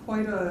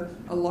quite a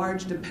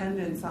large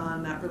dependence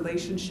on that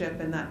relationship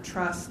and that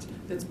trust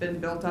that's been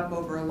built up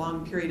over a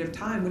long period of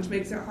time, which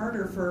makes it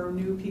harder for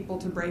new people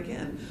to break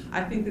in.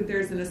 I think that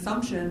there's an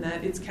assumption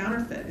that it's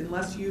counterfeit.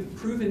 Unless you've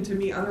proven to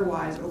me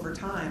otherwise over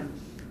time,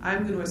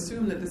 I'm going to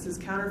assume that this is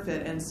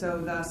counterfeit, and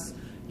so thus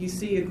you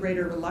see a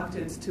greater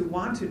reluctance to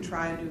want to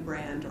try a new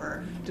brand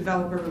or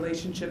develop a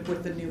relationship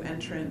with the new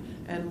entrant,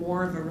 and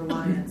more of a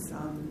reliance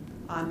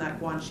on that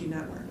guanxi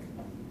network.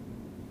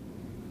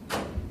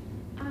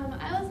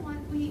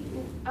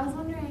 I was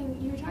wondering,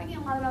 you were talking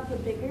a lot about the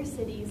bigger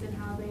cities and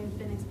how they've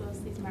been exposed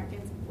to these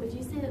markets. Would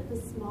you say that the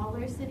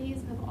smaller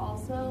cities have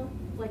also,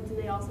 do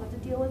they also have to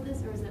deal with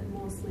this, or is it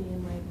mostly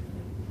in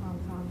Hong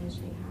Kong and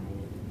Shanghai?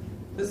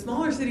 The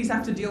smaller cities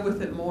have to deal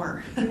with it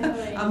more.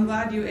 Really? I'm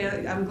glad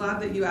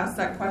that you asked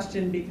that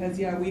question because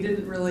we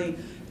didn't really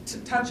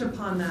touch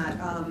upon that.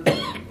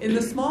 In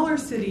the smaller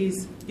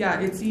cities,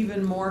 it's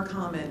even more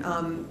common.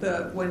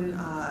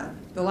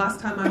 The last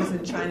time I was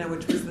in China,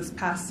 which was this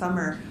past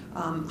summer,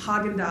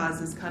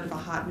 Haagen-Dazs is kind of a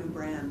hot new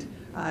brand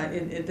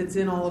that's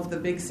in all of the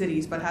big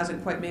cities but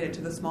hasn't quite made it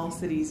to the small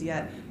cities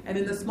yet. And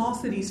in the small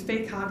cities,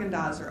 fake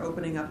Haagen-Dazs are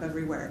opening up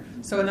everywhere.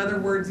 So in other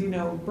words,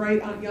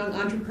 bright young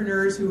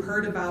entrepreneurs who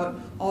heard about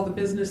all the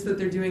business that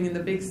they're doing in the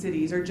big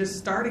cities are just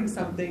starting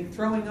something,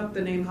 throwing up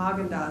the name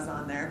Haagen-Dazs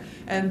on there,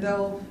 and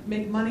they'll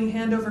make money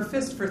hand over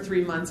fist for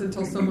 3 months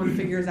until someone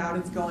figures out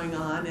it's going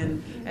on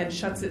and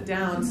shuts it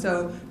down.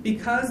 So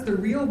because the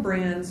real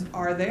brands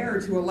are there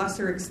to a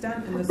lesser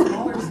extent in the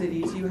smaller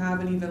cities, you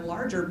have an even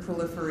larger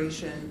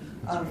proliferation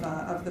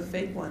of the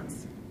fake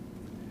ones.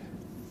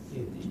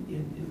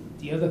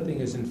 The other thing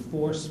is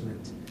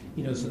enforcement.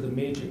 So the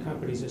major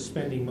companies are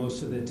spending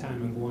most of their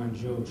time in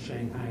Guangzhou,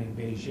 Shanghai, and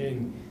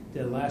Beijing.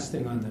 The last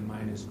thing on their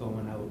mind is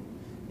going out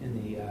in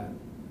the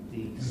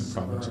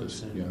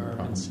provinces, and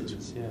urban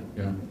cities.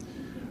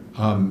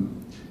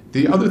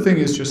 The other thing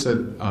is just that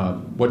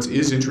what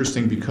is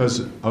interesting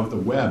because of the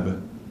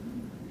web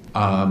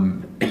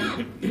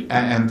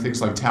and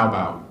things like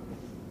Taobao,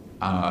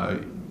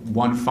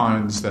 one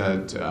finds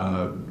that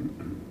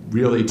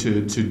really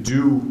to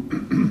do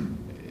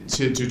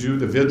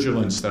the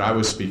vigilance that I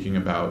was speaking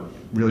about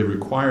really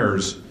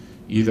requires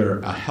either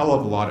a hell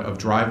of a lot of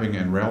driving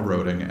and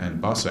railroading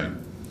and busing,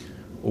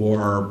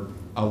 or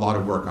a lot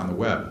of work on the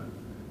web,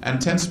 and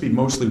tends to be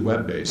mostly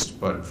web-based.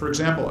 But for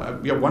example,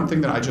 one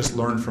thing that I just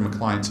learned from a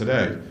client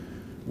today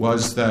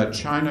was that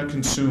China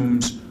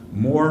consumes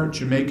more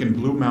Jamaican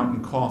Blue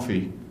Mountain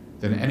coffee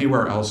than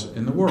anywhere else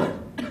in the world.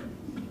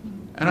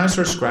 And I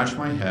sort of scratched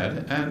my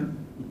head, and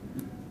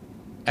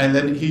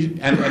then he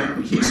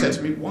said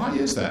to me, "Why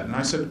is that?" And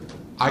I said,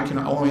 "I can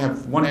only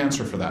have one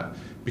answer for that,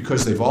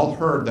 because they've all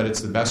heard that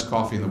it's the best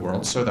coffee in the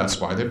world, so that's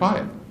why they buy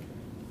it."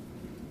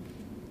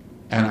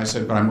 And I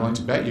said, "But I'm willing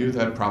to bet you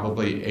that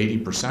probably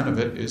 80% of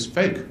it is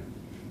fake,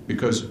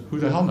 because who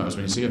the hell knows?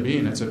 When you see a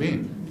bean, it's a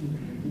bean."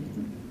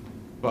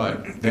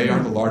 But they are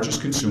the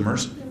largest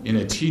consumers in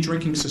a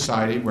tea-drinking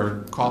society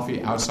where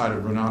coffee outside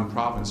of Yunnan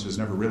province has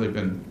never really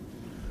been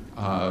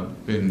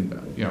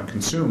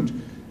consumed.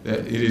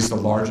 It is the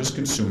largest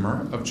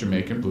consumer of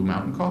Jamaican Blue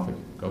Mountain coffee.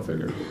 Go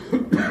figure.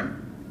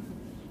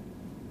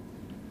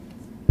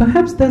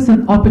 Perhaps there's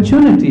an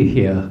opportunity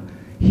here.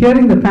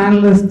 Hearing the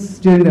panelists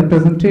during their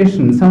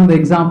presentation, some of the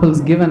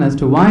examples given as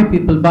to why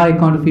people buy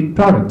counterfeit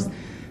products,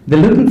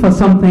 they're looking for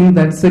something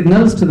that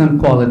signals to them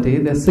quality,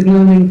 they're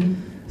signaling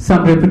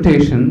some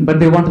reputation, but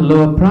they want a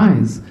lower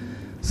price.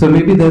 So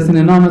maybe there's an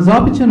enormous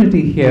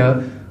opportunity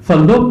here for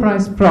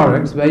low-priced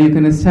products where you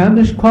can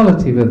establish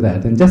quality with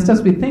that. And just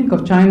as we think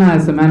of China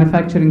as a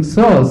manufacturing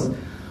source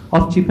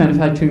of cheap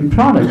manufacturing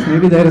products,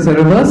 maybe there is a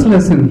reverse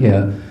lesson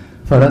here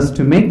for us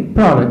to make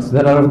products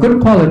that are of good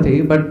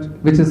quality but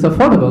which is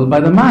affordable by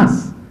the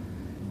mass,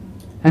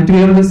 and to be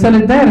able to sell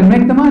it there and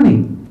make the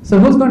money. So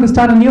who's going to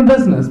start a new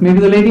business? Maybe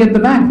the lady at the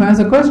back who has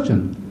a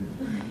question.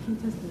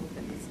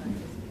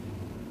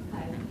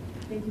 Hi,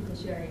 thank you for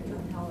sharing.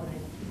 I'm Helen. I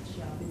teach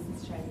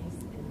business Chinese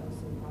and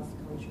also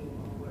cross-cultural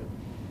work.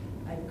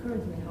 I'm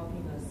currently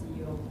helping a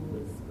CEO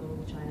who is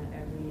going to China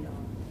every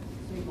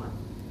 3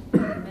 months.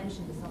 You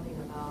mentioned something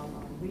about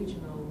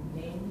regional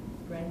name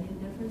branding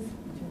difference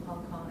between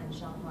Hong Kong and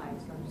Shanghai.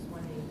 So I'm just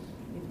wondering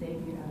if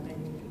you have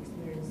any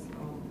experience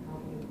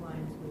helping your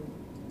clients with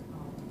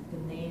the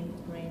name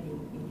branding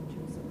in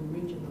terms of the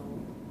regional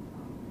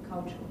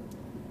culture.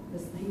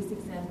 His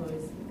example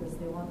is because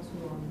they want to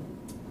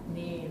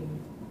name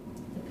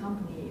the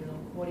company,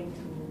 according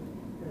to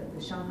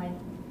the Shanghai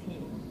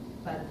team,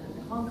 but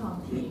the Hong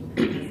Kong team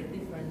has a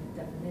different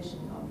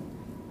definition of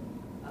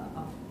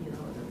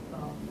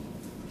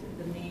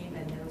the name,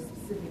 and there are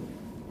specific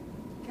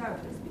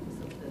characters because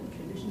of the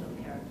traditional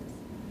characters.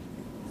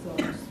 So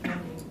I'm just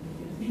wondering if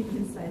you have any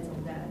insights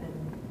on that.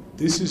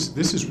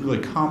 this is really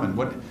common.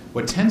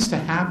 What tends to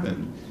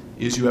happen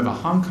is you have a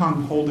Hong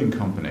Kong holding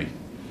company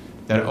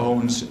that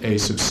owns a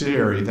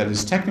subsidiary that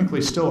is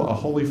technically still a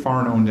wholly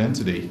foreign-owned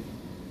entity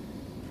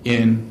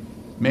in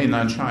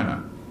mainland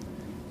China.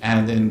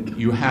 And then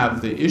you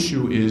have the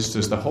issue is,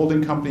 does the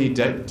holding company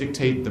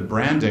dictate the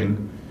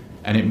branding,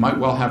 and it might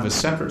well have a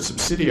separate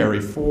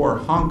subsidiary for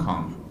Hong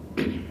Kong.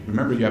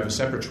 Remember, you have a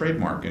separate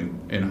trademark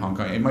in Hong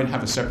Kong. It might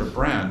have a separate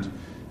brand.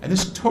 And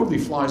this totally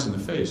flies in the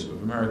face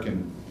of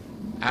American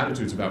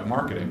attitudes about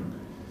marketing,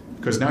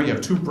 because now you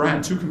have two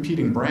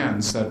competing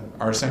brands that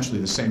are essentially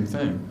the same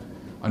thing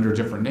under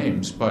different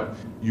names. But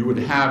you would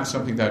have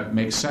something that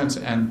makes sense,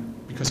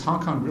 and because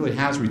Hong Kong really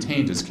has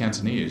retained its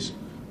Cantonese,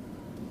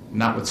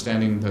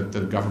 notwithstanding that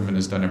the government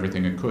has done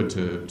everything it could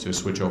to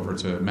switch over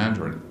to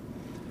Mandarin.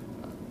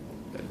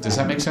 Does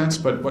that make sense?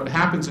 But what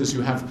happens is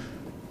you have,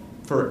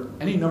 for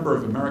any number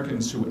of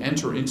Americans who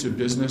enter into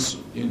business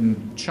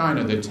in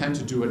China, they tend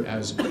to do it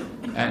as,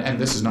 and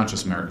this is not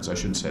just Americans, I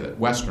shouldn't say that,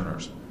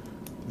 Westerners.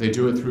 They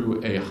do it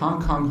through a Hong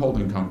Kong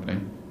holding company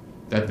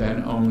that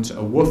then owns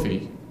a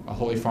WOFE, a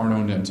wholly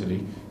foreign-owned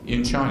entity,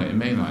 in China, in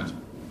mainland.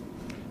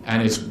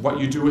 And it's what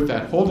you do with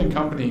that holding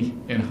company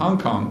in Hong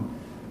Kong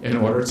in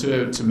order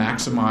to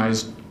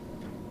maximize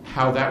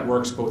how that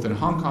works both in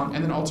Hong Kong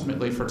and then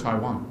ultimately for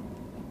Taiwan.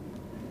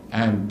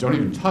 And don't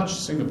even touch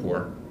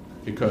Singapore,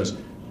 because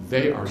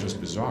they are just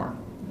bizarre.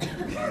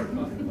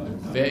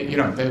 They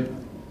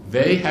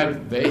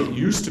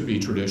used to be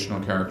traditional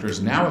characters,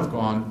 now have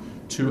gone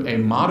to a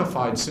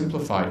modified,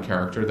 simplified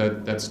character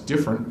that's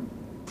different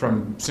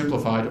from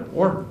simplified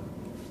or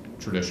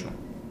traditional.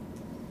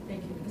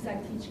 Thank you. Because I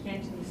teach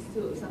Cantonese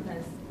too.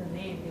 Sometimes the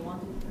name they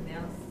want to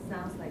pronounce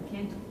sounds like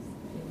Cantonese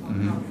in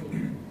Hong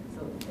Kong.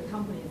 So the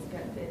companies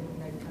get in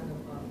that kind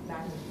of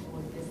back and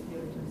forth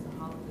dispute in terms of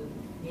how the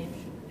name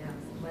should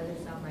pronounce, whether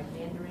it sounds like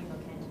Mandarin or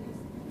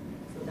Cantonese.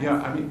 So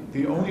Yeah, I mean,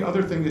 the only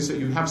other thing is that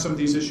you have some of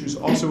these issues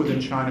also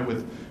within China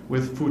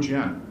with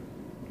Fujian.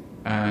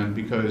 And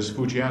because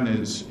Fujian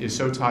is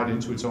so tied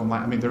into its own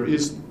language, I mean, there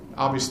is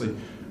obviously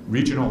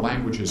regional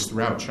languages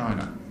throughout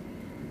China,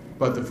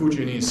 but the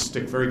Fujianese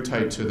stick very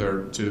tight to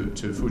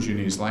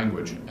Fujianese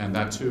language, and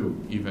that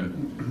too,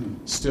 even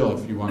still,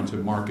 if you want to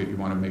market, you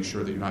want to make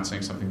sure that you're not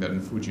saying something that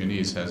in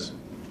Fujianese has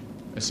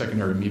a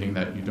secondary meaning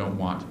that you don't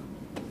want.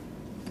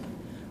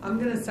 I'm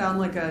going to sound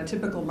like a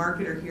typical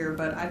marketer here,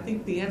 but I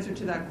think the answer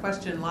to that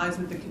question lies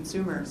with the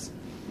consumers.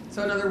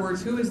 So in other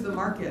words, who is the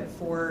market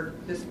for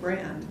this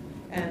brand?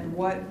 And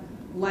what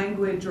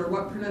language or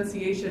what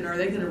pronunciation are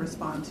they going to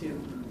respond to?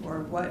 Or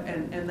what,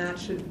 and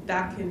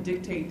that can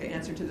dictate the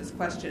answer to this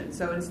question.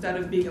 So instead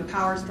of being a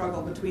power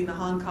struggle between the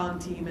Hong Kong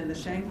team and the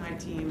Shanghai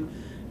team,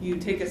 you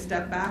take a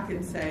step back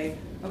and say,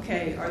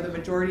 okay, are the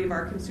majority of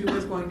our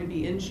consumers going to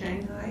be in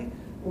Shanghai,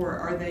 or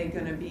are they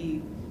going to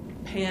be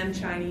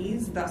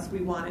pan-Chinese, thus we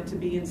want it to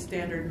be in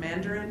standard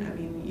Mandarin? I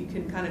mean, you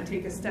can kind of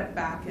take a step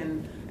back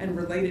and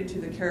relate it to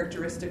the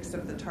characteristics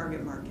of the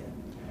target market.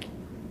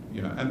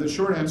 Yeah, and the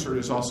short answer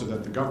is also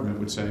that the government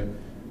would say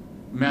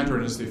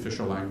Mandarin is the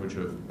official language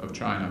of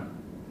China.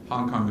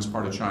 Hong Kong is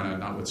part of China,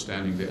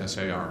 notwithstanding the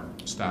SAR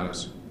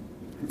status.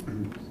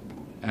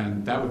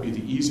 And that would be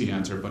the easy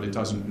answer, but it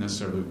doesn't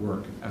necessarily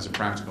work as a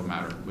practical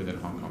matter within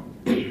Hong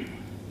Kong.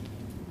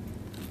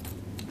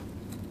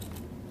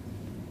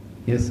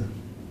 Yes, sir.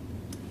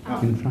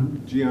 In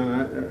front.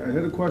 Gian, I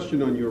had a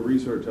question on your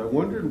research. I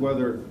wondered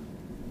whether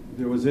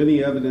there was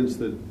any evidence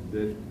that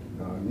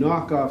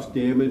knockoffs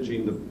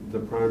damaging the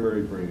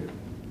primary brand.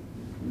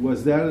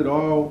 Was that at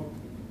all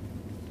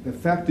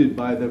affected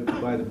by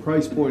the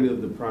price point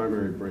of the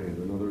primary brand?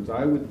 In other words,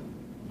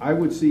 I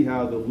would see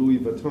how the Louis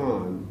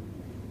Vuitton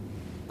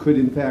could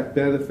in fact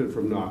benefit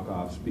from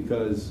knockoffs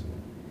because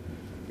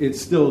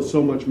it's still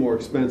so much more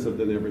expensive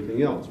than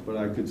everything else. But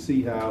I could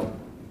see how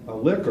a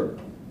liquor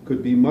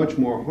could be much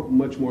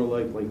more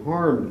likely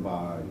harmed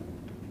by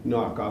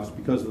knockoffs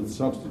because of the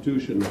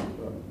substitution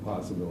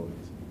possibilities.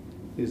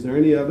 Is there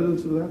any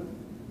evidence of that?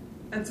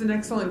 That's an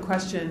excellent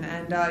question,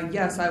 and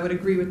yes, I would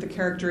agree with the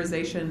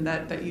characterization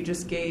that you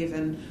just gave,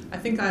 and I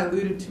think I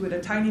alluded to it a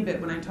tiny bit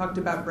when I talked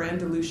about brand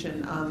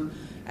dilution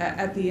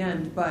at the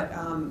end, but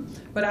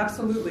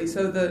absolutely.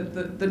 So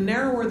the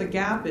narrower the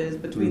gap is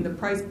between the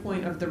price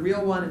point of the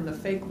real one and the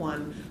fake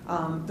one,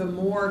 the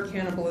more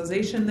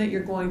cannibalization that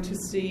you're going to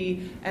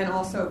see, and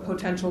also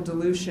potential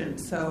dilution.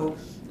 So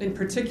in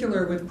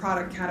particular with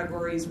product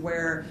categories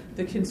where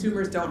the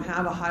consumers don't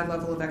have a high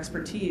level of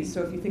expertise.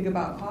 So if you think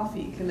about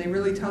coffee, can they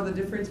really tell the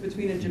difference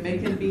between a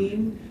Jamaican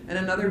bean and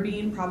another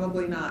bean?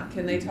 Probably not.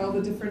 Can they tell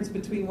the difference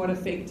between what a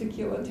fake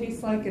tequila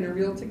tastes like and a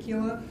real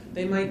tequila?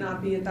 They might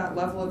not be at that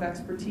level of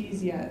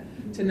expertise yet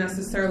to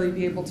necessarily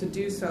be able to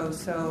do so.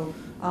 So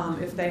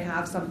if they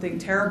have something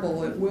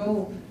terrible, it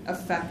will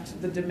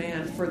affect the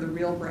demand for the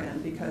real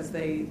brand because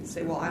they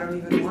say, well, I don't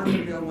even want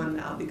the real one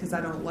now because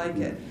I don't like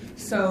it.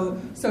 So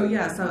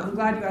yes, I'm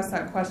glad you asked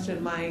that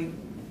question.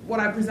 What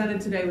I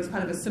presented today was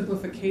kind of a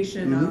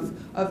simplification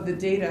of the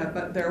data,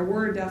 but there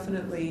were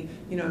definitely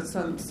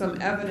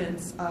some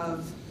evidence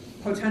of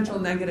potential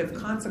negative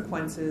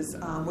consequences,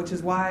 which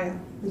is why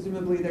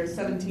presumably there's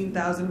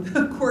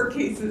 17,000 court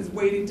cases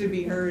waiting to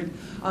be heard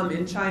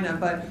in China.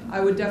 But I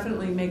would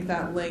definitely make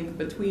that link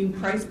between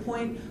price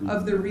point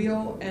of the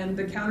real and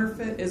the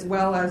counterfeit, as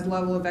well as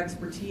level of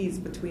expertise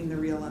between the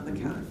real and the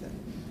counterfeit.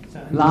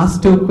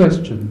 Last two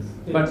questions.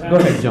 But go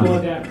ahead, John. For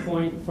that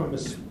point,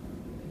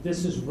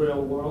 this is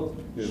real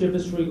world. Yeah.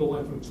 Chivas Regal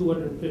went from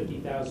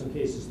 250,000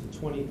 cases to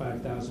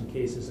 25,000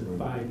 cases in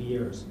 5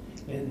 years.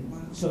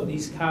 And so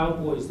these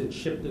cowboys that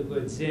ship the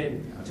goods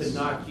in to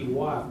knock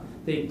you off,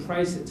 they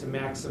price it to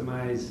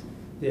maximize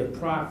their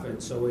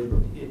profit, so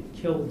it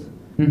killed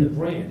the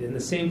brand. And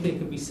the same thing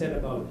can be said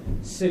about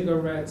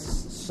cigarettes,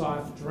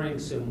 soft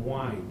drinks, and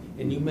wine.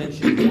 And you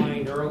mentioned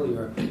wine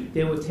earlier.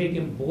 They were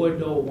taking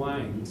Bordeaux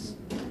wines,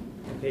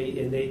 okay,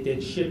 and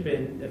they'd ship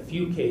in a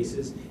few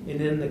cases, and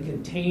then the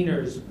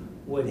containers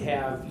would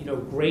have,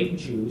 grape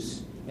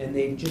juice, and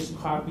they'd just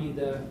copy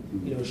the,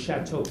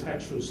 Chateau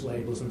Petrus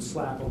labels and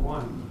slap them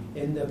on.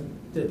 And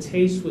the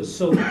taste was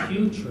so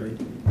putrid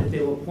that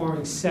they were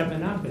pouring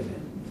 7-Up in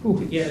it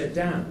to get it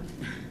down.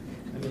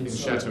 I mean,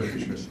 Chateau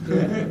Petrus.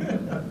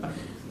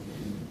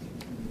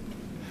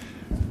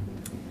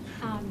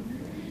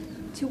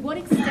 To what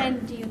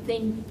extent do you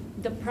think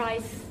the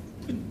price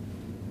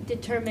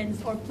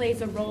determines or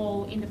plays a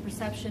role in the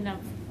perception of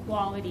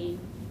quality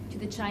to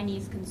the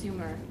Chinese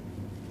consumer?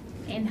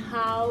 And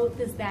how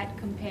does that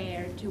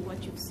compare to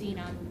what you've seen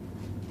on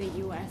the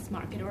U.S.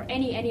 market or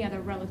any other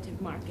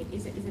relative market?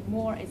 Is it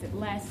more, is it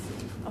less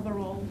of a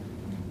role?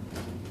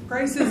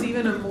 Price is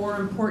even a more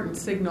important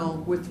signal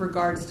with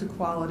regards to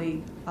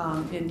quality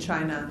in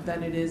China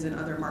than it is in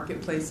other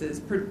marketplaces,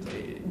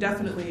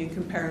 definitely in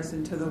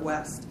comparison to the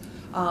West.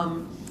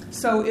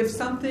 So if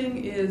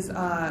something is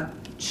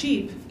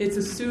cheap, it's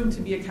assumed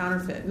to be a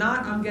counterfeit.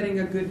 Not I'm getting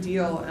a good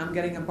deal and I'm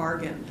getting a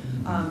bargain.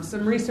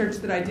 Some research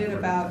that I did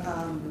about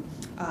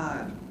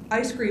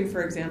ice cream,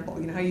 for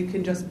example, how you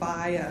can just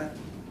buy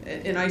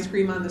an ice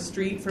cream on the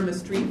street from a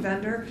street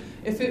vendor.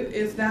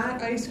 If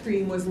that ice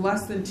cream was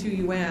less than 2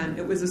 yuan,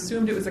 it was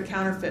assumed it was a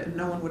counterfeit and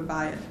no one would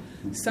buy it.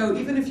 So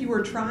even if you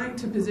were trying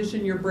to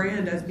position your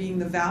brand as being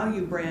the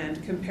value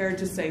brand compared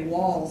to, say,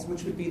 Walls,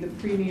 which would be the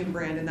premium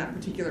brand in that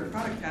particular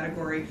product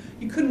category,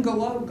 you couldn't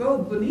go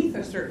beneath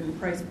a certain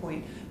price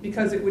point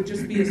because it would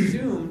just be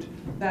assumed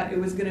that it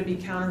was going to be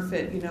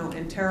counterfeit,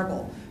 and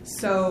terrible.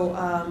 So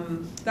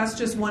that's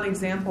just one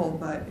example,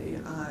 but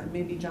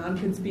maybe John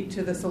can speak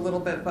to this a little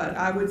bit, but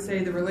I would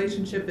say the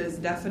relationship is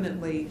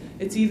definitely,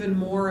 it's even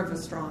more of a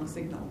strong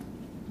signal.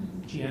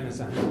 Gianna's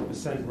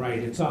 100% right.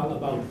 It's all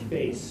about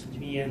face,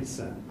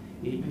 piensa.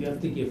 You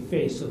have to give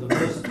face. So the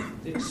most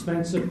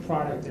expensive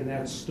product in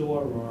that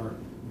store or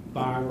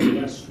bar or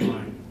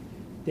restaurant,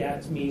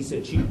 that means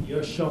that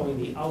you're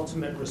showing the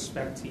ultimate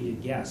respect to your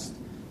guest.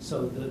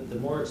 So the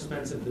more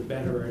expensive, the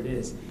better it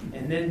is.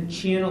 And then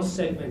channel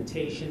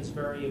segmentation is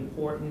very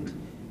important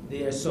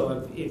there.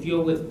 So if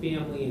you're with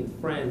family and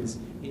friends,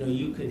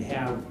 you could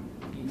have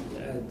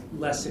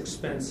less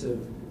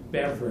expensive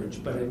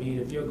beverage, but I mean,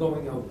 if you're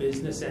going out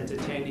business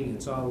entertaining,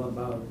 it's all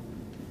about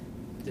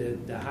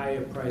the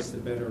higher price, the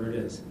better it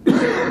is.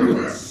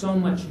 There's so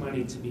much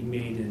money to be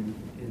made in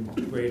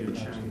Greater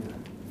China.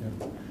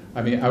 Yeah.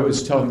 I mean, I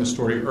was telling the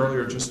story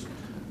earlier, just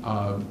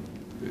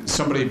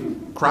somebody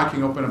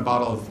cracking open a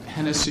bottle of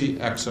Hennessy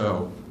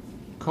XO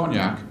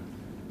cognac,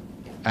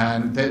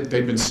 and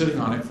they'd been sitting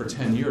on it for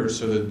 10 years,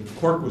 so the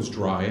cork was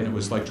dry, and it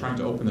was like trying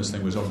to open this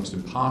thing was almost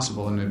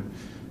impossible, and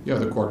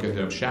the cork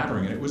ended up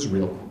shattering, and it was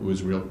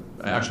real.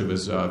 Actually, it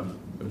was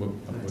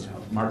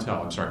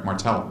Martell. I'm sorry,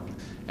 Martell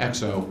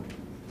XO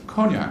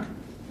cognac.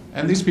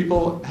 And these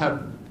people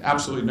have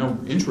absolutely no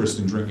interest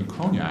in drinking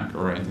cognac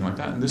or anything like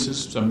that. And this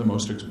is some of the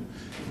most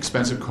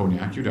expensive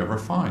cognac you'd ever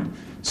find.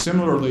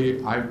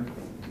 Similarly,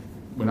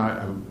 when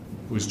I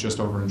was just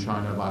over in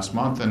China last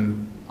month,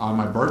 and on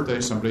my birthday,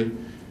 somebody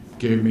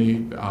gave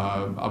me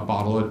a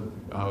bottle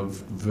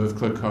of Veuve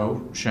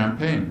Clicquot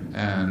champagne,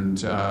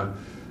 and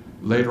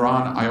later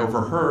on, I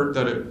overheard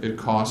that it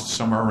cost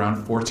somewhere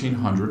around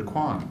 1,400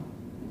 yuan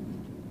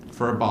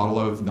for a bottle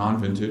of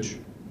non-vintage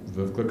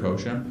Veuve Clicquot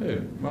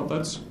champagne. Well,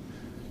 that's,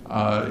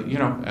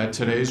 at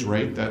today's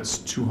rate, that's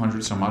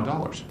 $200 some odd.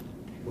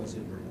 Was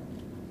it real?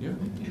 Yeah.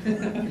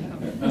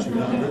 It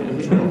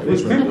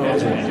was real.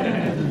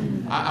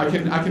 I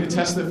can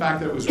attest to the fact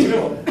that it was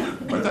real,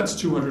 but that's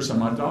 $200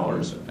 some odd,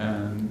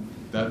 and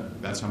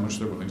that's how much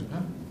they're willing to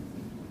pay.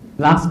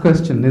 Last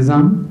question,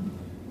 Nizam.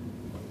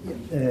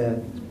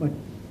 My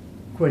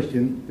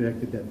question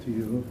directed that to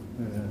you.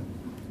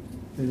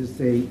 Let us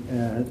say,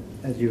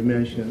 as you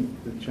mentioned,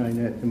 that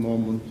China at the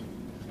moment,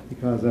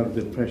 because of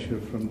the pressure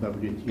from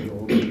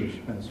WTO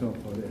and so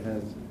forth, it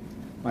has,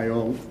 by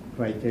all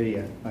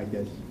criteria, I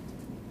guess,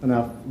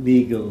 enough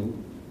legal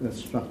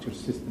structure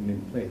system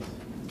in place,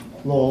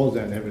 laws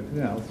and everything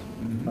else,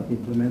 but the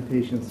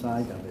implementation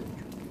side of it,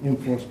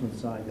 enforcement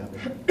side of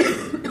it,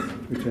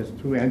 which has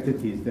two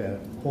entities there,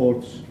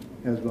 courts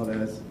as well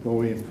as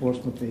law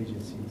enforcement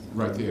agencies.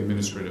 Right, the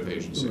administrative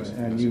agencies. Right.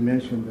 And you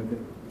mentioned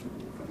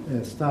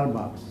that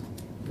Starbucks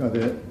got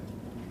a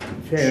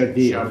fair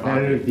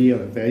deal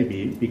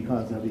maybe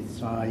because of its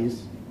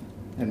size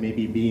and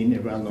maybe being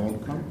a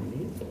well-known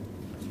company.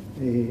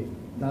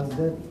 Does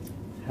that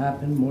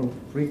happen more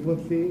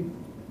frequently?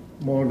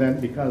 More than,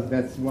 because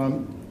that's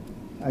one,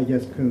 I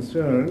guess,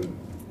 concern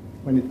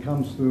when it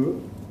comes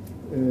to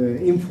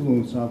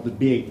influence of the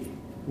big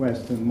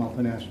Western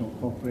multinational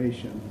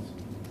corporations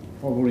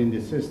over in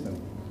the system.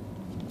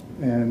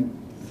 And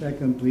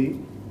secondly,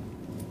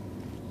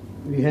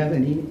 do we have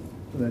any,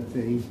 let's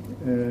say,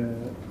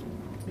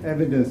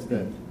 evidence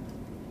that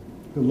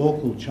the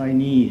local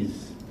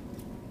Chinese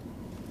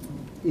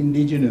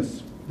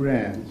indigenous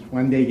brands,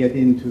 when they get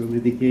into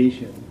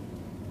litigation,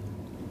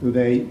 do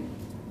they,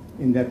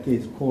 in that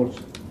case, courts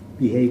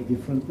behave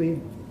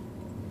differently?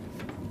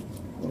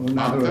 Or in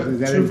other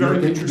words,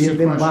 is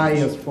there a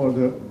bias for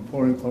the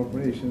foreign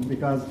corporations?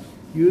 Because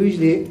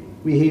usually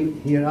we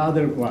hear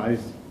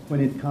otherwise when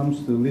it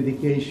comes to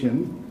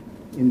litigation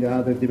in the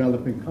other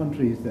developing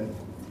countries, that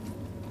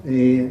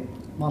the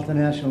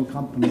multinational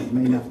companies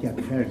may not get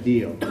fair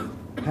deal.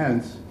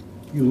 Hence,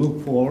 you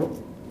look for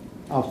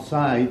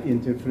outside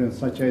interference,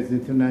 such as the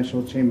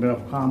International Chamber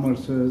of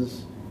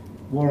Commerce's,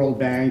 World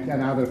Bank,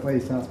 and other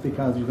places,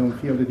 because you don't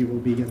feel that you will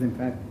be getting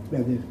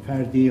a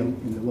fair deal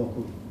in the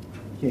local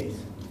case.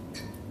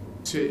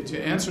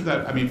 To answer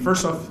that, I mean,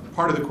 first off,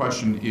 part of the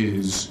question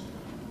is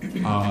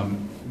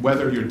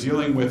whether you're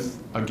dealing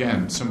with,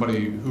 again,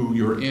 somebody who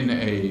you're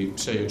in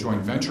say, a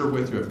joint venture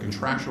with, you have a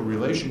contractual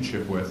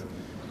relationship with.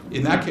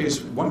 In that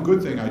case, one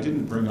good thing I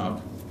didn't bring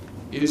up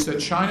is that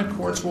China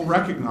courts will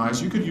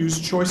recognize you could use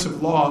choice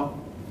of law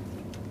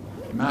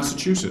in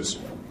Massachusetts.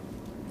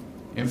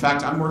 In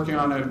fact, I'm working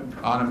on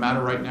a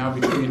matter right now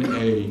between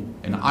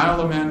an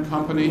Isle of Man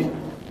company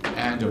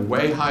and a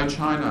Weihai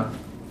China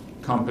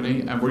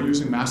company, and we're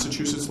using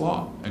Massachusetts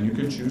law, and you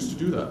can choose to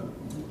do that.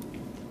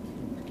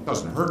 It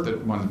doesn't hurt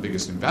that one of the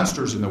biggest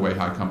investors in the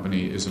Weihai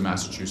company is a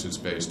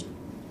Massachusetts-based,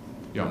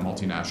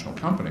 multinational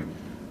company,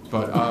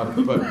 but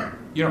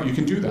you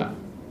can do that.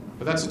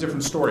 But that's a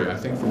different story, I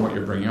think, from what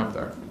you're bringing up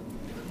there.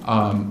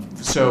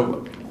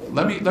 So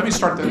let me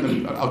start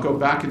then. I'll go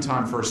back in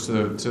time first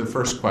to the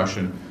first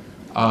question.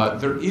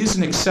 There is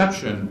an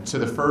exception to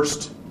the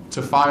first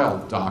to file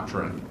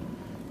doctrine,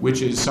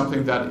 which is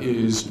something that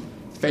is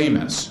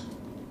famous,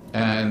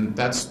 and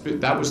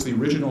that was the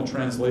original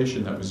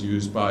translation that was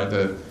used by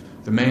the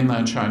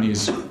mainland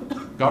Chinese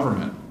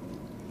government,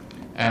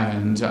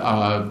 and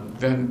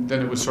then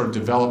it was sort of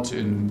developed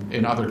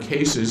in other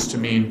cases to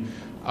mean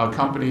a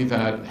company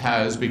that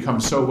has become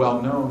so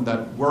well known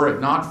that were it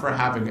not for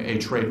having a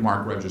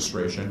trademark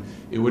registration,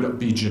 it would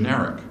be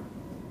generic.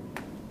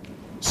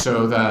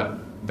 So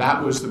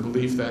that was the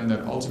belief then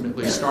that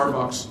ultimately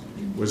Starbucks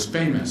was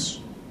famous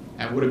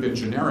and would have been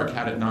generic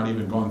had it not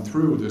even gone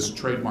through this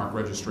trademark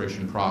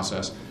registration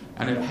process,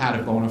 and it had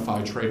a bona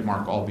fide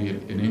trademark,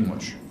 albeit in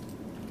English.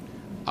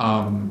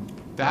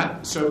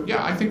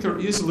 I think there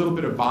is a little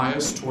bit of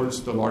bias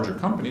towards the larger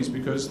companies,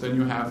 because then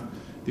you have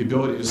the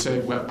ability to say,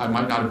 well, I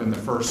might not have been the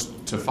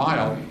first to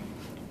file,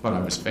 but I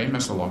was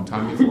famous a long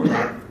time before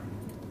that.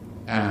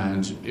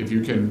 And if you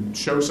can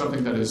show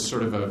something that is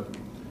sort of of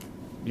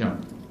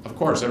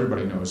course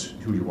everybody knows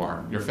who you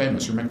are. You're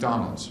famous. You're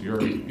McDonald's. You're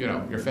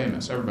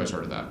famous. Everybody's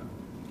heard of that.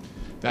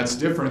 That's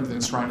different than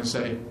trying to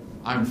say,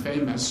 I'm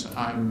famous.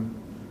 I'm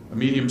a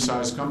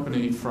medium-sized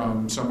company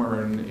from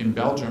somewhere in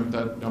Belgium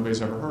that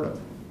nobody's ever heard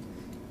of,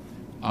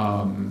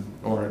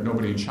 or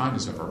nobody in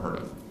China's ever heard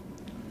of.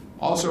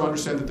 Also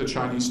understand that the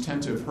Chinese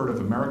tend to have heard of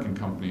American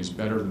companies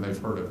better than they've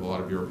heard of a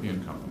lot of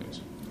European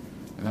companies.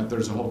 And that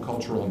there's a whole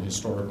cultural and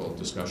historical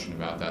discussion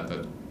about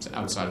that's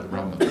outside of the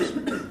realm of this.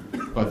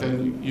 But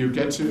then you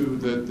get to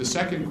the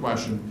second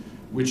question,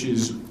 which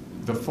is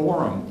the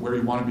forum where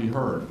you want to be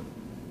heard.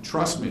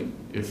 Trust me,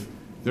 if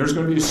there's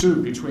going to be a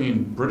suit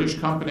between British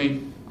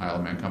company, Isle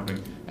of Man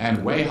company, and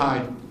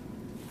Weihai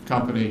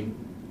company,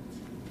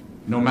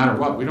 no matter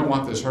what, we don't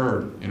want this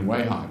heard in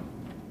Weihai.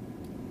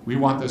 We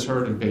want this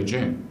heard in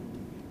Beijing.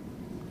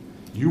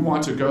 You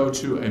want to go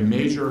to a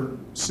major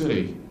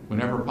city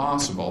whenever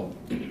possible,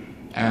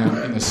 and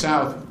in the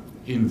South,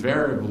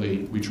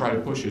 invariably, we try to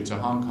push it to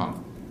Hong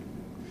Kong.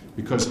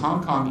 Because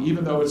Hong Kong,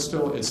 even though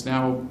it's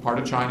now part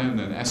of China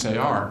and an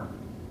SAR,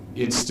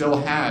 it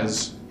still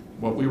has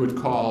what we would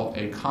call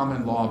a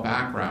common law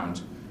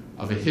background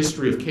of a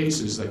history of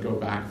cases that go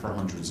back for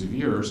hundreds of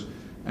years,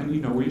 and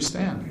you know where you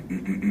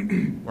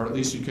stand. Or at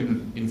least you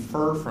can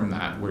infer from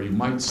that where you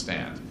might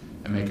stand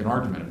and make an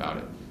argument about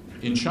it.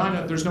 In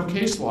China, there's no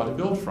case law to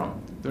build from.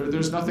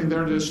 There's nothing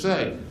there to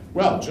say,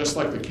 well, just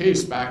like the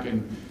case back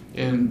in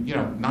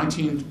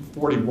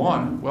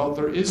 1941, well,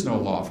 there is no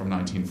law from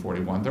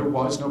 1941. There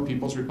was no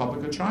People's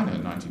Republic of China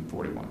in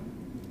 1941.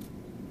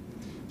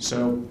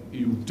 So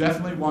you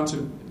definitely want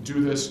to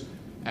do this,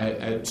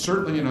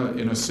 certainly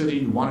in a city.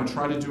 You want to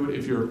try to do it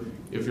if you're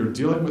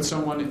dealing with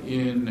someone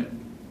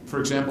for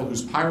example,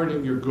 who's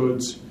pirating your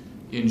goods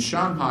in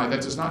Shanghai.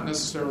 That does not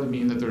necessarily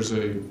mean that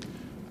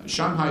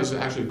Shanghai is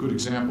actually a good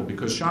example,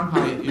 because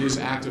Shanghai is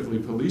actively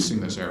policing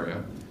this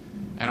area,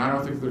 and I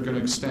don't think they're going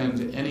to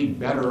extend any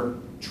better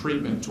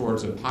treatment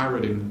towards a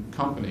pirating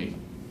company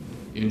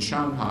in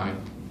Shanghai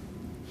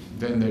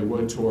than they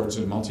would towards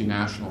a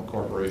multinational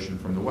corporation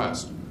from the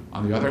West.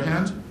 On the other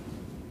hand,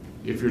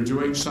 if you're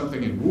doing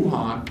something in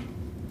Wuhan,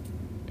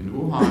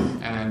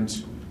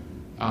 and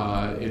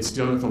it's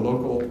dealing with a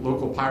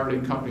local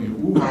pirating company in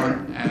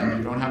Wuhan, and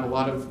you don't have a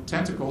lot of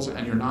tentacles,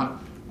 and you're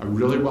not a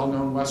really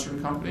well-known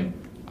Western company,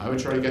 I would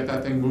try to get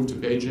that thing moved to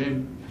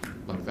Beijing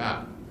like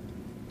that.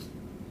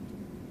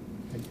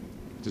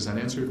 Does that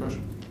answer your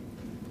question?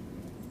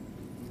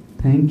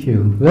 Thank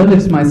you. Well,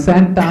 it's my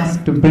sad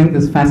task to bring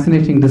this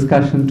fascinating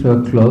discussion to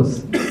a close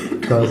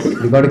because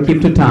we've got to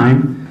keep to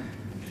time.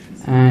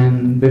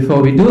 And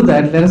before we do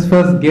that, let us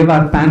first give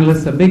our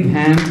panelists a big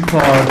hand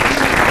for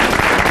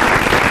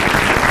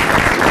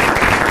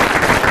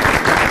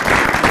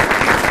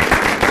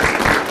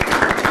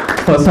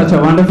such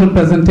a wonderful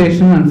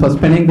presentation and for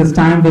spending this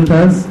time with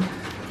us.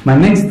 My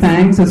next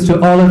thanks is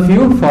to all of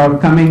you for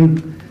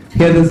coming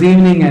here this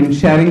evening and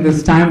sharing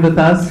this time with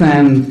us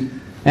and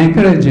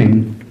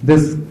encouraging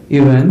this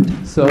event.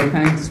 So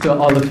thanks to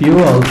all of you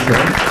also.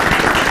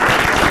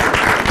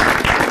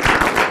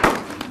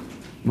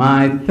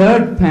 My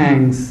third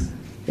thanks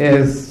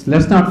is,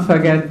 let's not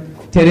forget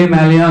Terry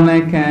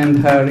Malionek and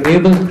her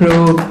able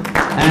crew,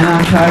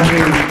 Anna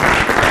Kadri,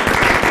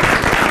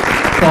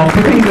 for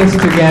putting this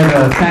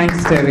together.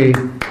 Thanks, Terry.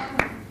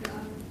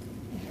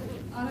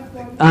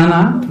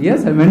 Anna,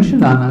 yes, I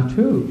mentioned Anna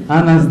too.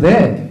 Anna's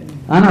there.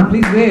 Anna,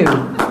 please wave.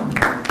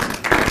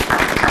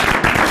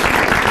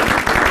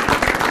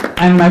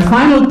 And my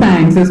final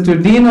thanks is to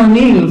Dean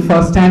O'Neill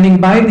for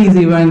standing by these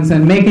events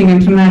and making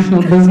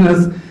international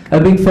business a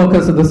big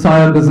focus of the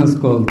Sawyer Business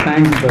School.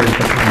 Thanks, Bill,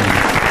 for coming.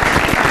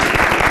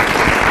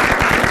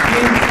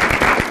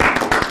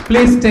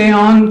 Please stay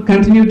on,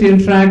 continue to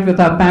interact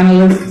with our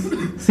panelists,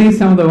 see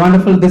some of the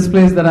wonderful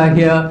displays that are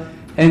here,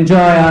 enjoy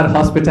our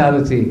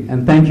hospitality,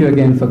 and thank you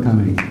again for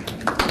coming.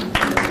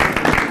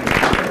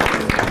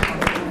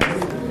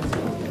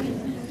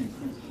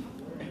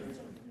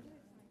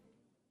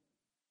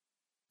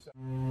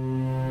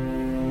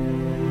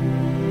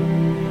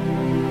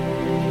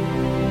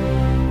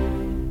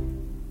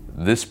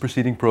 This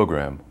preceding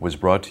program was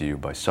brought to you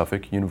by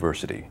Suffolk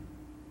University.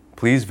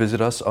 Please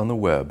visit us on the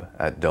web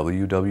at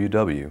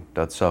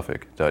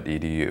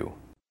www.suffolk.edu.